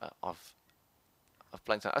 I've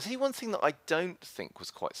blanked out. I tell you one thing that I don't think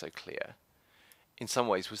was quite so clear. In some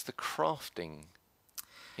ways, was the crafting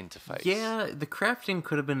interface. Yeah, the crafting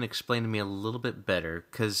could have been explained to me a little bit better,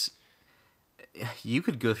 because you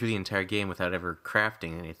could go through the entire game without ever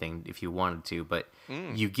crafting anything if you wanted to, but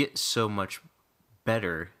you get so much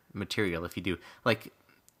better material if you do. Like,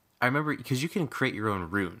 I remember, because you can create your own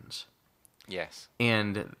runes. Yes.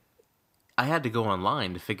 And I had to go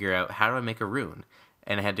online to figure out how do I make a rune,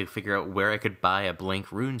 and I had to figure out where I could buy a blank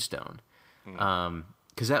runestone,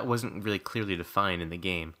 because that wasn't really clearly defined in the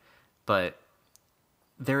game. But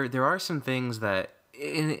there are some things that,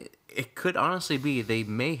 and it could honestly be they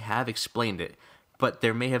may have explained it, but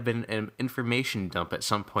there may have been an information dump at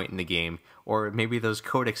some point in the game, or maybe those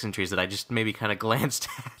codex entries that I just maybe kind of glanced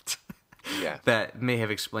at that may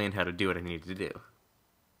have explained how to do what I needed to do.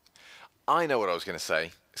 I know what I was going to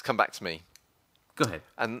say. It's come back to me. Go ahead.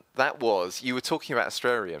 And that was, you were talking about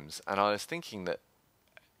Astrariums, and I was thinking that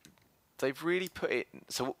they've really put it.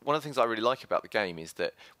 So one of the things I really like about the game is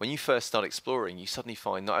that when you first start exploring, you suddenly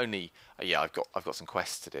find not only I've got some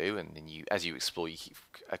quests to do, and then as you explore, you keep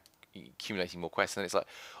accumulating more quests, and then it's like,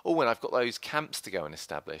 and I've got those camps to go and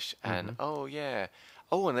establish, and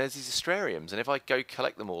and there's these Astrariums, and if I go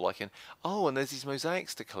collect them all, and there's these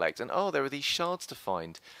mosaics to collect, and there are these shards to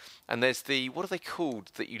find, and there's what are they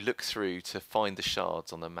called that you look through to find the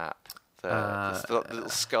shards on the map? The little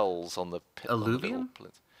skulls on the Alluvium?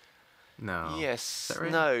 No. Yes.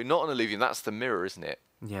 Right? No, not an alluvium. That's the mirror, isn't it?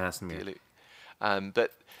 Yeah, that's the mirror.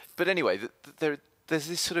 But anyway, there's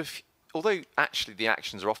this sort of although actually the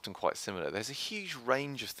actions are often quite similar, there's a huge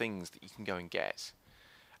range of things that you can go and get,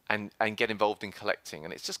 and get involved in collecting,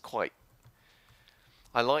 and it's just quite.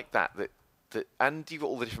 I like that, and you've got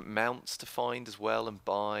all the different mounts to find as well and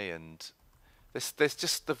buy, and there's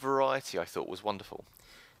just the variety I thought was wonderful.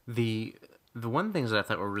 The one things that I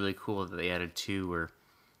thought were really cool that they added too were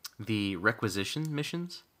the requisition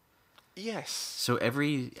missions. Yes. So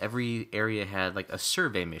every area had like a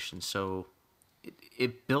survey mission. So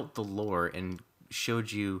it built the lore and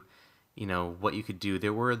showed you, what you could do.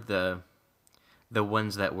 There were the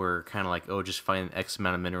ones that were kind of like, oh, just find X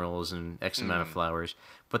amount of minerals and X amount of flowers.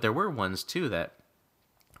 But there were ones too that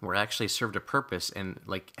were actually served a purpose and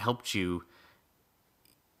like helped you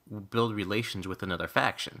build relations with another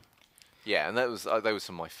faction. Yeah, and that was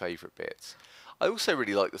some of my favourite bits. I also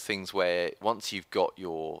really like the things where once you've got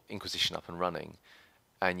your Inquisition up and running,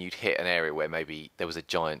 and you'd hit an area where maybe there was a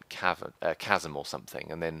giant chasm or something,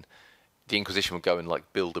 and then the Inquisition would go and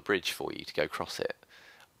like build a bridge for you to go cross it,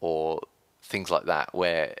 or things like that,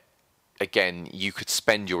 where again you could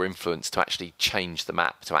spend your influence to actually change the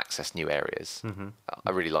map to access new areas. Mm-hmm. I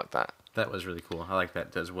really like that. That was really cool. I like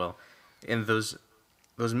that as well. And those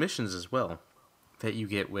missions as well that you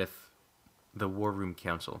get with the War Room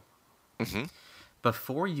Council. Mm-hmm.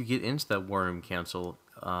 Before you get into the War Room Council,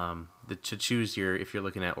 to choose if you're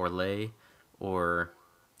looking at Orlais or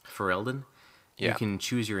Ferelden, you can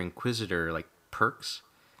choose your Inquisitor like perks.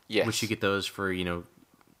 Yes. Which you get those for,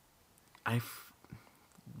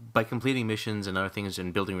 by completing missions and other things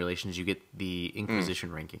and building relations, you get the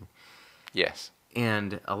Inquisition ranking. Yes.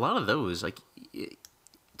 And a lot of those, like,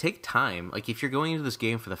 take time. Like, if you're going into this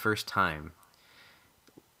game for the first time,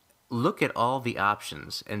 look at all the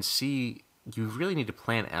options and see. You really need to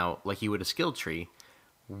plan out, like you would a skill tree,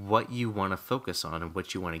 what you want to focus on and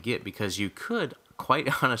what you want to get, because you could,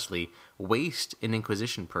 quite honestly, waste an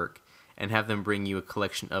Inquisition perk and have them bring you a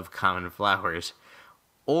collection of common flowers,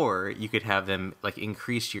 or you could have them like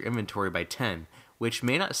increase your inventory by 10, which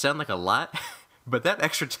may not sound like a lot, but that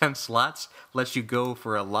extra 10 slots lets you go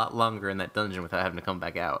for a lot longer in that dungeon without having to come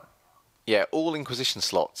back out. Yeah, all Inquisition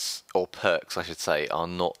slots, or perks, I should say, are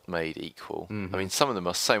not made equal. Mm-hmm. I mean, some of them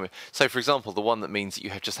are so... So, for example, the one that means that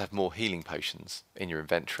you just have more healing potions in your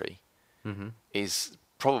inventory is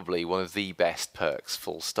probably one of the best perks,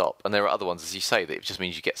 full stop. And there are other ones, as you say, that it just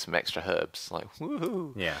means you get some extra herbs. Like,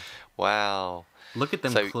 woohoo! Yeah. Wow. Look at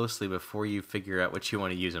them closely before you figure out what you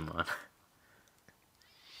want to use them on.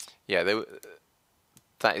 Yeah,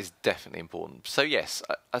 that is definitely important. So, yes,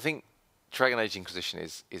 I think Dragon Age Inquisition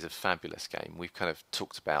is a fabulous game. We've kind of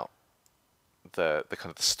talked about the kind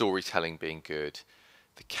of the storytelling being good,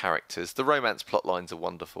 the characters, the romance plot lines are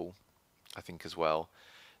wonderful, I think, as well.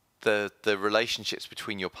 The relationships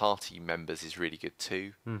between your party members is really good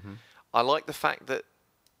too. Mm-hmm. I like the fact that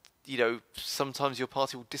sometimes your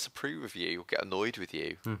party will disapprove of you or get annoyed with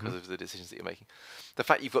you because of the decisions that you're making. The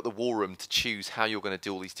fact you've got the War Room to choose how you're going to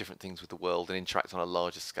do all these different things with the world and interact on a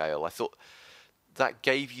larger scale, I thought that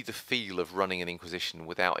gave you the feel of running an Inquisition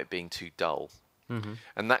without it being too dull. Mm-hmm.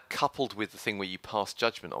 And that coupled with the thing where you pass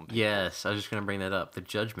judgment on people. Yes, I was just going to bring that up. The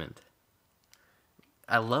judgment.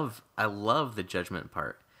 I love the judgment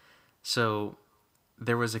part. So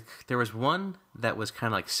there was one that was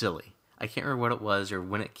kind of like silly. I can't remember what it was or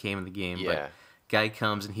when it came in the game, but guy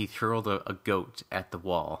comes and he hurled a goat at the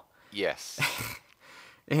wall. Yes.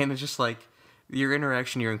 And it's just like, your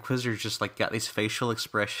interaction, your Inquisitor's just like got these facial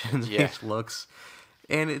expressions, these looks,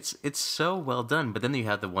 and it's so well done. But then you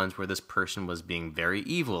have the ones where this person was being very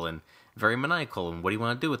evil and very maniacal, and what do you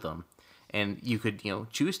want to do with them? And you could,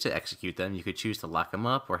 choose to execute them. You could choose to lock them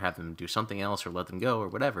up or have them do something else or let them go or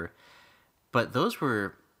whatever. But those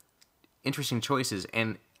were interesting choices.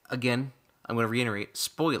 And again, I'm going to reiterate,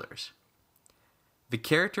 spoilers. The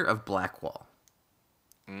character of Blackwall.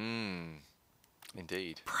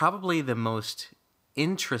 Indeed. Probably the most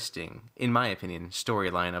interesting, in my opinion,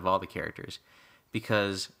 storyline of all the characters.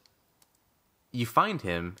 Because you find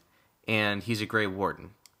him, and he's a Grey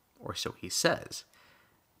Warden. Or so he says.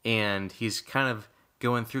 And he's kind of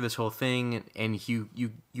going through this whole thing, and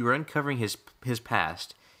you're uncovering his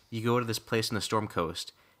past. You go to this place in the Storm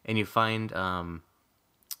Coast, and you find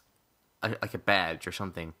like a badge or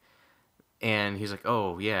something. And he's like,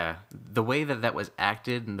 oh, yeah. The way that was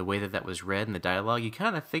acted and the way that was read in the dialogue, you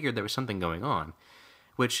kind of figured there was something going on.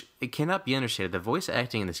 Which, it cannot be understated. The voice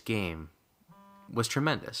acting in this game was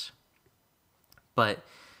tremendous. But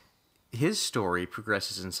his story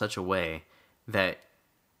progresses in such a way that,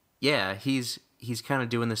 yeah, he's kind of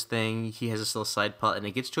doing this thing. He has this little side plot, and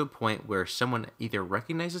it gets to a point where someone either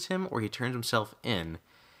recognizes him or he turns himself in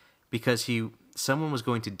because someone was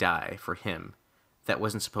going to die for him that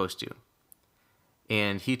wasn't supposed to.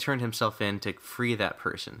 And he turned himself in to free that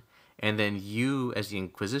person. And then you, as the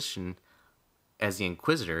Inquisitor,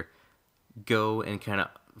 go and kind of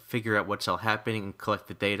figure out what's all happening and collect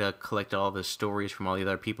the data, collect all the stories from all the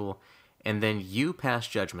other people, and then you pass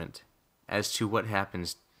judgment as to what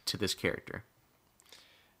happens to this character.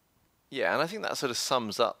 Yeah, and I think that sort of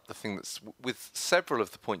sums up the thing that's with several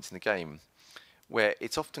of the points in the game where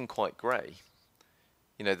it's often quite grey.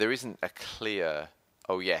 You know, there isn't a clear,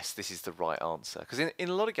 oh yes, this is the right answer. Because in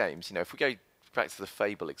a lot of games, you know, if we go back to the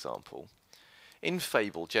Fable example, in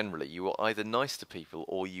Fable, generally, you were either nice to people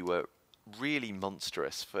or you were really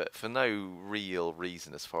monstrous for no real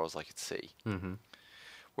reason as far as I could see. Mm-hmm.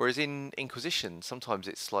 Whereas in Inquisition, sometimes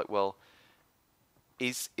it's like, well,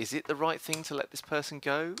 is it the right thing to let this person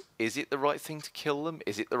go? Is it the right thing to kill them?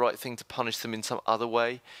 Is it the right thing to punish them in some other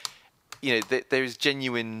way? You know, there is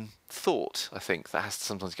genuine thought, I think, that has to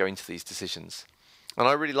sometimes go into these decisions. And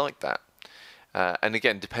I really like that. And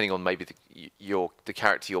again, depending on maybe the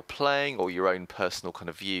character you're playing or your own personal kind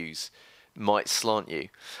of views might slant you.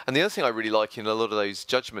 And the other thing I really like in a lot of those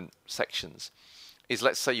judgment sections is,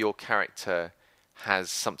 let's say your character has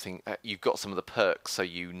something, you've got some of the perks, so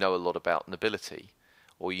you know a lot about nobility,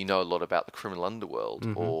 or you know a lot about the criminal underworld,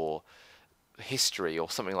 mm-hmm. or history, or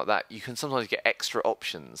something like that. You can sometimes get extra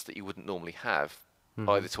options that you wouldn't normally have, mm-hmm.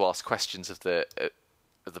 either to ask questions of the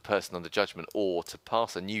person under judgment or to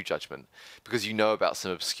pass a new judgment, because you know about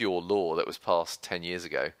some obscure law that was passed 10 years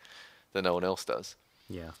ago that no one else does.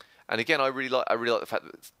 Yeah. And again, I really like the fact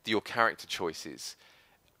that your character choices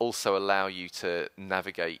also allow you to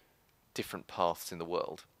navigate different paths in the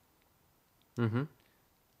world. Mm-hmm.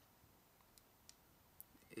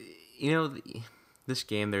 You know, this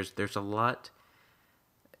game, there's a lot.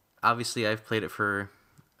 Obviously, I've played it for,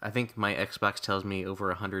 I think my Xbox tells me, over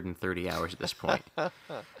 130 hours at this point.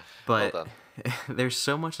 But well there's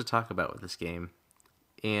so much to talk about with this game.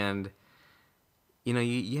 And, you know,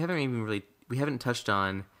 you haven't even really, we haven't touched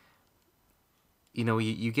on, you know,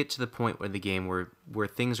 you get to the point where the game where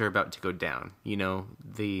things are about to go down. You know,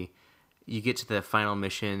 you get to the final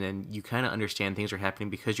mission and you kind of understand things are happening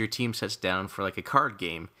because your team sets down for like a card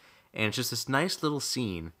game. And it's just this nice little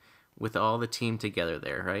scene with all the team together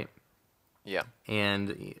there, right? Yeah.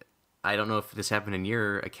 And I don't know if this happened in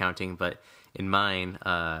your accounting, but in mine,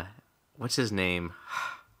 what's his name?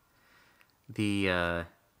 The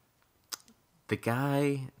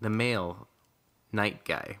guy, the male knight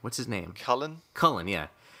guy. What's his name? Cullen, yeah.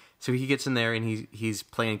 So he gets in there and he's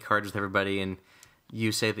playing cards with everybody, and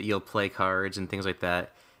you say that you'll play cards and things like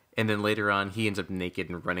that. And then later on, he ends up naked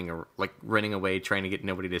and running away, trying to get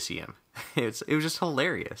nobody to see him. It was just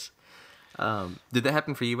hilarious. Did that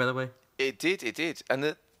happen for you, by the way? It did.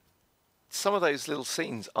 And some of those little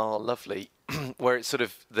scenes are lovely, where it's sort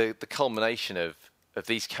of the culmination of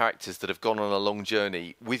these characters that have gone on a long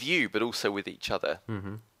journey with you, but also with each other.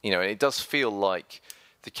 Mm-hmm. You know, and it does feel like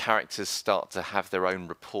the characters start to have their own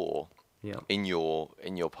rapport in your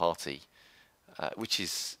party, which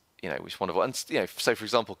is wonderful. And you know, so for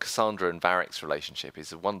example, Cassandra and Varric's relationship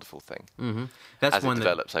is a wonderful thing. Mm-hmm. That's as one it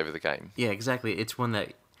develops over the game. Yeah, exactly. It's one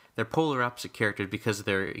that they're polar opposite characters because of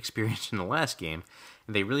their experience in the last game.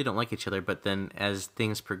 They really don't like each other, but then as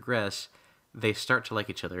things progress, they start to like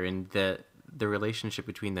each other, and the relationship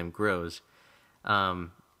between them grows. And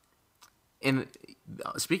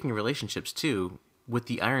speaking of relationships too, with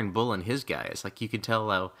the Iron Bull and his guys, like you can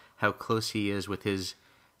tell how close he is with his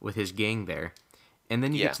gang there. And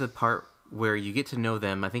then you get to the part where you get to know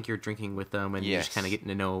them. I think you're drinking with them, and you're just kind of getting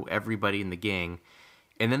to know everybody in the gang.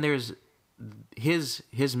 And then there's his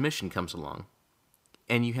mission comes along,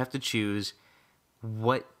 and you have to choose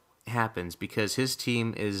what happens, because his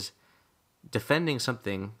team is defending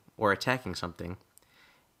something or attacking something,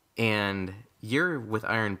 and you're with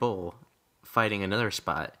Iron Bull fighting another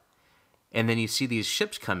spot. And then you see these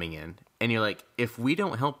ships coming in, and you're like, if we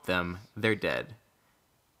don't help them, they're dead.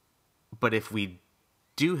 But if we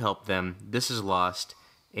do help them, this is lost,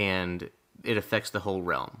 and it affects the whole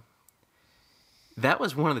realm. That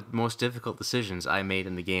was one of the most difficult decisions I made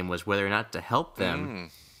in the game, was whether or not to help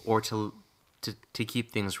them or to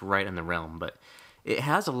keep things right in the realm. But it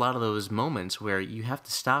has a lot of those moments where you have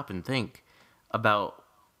to stop and think about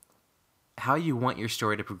how you want your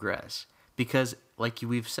story to progress. Because, like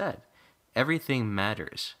we've said, everything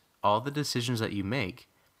matters. All the decisions that you make,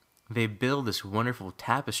 they build this wonderful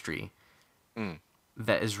tapestry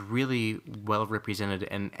that is really well represented,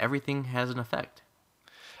 and everything has an effect.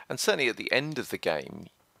 And certainly at the end of the game,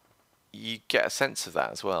 you get a sense of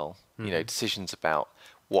that as well. Mm-hmm. You know, decisions about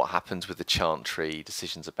what happens with the Chantry,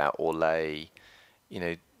 decisions about Orlais, you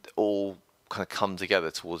know, all kind of come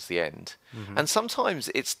together towards the end. And sometimes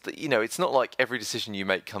it's it's not like every decision you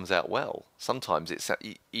make comes out well. Sometimes it's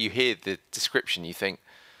you hear the description, you think,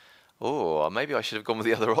 oh, maybe I should have gone with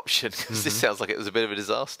the other option because this sounds like it was a bit of a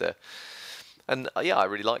disaster. And yeah, I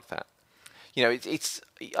really like that. It's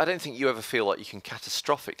I don't think you ever feel like you can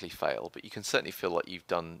catastrophically fail, but you can certainly feel like you've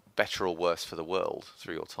done better or worse for the world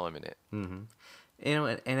through your time in it.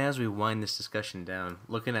 And as we wind this discussion down,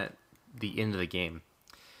 looking at the end of the game,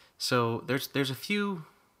 so there's a few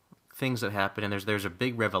things that happen, and there's a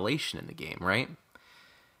big revelation in the game, right?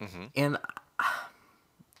 And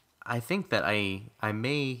I think that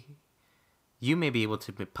you may be able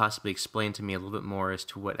to possibly explain to me a little bit more as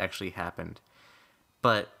to what actually happened,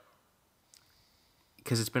 but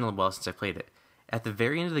because it's been a while since I played it. At the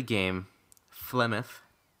very end of the game, Flemeth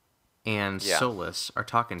and Solus are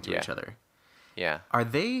talking to each other. Yeah. Are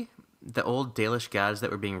they the old Dalish gods that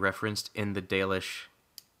were being referenced in the Dalish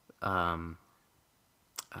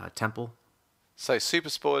temple? So, super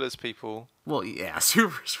spoilers, people. Well, yeah,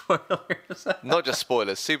 super spoilers. Not just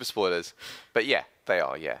spoilers, super spoilers. But yeah, they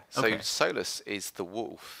are, yeah. So, Okay. Solus is the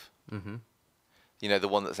wolf. The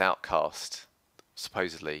one that's outcast,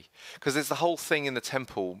 supposedly. Because there's the whole thing in the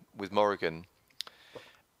temple with Morrigan,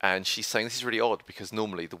 and she's saying this is really odd because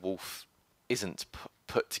normally the wolf isn't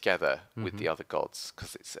put together with the other gods,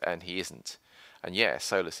 and he isn't. And yeah,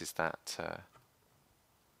 Solus is that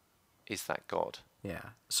god. Yeah.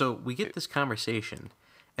 So we get this conversation,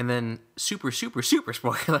 and then super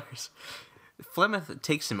spoilers. Flemeth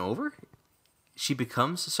takes him over. She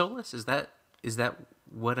becomes Solus. Is that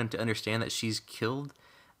what I'm to understand, that she's killed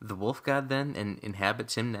the wolf god then and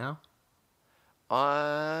inhabits him now?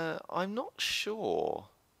 I'm not sure.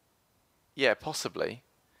 Yeah, possibly.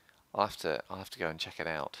 I'll have to go and check it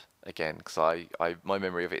out again because my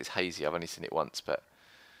memory of it is hazy. I've only seen it once, but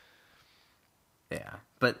yeah.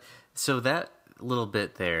 But so that little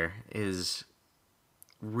bit there is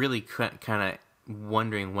really kind of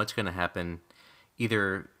wondering what's going to happen,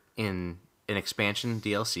 either in an expansion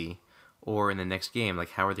DLC or in the next game.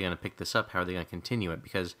 Like, how are they going to pick this up? How are they going to continue it?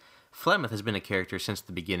 Because Flemeth has been a character since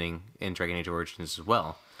the beginning in Dragon Age Origins as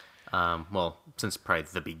well. Since probably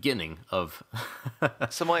the beginning of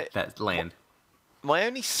that land. My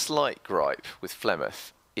only slight gripe with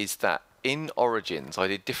Flemeth is that in Origins I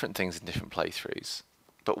did different things in different playthroughs.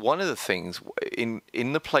 But one of the things in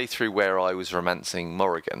the playthrough where I was romancing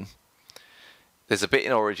Morrigan, there's a bit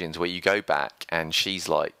in Origins where you go back and she's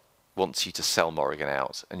like wants you to sell Morrigan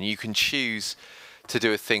out, and you can choose to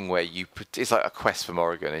do a thing where it's like a quest for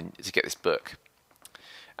Morrigan and to get this book.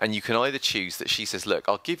 And you can either choose that she says, look,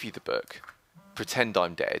 I'll give you the book, pretend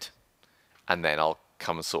I'm dead, and then I'll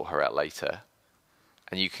come and sort her out later.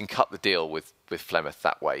 And you can cut the deal with Flemeth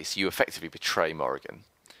that way, so you effectively betray Morrigan.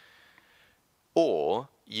 Or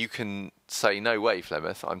you can say, no way,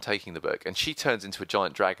 Flemeth, I'm taking the book. And she turns into a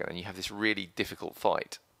giant dragon, and you have this really difficult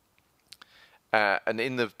fight. And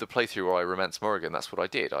in the playthrough where I romanced Morrigan, that's what I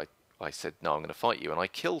did. I said, no, I'm going to fight you, and I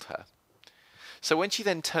killed her. So when she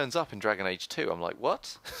then turns up in Dragon Age 2, I'm like,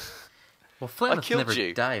 what? Well, Flemeth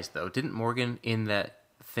never dies, though. Didn't Morgan in that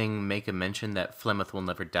thing make a mention that Flemeth will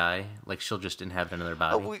never die? Like, she'll just inhabit another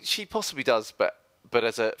body? Oh, well, she possibly does, but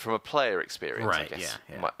from a player experience, right, I guess.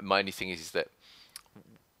 Yeah. My only thing is that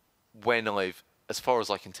when I've, as far as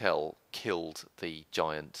I can tell, killed the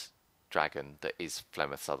giant dragon that is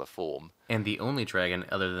Flemeth's other form. And the only dragon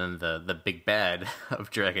other than the big bad of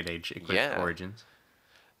Dragon Age Origins.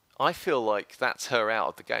 I feel like that's her out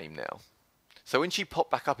of the game now. So when she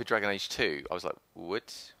popped back up in Dragon Age 2, I was like,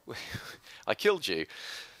 what? I killed you.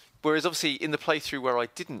 Whereas obviously in the playthrough where I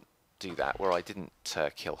didn't do that, where I didn't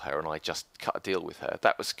kill her and I just cut a deal with her,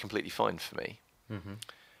 that was completely fine for me. And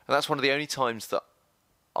that's one of the only times that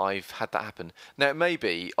I've had that happen. Now, it may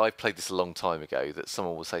be, I've played this a long time ago, that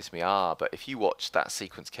someone will say to me, but if you watch that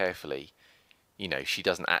sequence carefully, she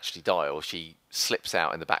doesn't actually die, or she slips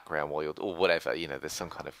out in the background while you're, or whatever, there's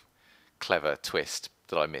some kind of clever twist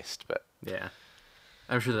that I missed. But yeah,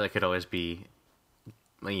 I'm sure that could always be,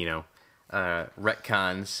 retcons.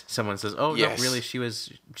 Someone says, "Oh, yes. No, really, she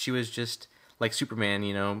was just like Superman.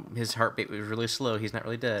 His heartbeat was really slow. He's not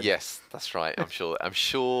really dead." Yes, that's right. I'm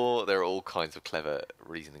sure there are all kinds of clever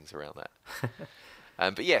reasonings around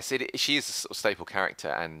that. But yes, she is a sort of staple character,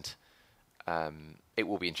 and it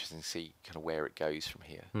will be interesting to see kind of where it goes from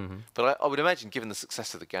here. But I would imagine, given the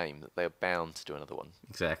success of the game, that they are bound to do another one.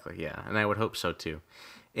 Exactly, yeah. And I would hope so, too.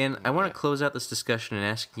 And I want to close out this discussion and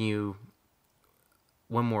ask you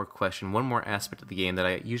one more question, one more aspect of the game that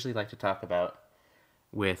I usually like to talk about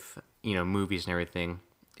with, movies and everything,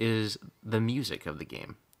 is the music of the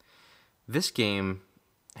game. This game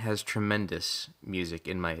has tremendous music,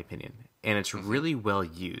 in my opinion, and it's really well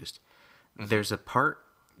used. There's a part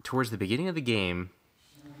towards the beginning of the game,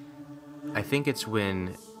 I think it's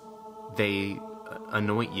when they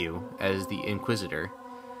anoint you as the Inquisitor,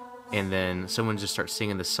 and then someone just starts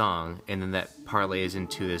singing the song, and then that parlays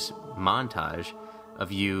into this montage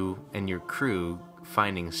of you and your crew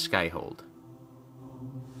finding Skyhold.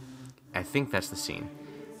 I think that's the scene.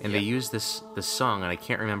 And they use this song, and I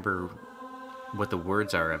can't remember what the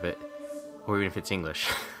words are of it, or even if it's English.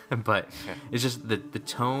 But it's just the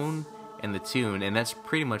tone and the tune, and that's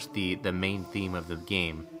pretty much the main theme of the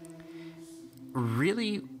game.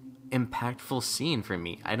 Really impactful scene for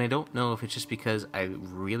me. And I don't know if it's just because I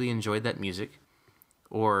really enjoyed that music,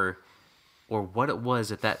 or what it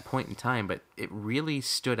was at that point in time, but it really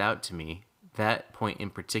stood out to me, that point in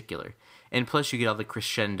particular. And plus you get all the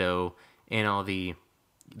crescendo and all the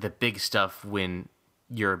big stuff when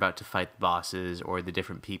you're about to fight the bosses or the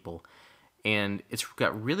different people. And it's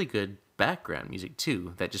got really good background music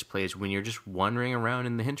too that just plays when you're just wandering around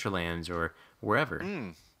in the hinterlands or wherever.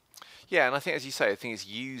 Yeah, and I think, as you say, I think it's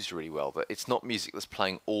used really well. That it's not music that's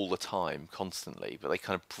playing all the time, constantly, but they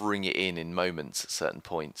kind of bring it in moments at certain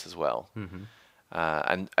points as well,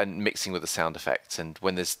 and mixing with the sound effects. And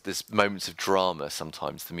when there's moments of drama,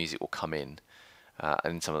 sometimes the music will come in,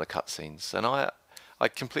 and in some of the cutscenes. And I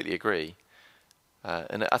completely agree.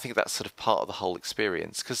 And I think that's sort of part of the whole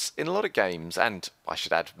experience. Because in a lot of games, and I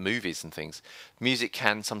should add movies and things, music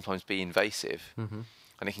can sometimes be invasive.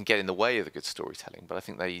 And it can get in the way of the good storytelling, but I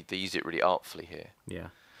think they use it really artfully here. Yeah.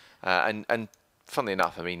 And funnily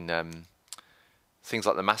enough, I mean, things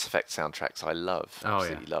like the Mass Effect soundtracks I love,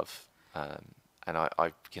 absolutely love. And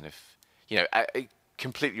I kind of,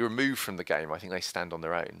 completely removed from the game, I think they stand on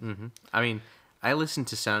their own. I mean, I listen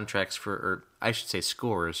to soundtracks or I should say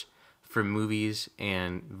scores, for movies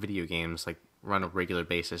and video games, like, on a regular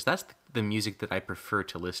basis. That's the music that I prefer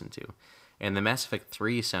to listen to. And the Mass Effect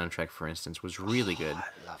 3 soundtrack, for instance, was really good. I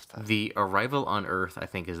love that. The Arrival on Earth, I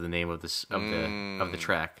think, is the name of this of the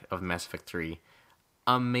track of Mass Effect 3.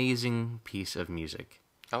 Amazing piece of music.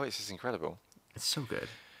 Oh, it's just incredible. It's so good.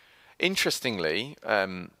 Interestingly,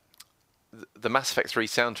 the Mass Effect 3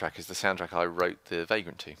 soundtrack is the soundtrack I wrote the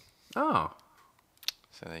Vagrant to. Oh.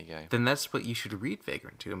 So there you go. Then that's what you should read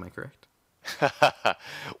Vagrant to, am I correct?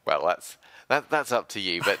 Well, that's up to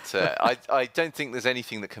you, but I don't think there's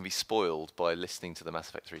anything that can be spoiled by listening to the Mass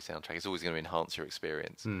Effect 3 soundtrack. It's always going to enhance your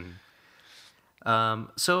experience.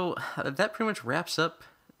 So that pretty much wraps up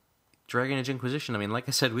Dragon Age Inquisition. I mean, like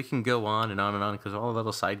I said, we can go on and on and on because all the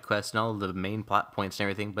little side quests and all the main plot points and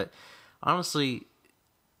everything, but honestly,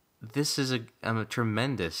 this is a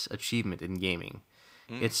tremendous achievement in gaming.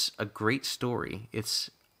 It's a great story.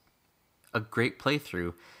 It's a great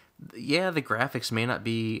playthrough. Yeah, the graphics may not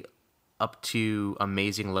be up to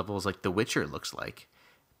amazing levels like The Witcher looks like,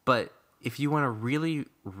 but if you want a really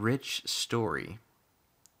rich story,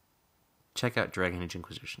 check out Dragon Age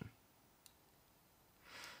Inquisition.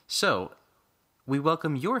 So, we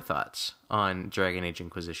welcome your thoughts on Dragon Age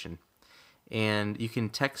Inquisition, and you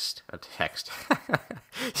can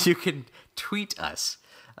you can tweet us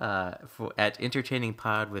at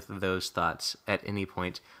EntertainingPod with those thoughts at any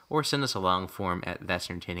point, or send us a long form at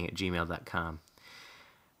that'sentertaining@gmail.com.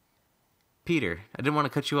 Peter, I didn't want to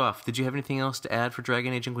cut you off. Did you have anything else to add for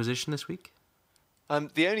Dragon Age Inquisition this week?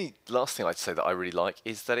 The only last thing I'd say that I really like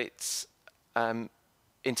is that it's, in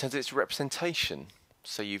terms of its representation.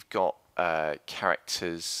 So you've got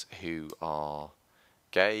characters who are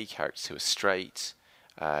gay, characters who are straight.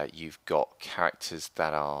 You've got characters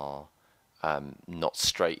that are not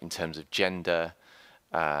straight in terms of gender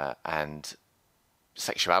and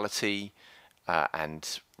sexuality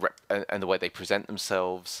and the way they present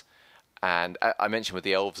themselves. And I mentioned with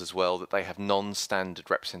the elves as well that they have non-standard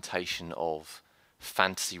representation of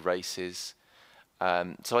fantasy races.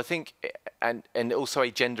 So I think, and also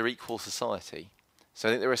a gender equal society. So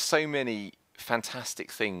I think there are so many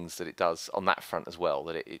fantastic things that it does on that front as well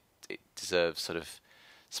that it deserves sort of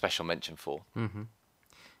special mention for. Mm-hmm.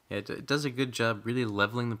 Yeah, it does a good job really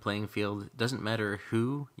leveling the playing field. It doesn't matter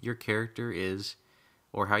who your character is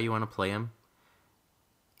or how you want to play him.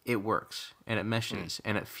 It works, and it meshes,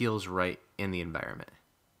 and it feels right in the environment.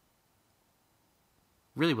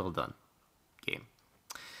 Really well done game.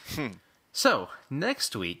 So,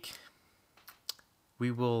 next week, we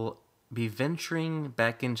will be venturing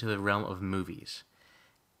back into the realm of movies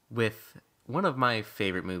with one of my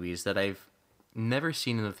favorite movies that I've never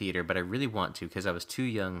seen in the theater, but I really want to because I was too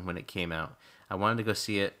young when it came out. I wanted to go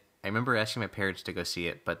see it. I remember asking my parents to go see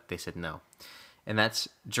it, but they said no. And that's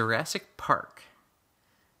Jurassic Park.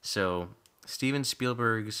 So, Steven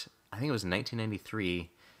Spielberg's, I think it was 1993,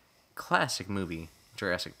 classic movie,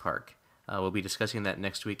 Jurassic Park. We'll be discussing that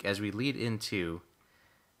next week as we lead into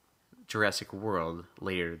Jurassic World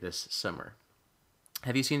later this summer.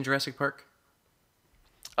 Have you seen Jurassic Park?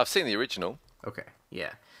 I've seen the original. Okay,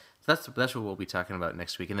 yeah. So that's what we'll be talking about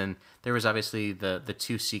next week. And then there was obviously the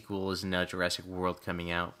 2 sequels and now Jurassic World coming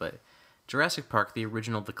out. But Jurassic Park, the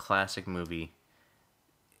original, the classic movie,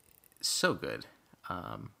 so good.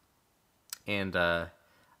 And I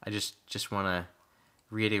just want to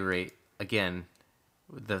reiterate again,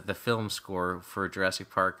 the film score for Jurassic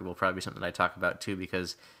Park will probably be something I talk about too,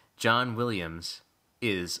 because John Williams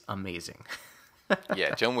is amazing.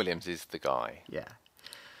 Yeah, John Williams is the guy. Yeah.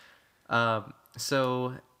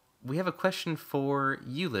 So we have a question for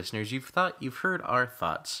you listeners. You've heard our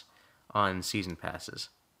thoughts on season passes.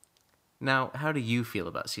 Now, how do you feel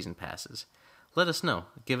about season passes? Let us know.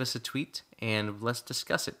 Give us a tweet and let's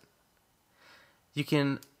discuss it. You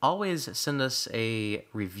can always send us a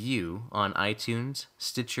review on iTunes,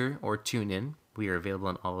 Stitcher, or TuneIn. We are available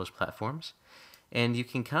on all those platforms. And you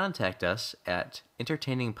can contact us at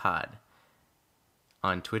EntertainingPod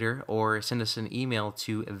on Twitter, or send us an email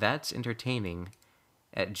to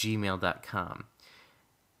that'sentertaining@gmail.com.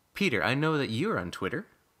 Peter, I know that you're on Twitter.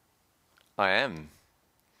 I am.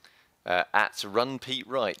 At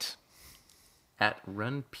RunPeteWright. At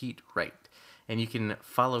RunPeteWright. And you can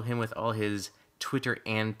follow him with all his Twitter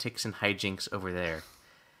antics and hijinks over there.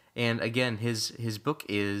 And again, his book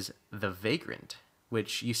is The Vagrant,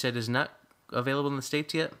 which you said is not available in the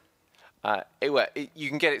States yet? You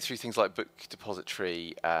can get it through things like Book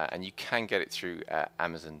Depository, and you can get it through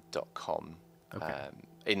Amazon.com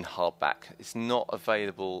in hardback. It's not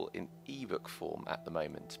available in ebook form at the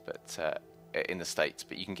moment, but in the States.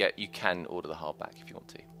 But you can order the hardback if you want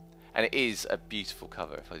to, and it is a beautiful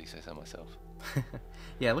cover, if I do say so myself.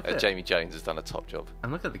 Yeah, look at Jamie Jones has done a top job.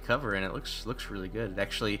 I'm looking at the cover, and it looks really good.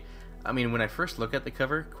 Actually, I mean, when I first looked at the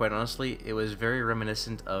cover, quite honestly, it was very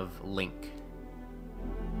reminiscent of Link.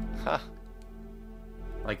 Huh.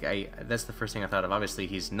 Like, that's the first thing I thought of. Obviously,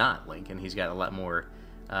 he's not Link, and he's got a lot more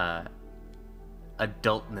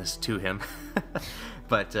adultness to him.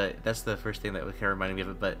 But that's the first thing that kind of reminded me of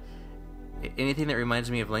it. But anything that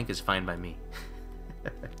reminds me of Link is fine by me.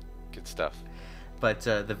 Good stuff. But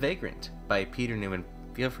The Vagrant by Peter Newman.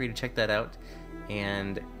 Feel free to check that out.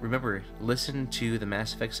 And remember, listen to the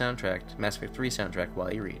Mass Effect 3 soundtrack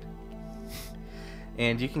while you read.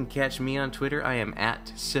 And you can catch me on Twitter. I am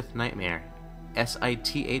at Sith Nightmare.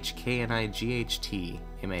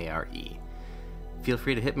 SITHKNIGHTMARE. Feel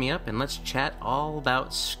free to hit me up and let's chat all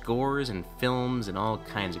about scores and films and all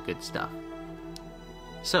kinds of good stuff.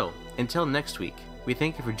 So, until next week, we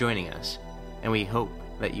thank you for joining us, and we hope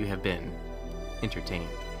that you have been entertained.